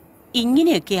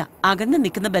 ഇങ്ങനെയൊക്കെയാ അകന്ന്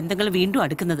നിൽക്കുന്ന ബന്ധങ്ങൾ വീണ്ടും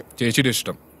അടുക്കുന്നത്. ചേച്ചിയുടെ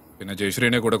ഇഷ്ടം. പിന്നെ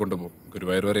ജയശ്രീനെ കൂടെ കൊണ്ടുപോകും.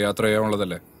 ഗുരുവായൂർ വരെ യാത്ര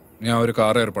ചെയ്യാനുള്ളതല്ലേ. ഞാൻ ഒരു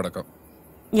കാർ ഏർപ്പാടാക്കാം.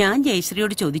 ഞാൻ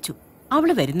ജയശ്രീയോട് ചോദിച്ചു,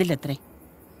 അവള് വരുന്നില്ലത്രേ.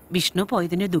 വിഷ്ണു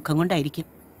പോയതിന് ദുഃഖം കൊണ്ടായിരിക്കും.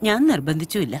 ഞാൻ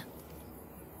നിർബന്ധിച്ചുമില്ല.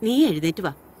 നീ എഴുന്നേറ്റ്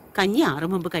വാ, കഞ്ഞി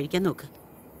 6 മുമ്പ് കഴിക്കാൻ നോക്ക്.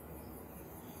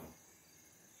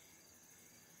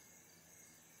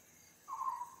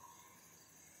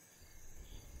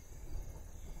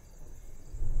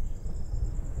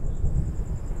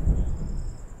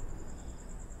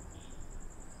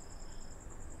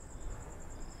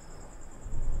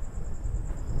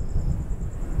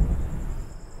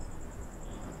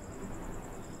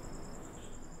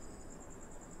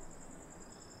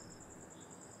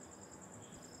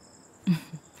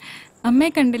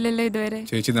 അമ്മയെ കണ്ടില്ലല്ലോ ഇതുവരെ.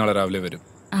 ചേച്ചി നാളെ രാവിലെ വരും.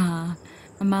 ആ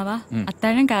അമ്മാവാ,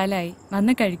 അത്താഴം കാലായി,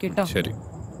 വന്ന് കഴിക്കട്ടോ. ശരി.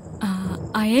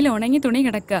 അയൽ ഉണങ്ങി തുണി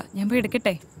കിടക്ക, ഞാൻ പോയി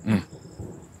എടുക്കട്ടെ.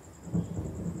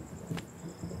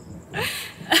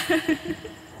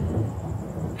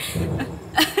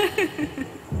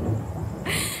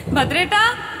 ഭദ്രേട്ടാ,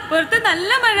 പുറത്ത്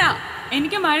നല്ല മഴ.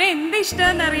 എനിക്ക് മഴ എന്ത്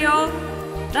ഇഷ്ടമെന്നറിയോ?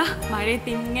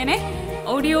 മഴയത്ത് ഇങ്ങനെ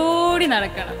ഓടി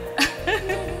നടക്കണം.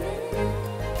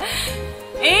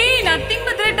 Hey, nothing,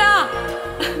 Bhadrata.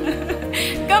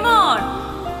 Come on.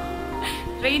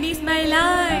 Rain is my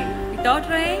life. Without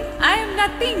rain, I am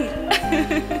nothing.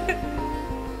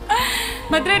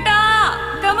 Bhadrata,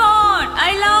 come on.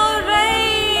 I love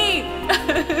rain.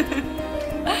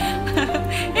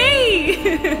 Hey.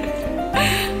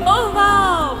 Oh,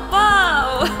 wow.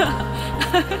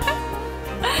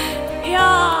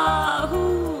 Yahoo.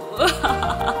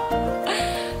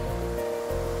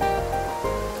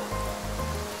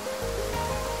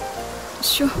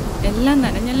 എല്ലാം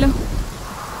നനഞ്ഞല്ലോ.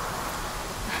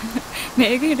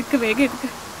 വേഗം എടുക്ക്.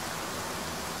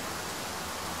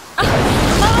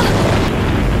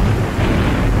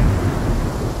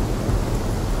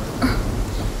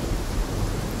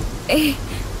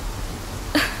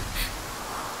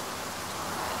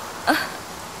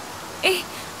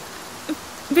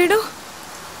 വിടൂ.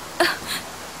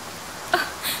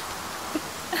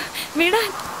 വിടാൻ.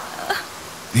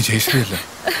 നീ ജയശ്രീയല്ല,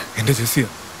 എന്റെ ജെസ്സിയ.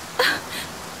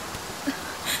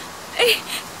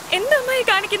 എന്താ അമ്മായി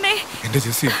കാണിക്കുന്നേ? എന്റെ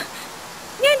ജെസ്സി.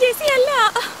 ഞാൻ ജെസ്സി അല്ല.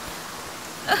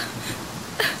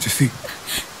 ജെസ്സി,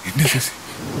 എന്റെ ജെസ്സി.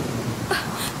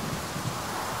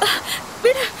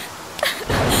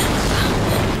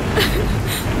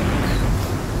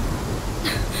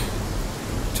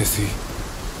 ജെസ്സി,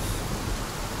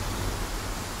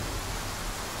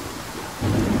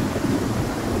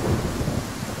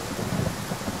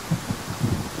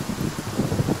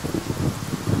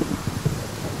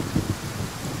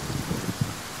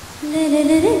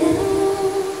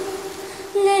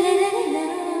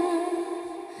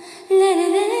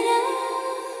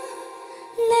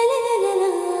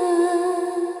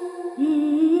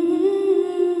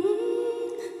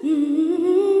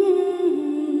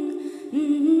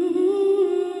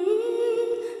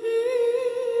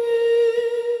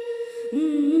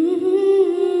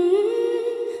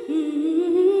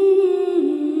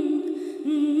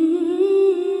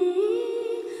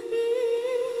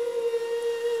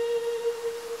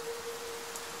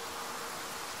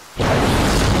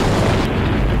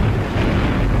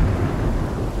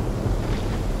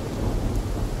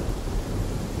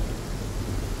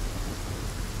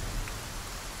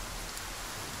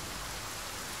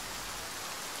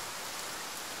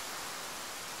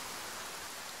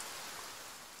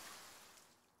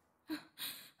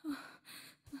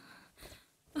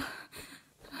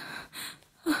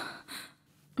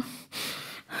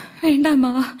 വേണ്ട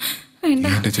അമ്മാവാ, വേണ്ട.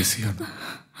 എന്റെ ജെസ്സിയാണ്.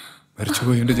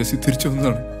 മരിച്ചുപോയി എന്റെ ജെസ്സി തിരിച്ചു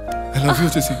വന്നതാണ്. I love you,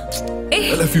 Jessy.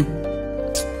 I love you.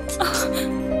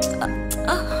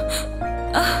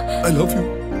 I love you.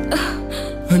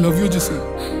 I love you, Jessy.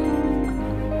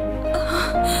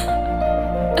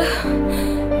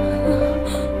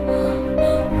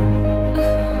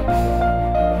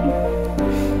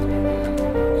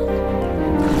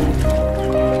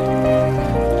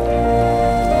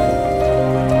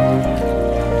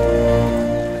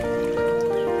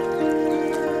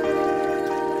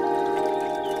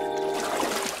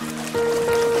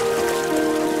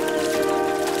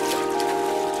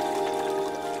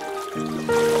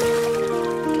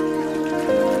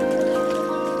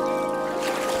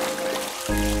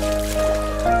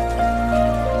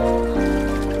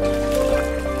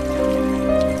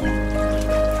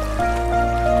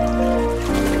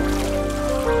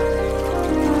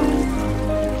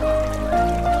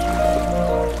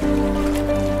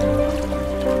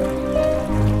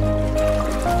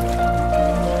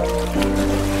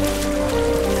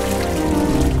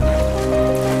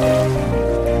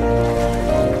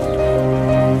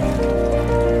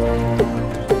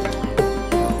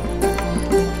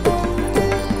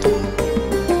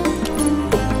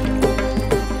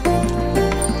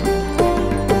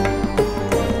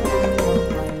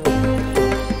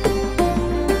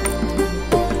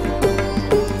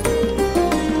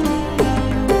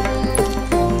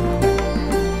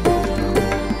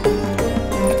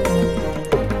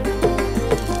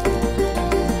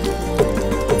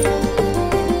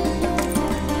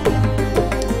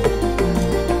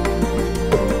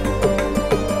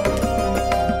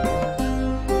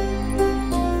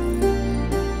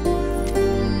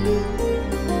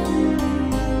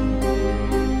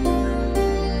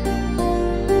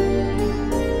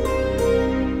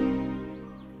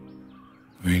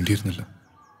 വേണ്ടിയിരുന്നില്ല.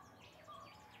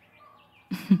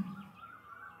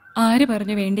 ആര്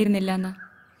പറഞ്ഞു വേണ്ടിയിരുന്നില്ല എന്ന്?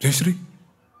 ജയശ്രീ,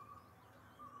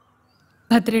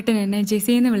 ഭദ്രേട്ടൻ എന്നെ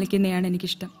ജെസിന്ന് വിളിക്കുന്നതാണ്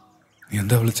എനിക്കിഷ്ടം. നീ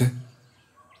എന്താ വിളിച്ചേ?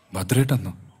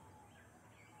 ഭദ്രേട്ടെന്നോ?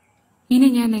 ഇനി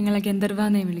ഞാൻ നിങ്ങളെ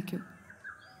ഗന്ധർവാന്നേ വിളിക്കൂ.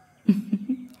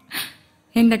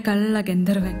 എന്റെ കള്ള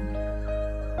ഗന്ധർവൻ.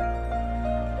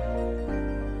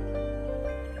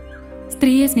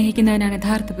 സ്ത്രീയെ സ്നേഹിക്കുന്നവനാണ്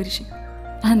യഥാർത്ഥ പുരുഷൻ.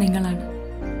 ആ നിങ്ങളാണ്.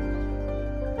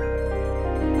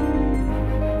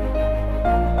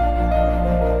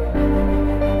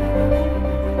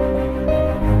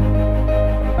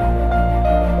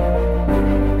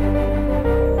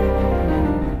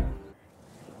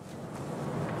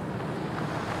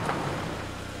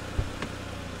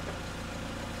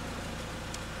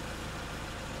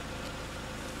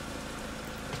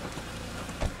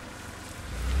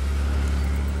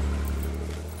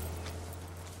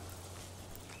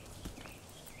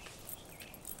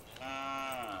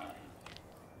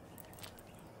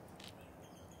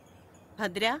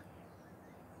 ഭദ്ര,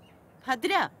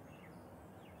 ഭദ്ര,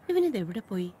 ഇവനിത് എവിടെ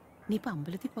പോയി? നീ ഇപ്പൊ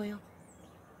അമ്പലത്തിൽ പോയോ?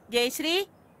 ജയശ്രീ,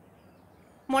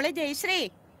 മോളെ ജയശ്രീ,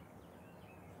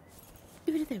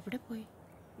 ഇവനിത് എവിടെ പോയി?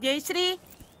 ജയശ്രീ.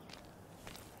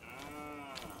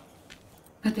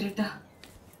 ഭദ്രേട്ടാ,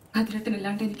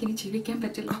 ഭദ്രേട്ടനില്ലാണ്ട് എനിക്കിനി ജീവിക്കാൻ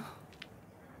പറ്റില്ല.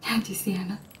 ഞാൻ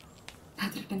ജെസിയാണ്,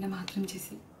 ഭദ്രേട്ടന്റെ മാത്രം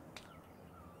Jessy.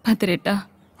 ഭദ്രേട്ടാ,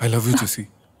 I love you Jessy,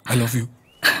 I love you.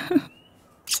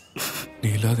 നീ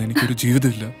ഇല്ലാതെ എനിക്കൊരു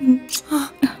ജീവിതമില്ല.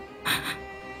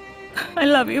 I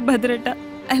love you ഭദ്രേട്ടാ,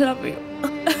 I love you.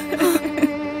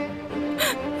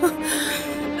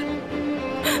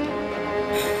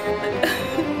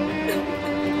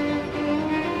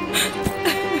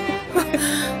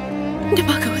 എന്റെ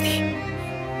ഭഗവതി,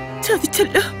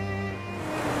 ചതിച്ചല്ലോ.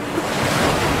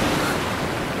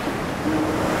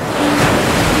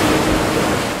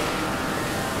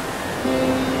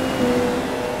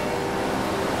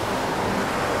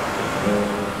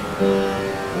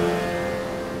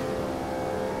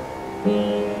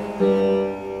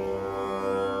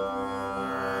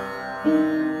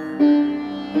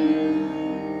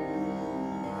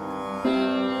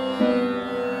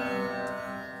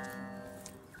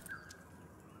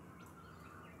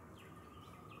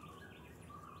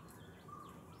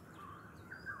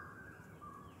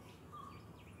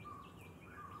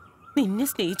 നിന്നെ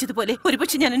സ്നേഹിച്ചതുപോലെ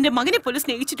ഒരുപക്ഷെ ഞാൻ എന്റെ മകനെ പോലും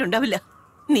സ്നേഹിച്ചിട്ടുണ്ടാവില്ല.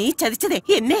 നീ ചതിച്ചതേ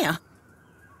എന്നെയാ,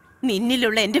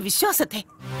 നിന്നിലുള്ള എന്റെ വിശ്വാസത്തെ.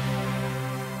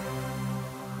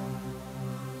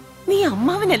 നീ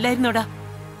അമ്മാവനല്ലായിരുന്നോടാ.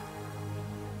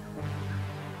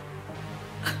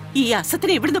 ഈ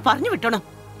അസത്തിനെ ഇവിടുന്ന് പറഞ്ഞു വിട്ടണം.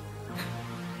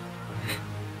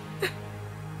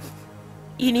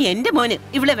 ഇനി എന്റെ മോന്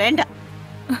ഇവളെ വേണ്ട.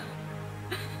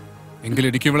 എങ്കിൽ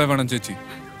എനിക്ക് ഇവളെ വേണം ചേച്ചി.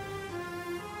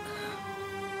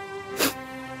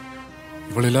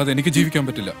 ഇവളില്ലാതെ എനിക്ക് ജീവിക്കാൻ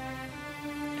പറ്റില്ല.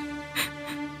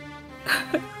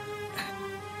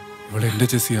 ഇവളെ എന്റെ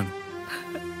ജെസിയാണ്,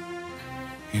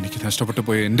 എനിക്ക് നഷ്ടപ്പെട്ടു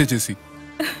പോയ എന്റെ ജെസി.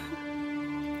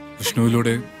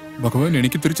 വിഷ്ണുവിലൂടെ ഭഗവാൻ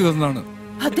എനിക്ക് തിരിച്ചു തന്നതാണ്.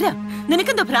 ഭദ്ര,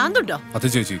 നിനക്കെന്തോ ഭ്രാന്തുണ്ടോ?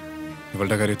 അതെ ചേച്ചി,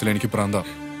 ഇവളുടെ കാര്യത്തിൽ എനിക്ക് ഭ്രാന്ത.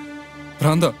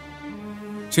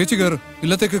 ചേച്ചി കേറ്,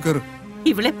 ഇല്ലത്തേക്ക് കേറ്.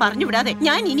 ഇവളെ പറഞ്ഞു വിടാതെ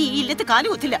ഞാൻ ഇനി ഈ ഇല്ലത്ത്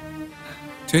കാലുകുത്തില്ല.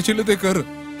 ചേച്ചി ഇല്ലത്തേക്ക് കേറ്,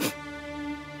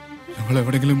 ഞങ്ങൾ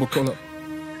എവിടെങ്കിലും പൊക്കോളാം.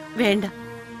 വേണ്ട,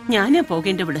 ഞാനാ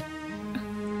പോകേണ്ടവിടെ.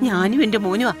 ഞാനും എന്റെ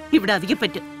മോനുമാ ഇവിടെ അധികം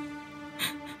പറ്റും.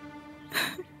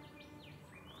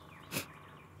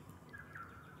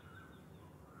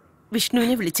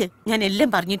 വിഷ്ണുവിനെ വിളിച്ച് ഞാൻ എല്ലാം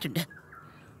പറഞ്ഞിട്ടുണ്ട്.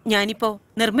 ഞാനിപ്പോ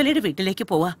നിർമ്മലയുടെ വീട്ടിലേക്ക്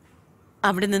പോവാ.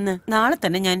 അവിടെ നിന്ന് നാളെ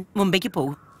തന്നെ ഞാൻ മുംബൈക്ക്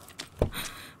പോകും.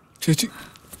 ചേച്ചി,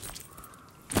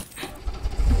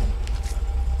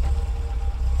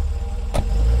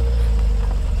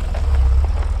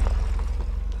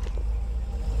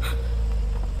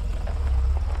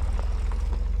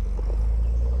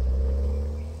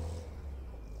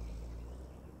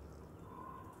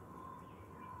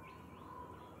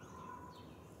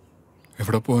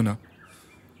 എവിടെ പോവാനാ?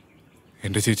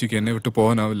 എന്റെ ചേച്ചിക്ക് എന്നെ വിട്ട്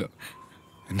പോകാനാവില്ല.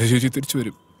 എന്റെ ചേച്ചി തിരിച്ചു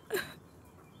വരും.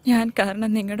 ഞാൻ കാരണം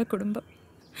നിങ്ങളുടെ കുടുംബം.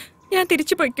 ഞാൻ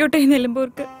തിരിച്ചു പൊയ്ക്കോട്ടെ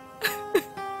നിലമ്പൂർക്ക്.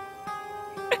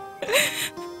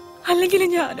 അല്ലെങ്കിൽ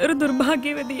ഞാനൊരു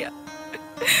ദുർഭാഗ്യവതിയാ.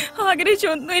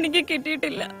 ആഗ്രഹിച്ചൊന്നും എനിക്ക്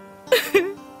കിട്ടിയിട്ടില്ല.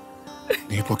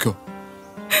 നീ പൊക്കോ,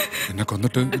 എന്നെ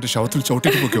കൊന്നിട്ട് എന്റെ ശവത്തിൽ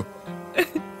ചവിട്ടിട്ട് പൊക്കോ.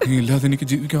 നീ ഇല്ലാതെ എനിക്ക്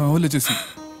ജീവിക്കാവില്ല Jessy.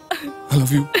 I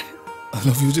love you, I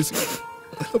love you Jessy.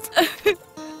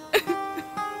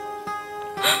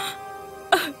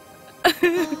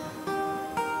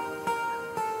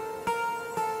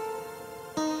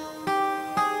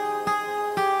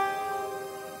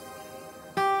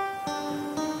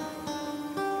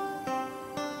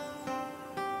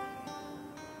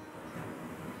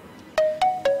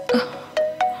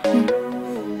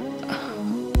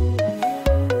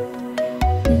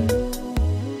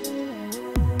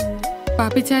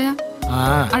 പാപ്പിച്ചായ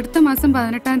അടുത്ത മാസം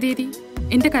 18-ാം തീയതി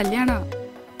എന്റെ കല്യാണ.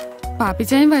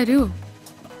 പാപ്പിച്ചായൻ വരൂ.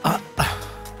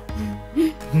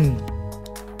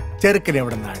 ചെറുക്കൻ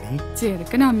എവിടെ നാടി?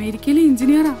 ചെറുക്കൻ അമേരിക്കയിലെ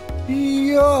എഞ്ചിനീയറാ.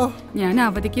 ഞാൻ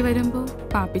അവധിക്ക് വരുമ്പോ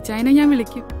പാപ്പിച്ചായനെ ഞാൻ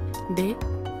വിളിക്കും. ഡേ,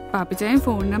 പാപ്പിച്ചായൻ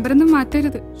ഫോൺ നമ്പർ ഒന്നും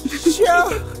മാറ്റരുത്.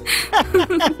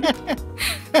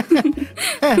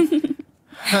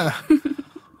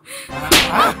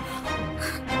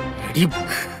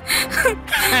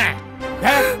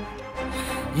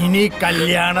 ഇനി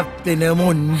കല്യാണത്തിന്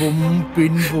മുൻപും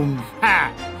പിൻപും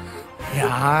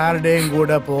ആരുടെയും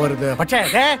കൂടെ പോരുത്. പക്ഷേ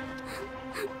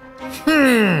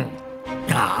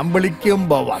ഞാൻ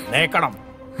വിളിക്കുമ്പോ വന്നേക്കണം.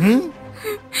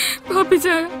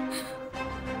 പാപ്പിച്ചായ,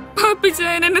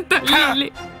 പാപ്പിച്ചായൻ എന്നെ തല്ലില്ലേ?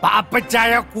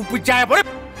 പാപ്പച്ചായ കുപ്പിച്ചായ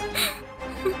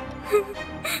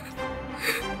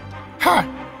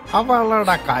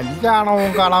അവളുടെ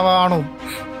കല്യാണവും കളവാണും.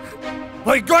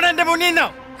 പൊയ്ക്കോടെ എന്റെ മുന്നിൽ നിന്ന്.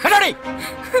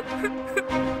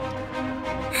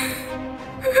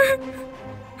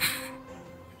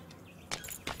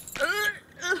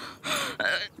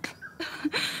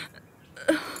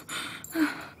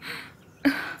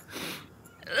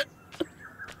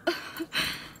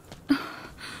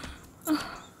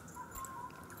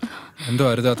 എന്തോ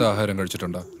അരുതാത്ത ആഹാരം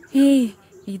കഴിച്ചിട്ടുണ്ടോ? ഏയ്,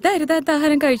 ഇത് അരുതാത്ത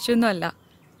ആഹാരം കഴിച്ചൊന്നുമല്ല.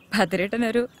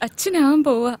 ഭദ്രേട്ടനൊരു അച്ഛനാവാൻ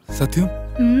പോവാ. സത്യം?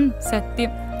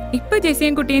 സത്യം. ഇപ്പൊ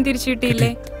ജെസിയും കുട്ടിയും തിരിച്ചു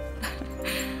കിട്ടിയില്ലേ?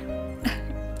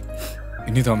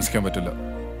 ഇനി താമസിക്കാൻ പറ്റില്ല.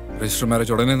 രജിസ്റ്റർ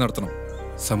മാരേജ് ഉടനെ നടത്തണം.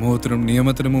 സമൂഹത്തിനും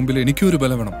നിയമത്തിനും മുമ്പിൽ എനിക്കും ഒരു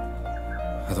ബലം വേണം.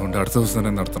 അതുകൊണ്ട് അടുത്ത ദിവസം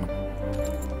തന്നെ നടത്തണം.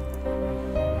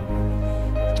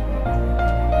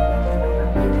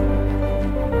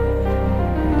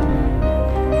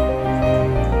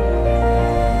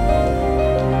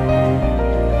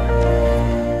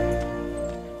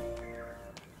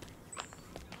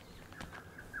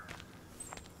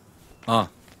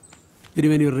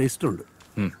 തിരുവേനി ഒരു രജിസ്റ്റർ ഉണ്ട്,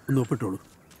 ഒന്ന് ഒപ്പിട്ടോളൂ.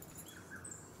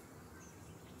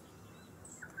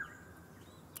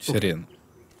 ശരിയെന്ന്.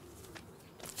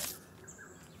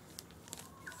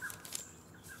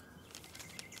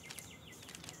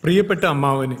 പ്രിയപ്പെട്ട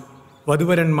അമ്മാവന്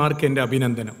വധുവരന്മാർക്ക് എൻ്റെ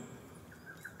അഭിനന്ദനം.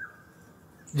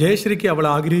 ജയശ്രീക്ക് അവൾ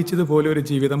ആഗ്രഹിച്ചതുപോലെ ഒരു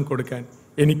ജീവിതം കൊടുക്കാൻ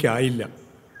എനിക്കായില്ല.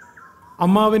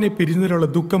 അമ്മാവനെ പിരിഞ്ഞതിലുള്ള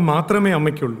ദുഃഖം മാത്രമേ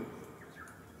അമ്മയ്ക്കുള്ളൂ.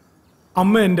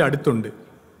 അമ്മ എൻ്റെ അടുത്തുണ്ട്.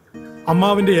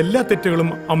 അമ്മാവിൻ്റെ എല്ലാ തെറ്റുകളും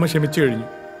അമ്മ ക്ഷമിച്ചു കഴിഞ്ഞു.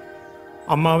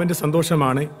 അമ്മാവിൻ്റെ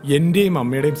സന്തോഷമാണ് എൻ്റെയും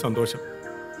അമ്മയുടെയും സന്തോഷം.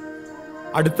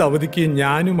 അടുത്ത അവധിക്ക്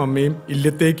ഞാനും അമ്മയും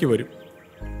ഇല്ലത്തേക്ക് വരും.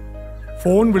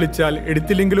 ഫോൺ വിളിച്ചാൽ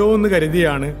എടുത്തില്ലെങ്കിലോ എന്ന്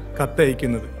കരുതിയാണ്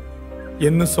കത്തയക്കുന്നത്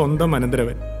എന്ന് സ്വന്തം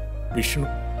അനന്തരവൻ വിഷ്ണു.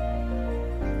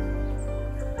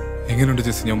 എങ്ങനെയുണ്ട്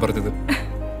ചേച്ചി ഞാൻ പറഞ്ഞത്?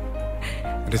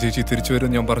 എന്റെ ചേച്ചി തിരിച്ചു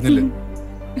വരും ഞാൻ പറഞ്ഞില്ലേ?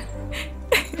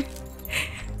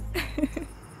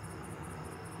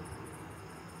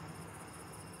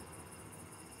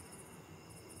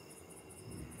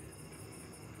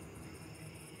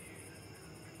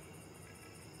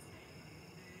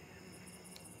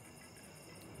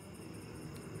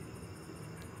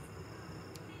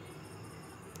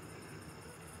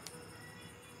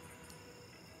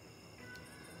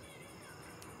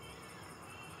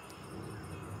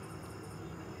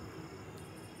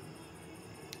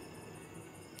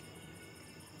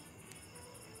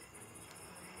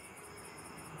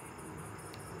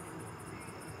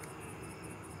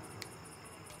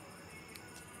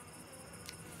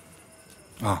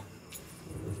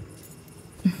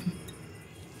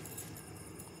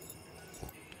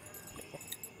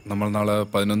 നമ്മൾ നാളെ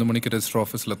 11 മണിക്ക് രജിസ്റ്റർ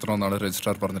ഓഫീസിൽ എത്തണമെന്നാണ്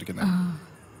രജിസ്ട്രാർ പറഞ്ഞിരിക്കുന്നത്.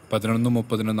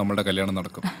 11:30 നമ്മളുടെ കല്യാണം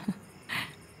നടക്കും.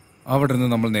 അവിടെ നിന്ന്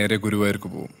നമ്മൾ നേരെ ഗുരുവായൂർക്ക്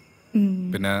പോകും.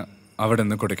 പിന്നെ അവിടെ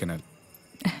നിന്ന് കൊടൈക്കനാൽ.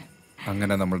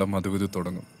 അങ്ങനെ നമ്മളുടെ മധുവിധു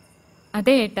തുടങ്ങും.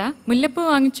 അതെ ഏട്ടാ, മുല്ലപ്പൂ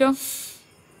വാങ്ങിച്ചോ?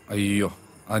 അയ്യോ,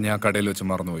 അത് ഞാൻ കടയിൽ വെച്ച്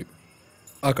മറന്നുപോയി.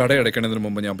 ആ കട അടയ്ക്കണതിന്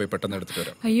മുമ്പ് ഞാൻ പോയി പെട്ടെന്ന് എടുത്തിട്ട്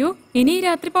വരാം. അയ്യോ, ഇനി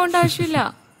രാത്രി പോകേണ്ട ആവശ്യമില്ല.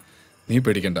 നീ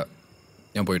പേടിക്കണ്ട,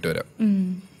 ഞാൻ പോയിട്ട് വരാം.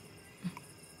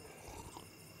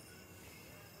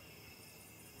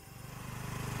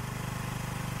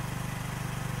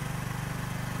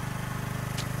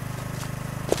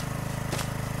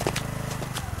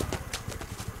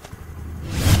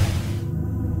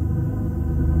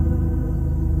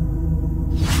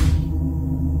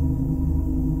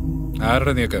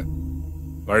 ആരുടെ നീക്ക്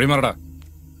വഴിമറടാ.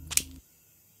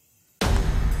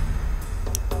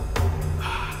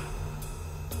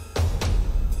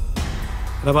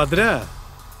 ഭദ്ര,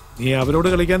 നീ അവരോട്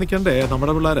കളിക്കാൻ നിൽക്കണ്ടേ?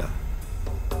 നമ്മുടെ പിള്ളേരാ.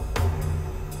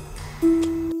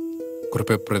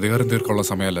 കുറിപ്പ് പ്രതികാരം തീർക്കുള്ള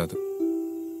സമയമല്ല അത്.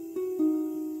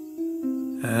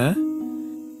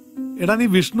 എടാ, നീ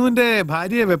വിഷ്ണുവിന്റെ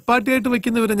ഭാര്യയെ വെപ്പാട്ടിയായിട്ട്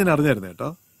വെക്കുന്നവരെ ഞാൻ അറിഞ്ഞായിരുന്നു കേട്ടോ.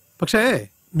 പക്ഷേ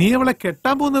നീ അവളെ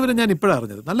കെട്ടാൻ പോകുന്നവരെ ഞാൻ ഇപ്പോഴാണ്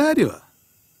അറിഞ്ഞത്. നല്ല കാര്യമാ.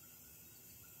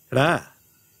 എടാ,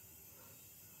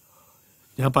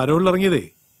 ഞാൻ പരോളിൽ ഇറങ്ങിയതേ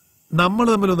നമ്മൾ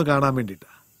തമ്മിലൊന്ന് കാണാൻ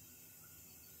വേണ്ടിട്ടാ.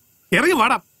 ഇറങ്ങി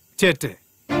വാടാ ചേട്ടെ.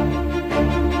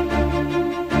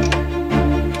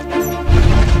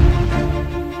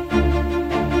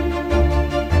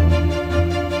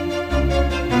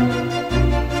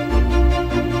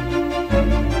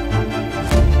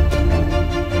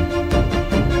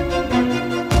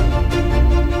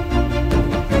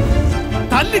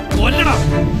 തല്ലി കൊല്ലണം.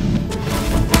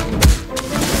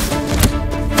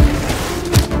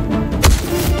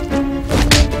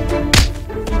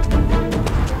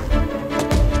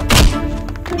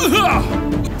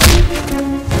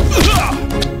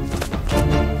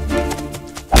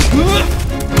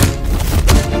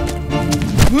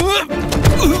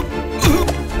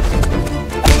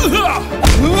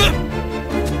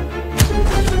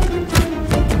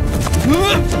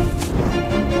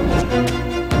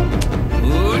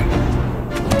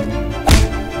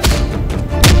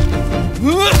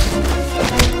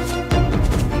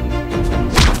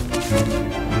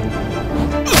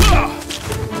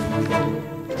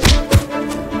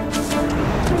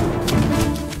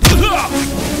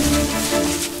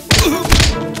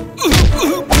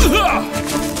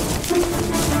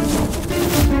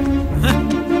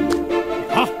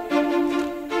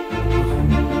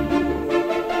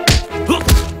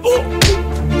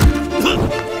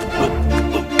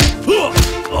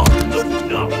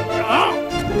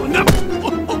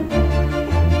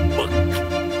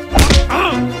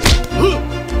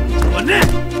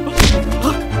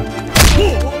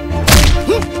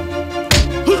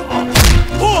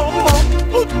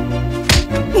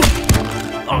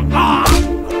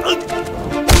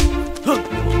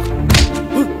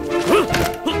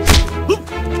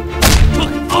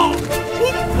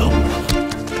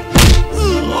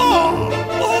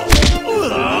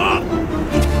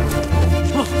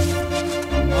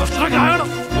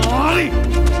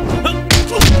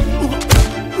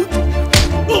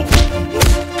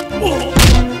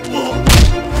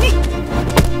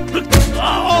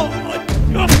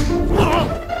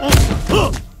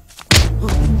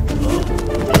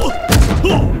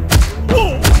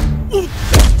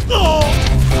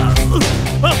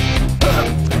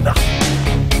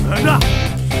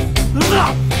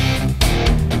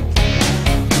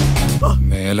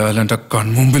 മേലാൽ എന്റെ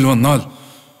കൺമുമ്പിൽ വന്നാൽ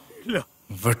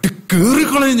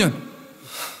വെട്ടിക്കേറിക്കളയും ഞാൻ.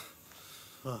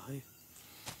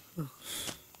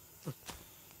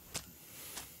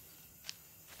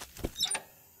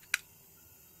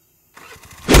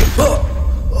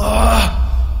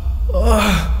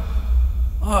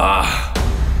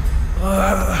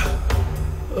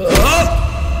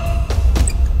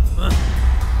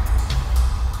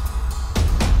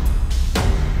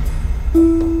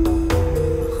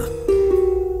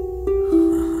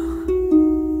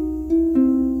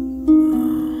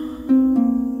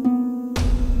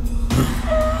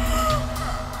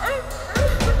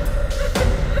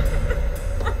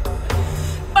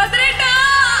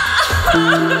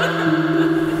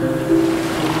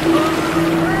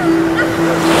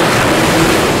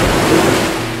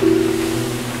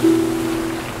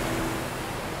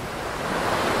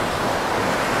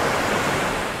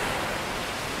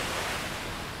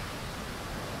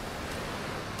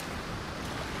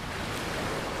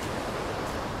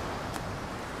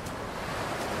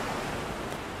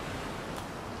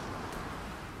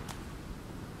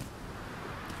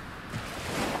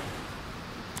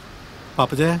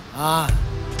 പാപ്പച്ചേ.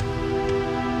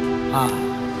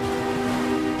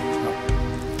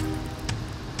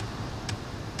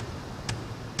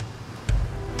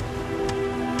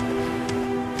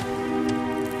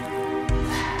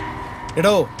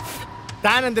 എടോ,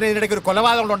 താൻ എന്തിനാ ഇതിനിടയ്ക്ക് ഒരു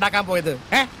കൊലപാതകം ഉണ്ടാക്കാൻ പോയത്?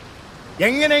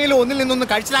 എങ്ങനെയെങ്കിലും ഒന്നിൽ നിന്നൊന്ന്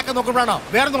കഴിച്ചിലാക്കാൻ നോക്കുമ്പോഴാണോ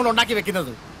വേറെ നമ്മൾ ഉണ്ടാക്കി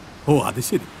വെക്കുന്നത്? ഓ അത്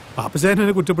ശരി,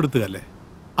 പാപ്പച്ചായനെ കുറ്റപ്പെടുത്തുകയല്ലേ?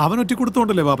 അവൻ ഒറ്റ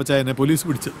കൊടുത്തോണ്ടല്ലേ പാപ്പച്ചായനെ പോലീസ്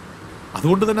പിടിച്ചത്.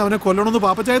 അതുകൊണ്ട് തന്നെ അവനെ കൊല്ലണമെന്ന്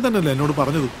പാപ്പച്ചായ തന്നെയല്ലേ എന്നോട്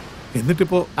പറഞ്ഞത്.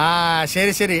 എന്നിട്ടിപ്പോ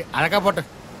ശരി ശരി, അഴക്കാ പോട്ടെ.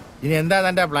 ഇനി എന്താ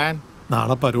തന്റെ പ്ലാൻ?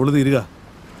 നാളെ പരോള് തീരുക,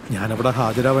 ഞാനവിടെ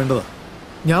ഹാജരാവേണ്ടതാ.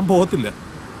 ഞാൻ പോകത്തില്ല.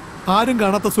 ആരും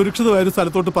കാണാത്ത സുരക്ഷിതമായ ഒരു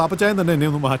സ്ഥലത്തോട്ട് പാപ്പച്ചായൻ തന്നെ എന്നെ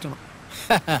ഒന്ന് മാറ്റണം.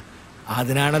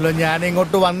 അതിനാണല്ലോ ഞാൻ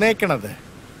ഇങ്ങോട്ട് വന്നേക്കണത്.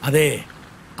 അതെ,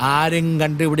 ആരും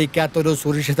കണ്ടുപിടിക്കാത്തൊരു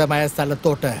സുരക്ഷിതമായ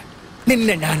സ്ഥലത്തോട്ട്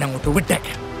നിന്നെ ഞാൻ അങ്ങോട്ട്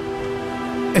വിട്ടേക്കാം.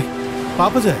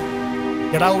 പാപ്പച്ചായ,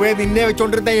 എടാവേ, നിന്നെ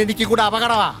വെച്ചോണ്ടിരുന്ന എനിക്ക് കൂടെ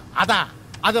അപകടമാ. അതാ,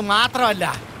 അത് മാത്രമല്ല,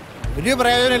 ഒരു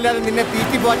പ്രയോജനമില്ലാതെ നിന്നെ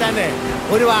തീറ്റി പോറ്റാന്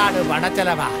ഒരുപാട്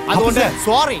പണച്ചെലവാ. അതുകൊണ്ട്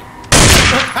സോറി.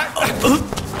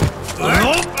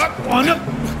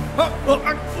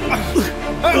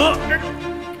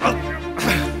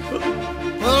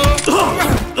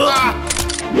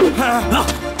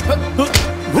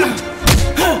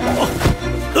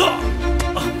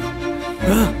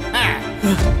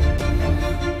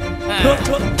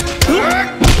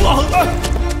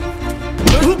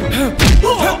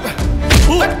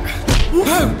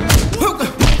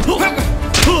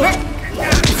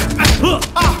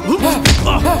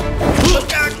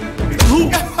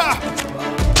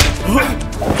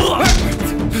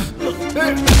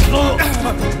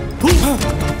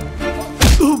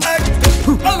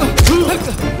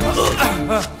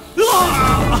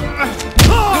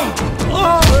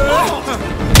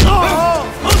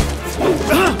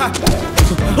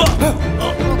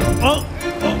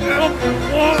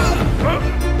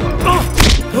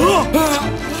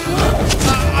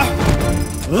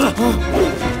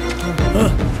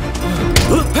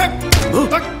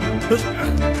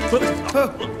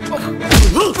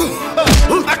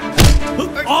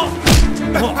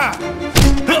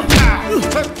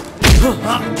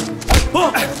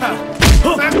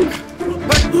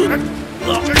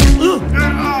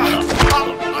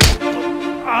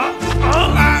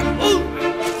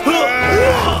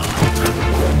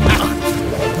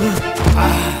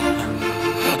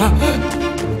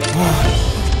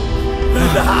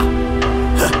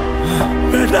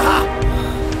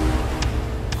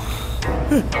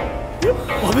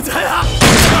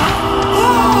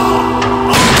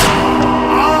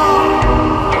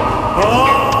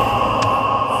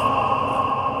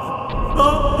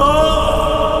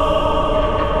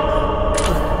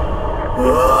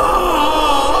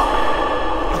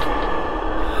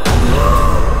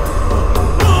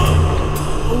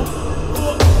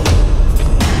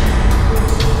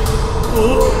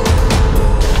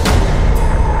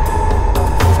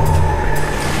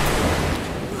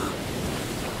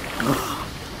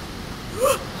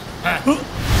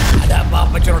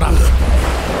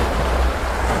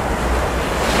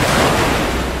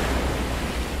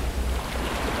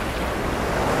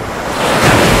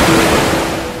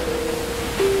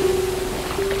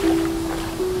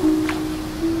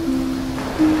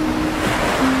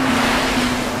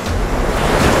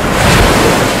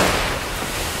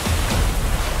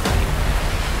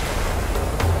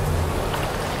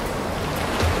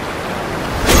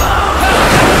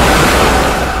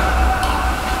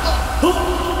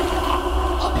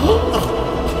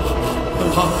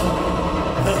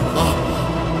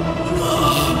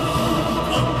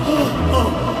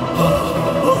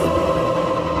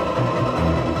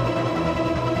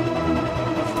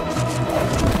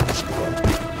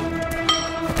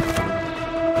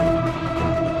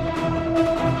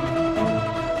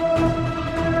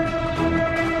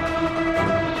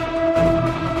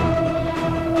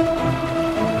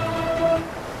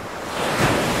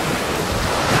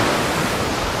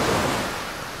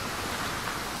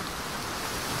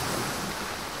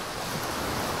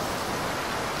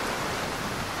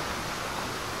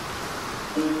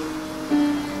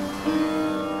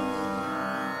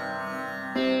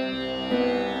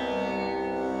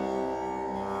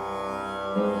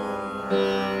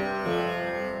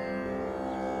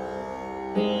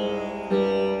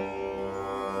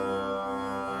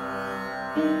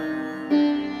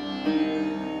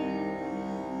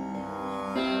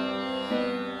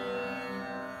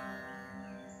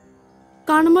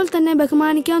 കാണുമ്പോൾ തന്നെ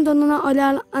ബഹുമാനിക്കാൻ തോന്നുന്ന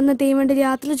ഒരാൾ അന്ന് തീവണ്ടിയിൽ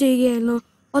യാത്ര ചെയ്യുകയായിരുന്നു.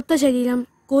 ഒത്ത ശരീരം,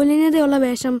 കുലീനതയുള്ള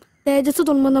വേഷം, തേജസ്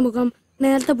തുളുമ്പുന്ന മുഖം,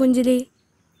 നേർത്ത പുഞ്ചിരി.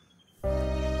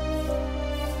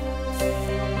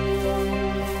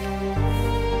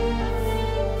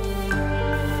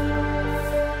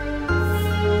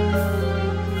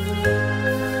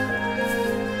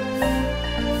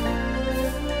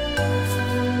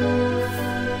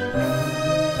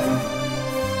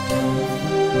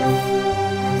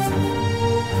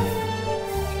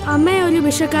 അമ്മയെ ഒരു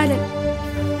വിഷക്കാരൻ.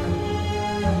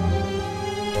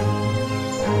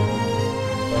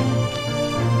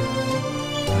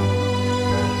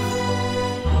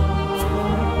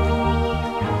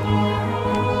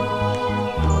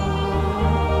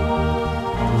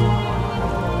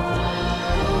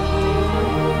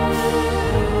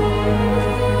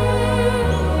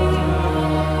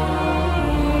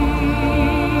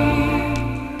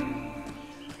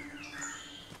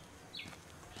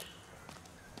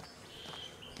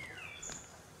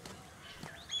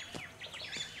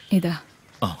 ഇതാ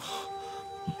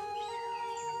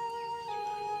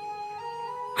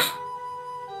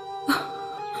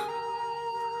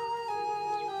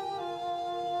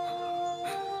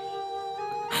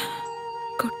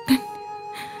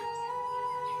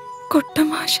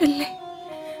കൊട്ടമാശല്ലേ?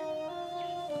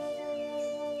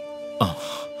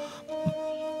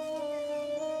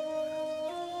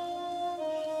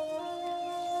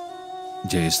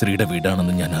 ജയശ്രീയുടെ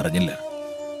വീടാണെന്ന് ഞാൻ അറിഞ്ഞില്ല.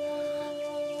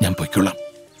 ഞാൻ പൊയ്ക്കൊള്ളാം.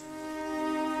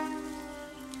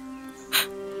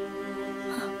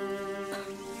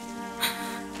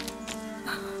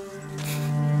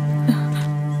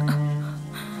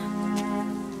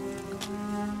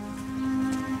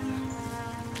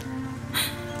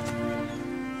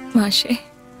 മാഷേ,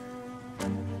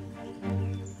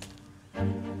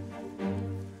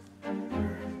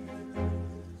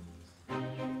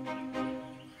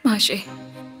 മാഷേ,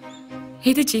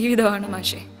 ഇത് ജീവിതമാണ്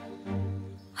മാഷേ.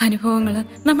 അനുഭവങ്ങള്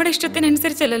നമ്മുടെ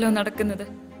ഇഷ്ടത്തിനനുസരിച്ചല്ലല്ലോ നടക്കുന്നത്.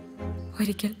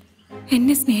 ഒരിക്കൽ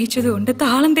എന്നെ സ്നേഹിച്ചതുകൊണ്ട്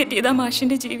താളം തെറ്റിയതാ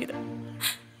മാഷിന്റെ ജീവിതം.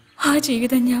 ആ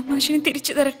ജീവിതം ഞാൻ മാഷിന്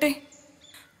തിരിച്ചു തരട്ടെ.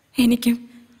 എനിക്കും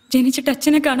ജനിച്ചിട്ട്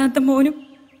അച്ഛനെ കാണാത്ത മോനും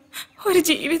ഒരു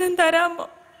ജീവിതം തരാമോ?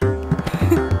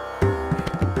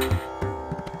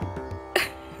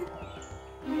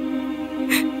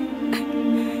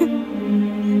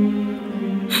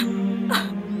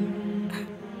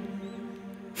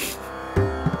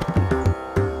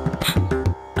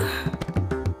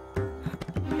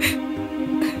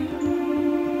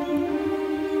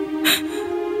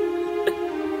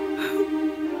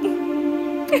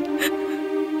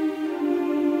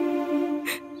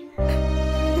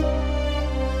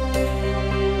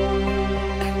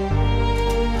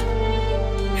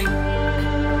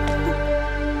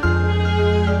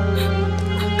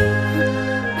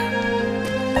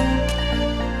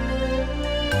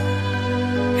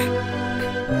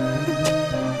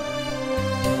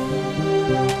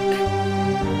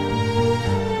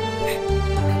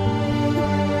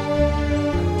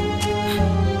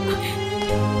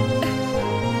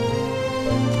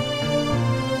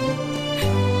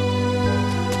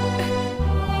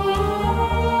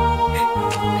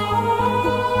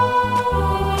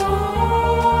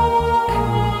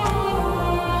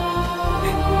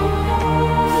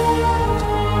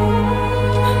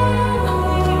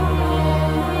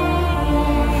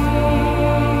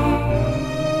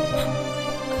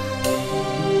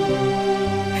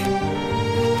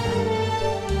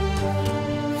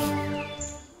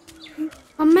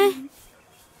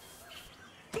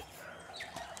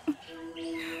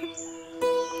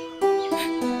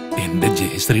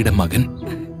 ജയശ്രീയുടെ മകൻ.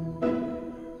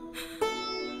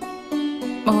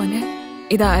 മോനെ,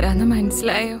 ഇതാരാന്ന്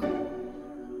മനസ്സിലായോ?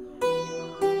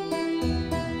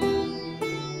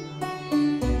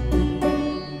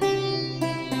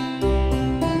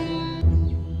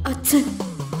 അച്ഛൻ.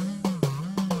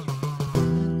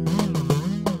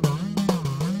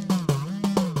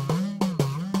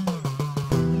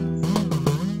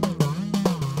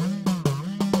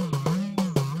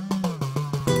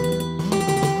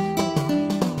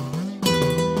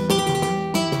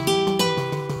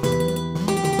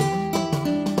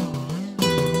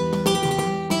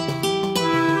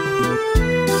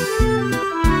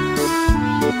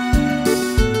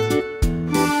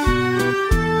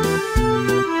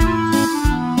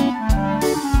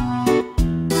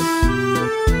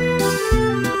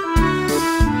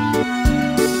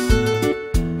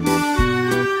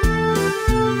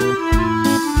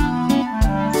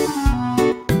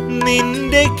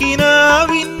 നിന്റെ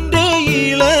കിനാവിന്റെ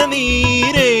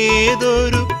ഇളനീരേതൊരു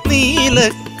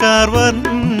നീലക്കാർ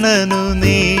വർണ്ണനു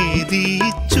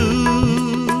നേദിച്ചു.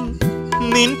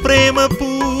 നിൻ പ്രേമ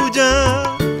പൂജ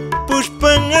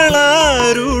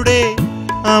പുഷ്പങ്ങളാരുടെ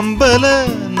അമ്പല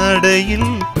നടയിൽ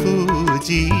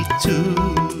പൂജിച്ചു.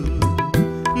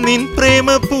 നിൻ പ്രേമ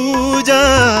പൂജ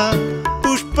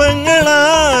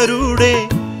പുഷ്പങ്ങളാരുടെ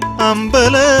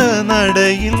അമ്പല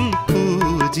നടയിൽ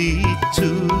പൂജിച്ചു.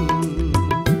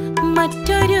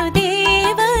 മറ്റൊരു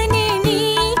ദേവനെനിക്കില്ല,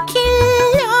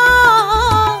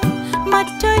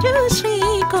 മറ്റൊരു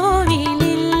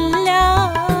ശ്രീകോവിലില്ല.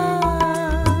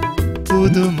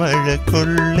 പുതുമഴ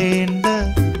കൊള്ളേണ്ട,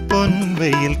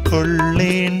 പൊൻവെയിൽ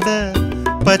കൊള്ളേണ്ട,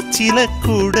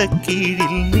 പച്ചിലക്കുട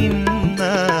കീഴിൽ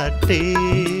നിന്നാട്ടേ.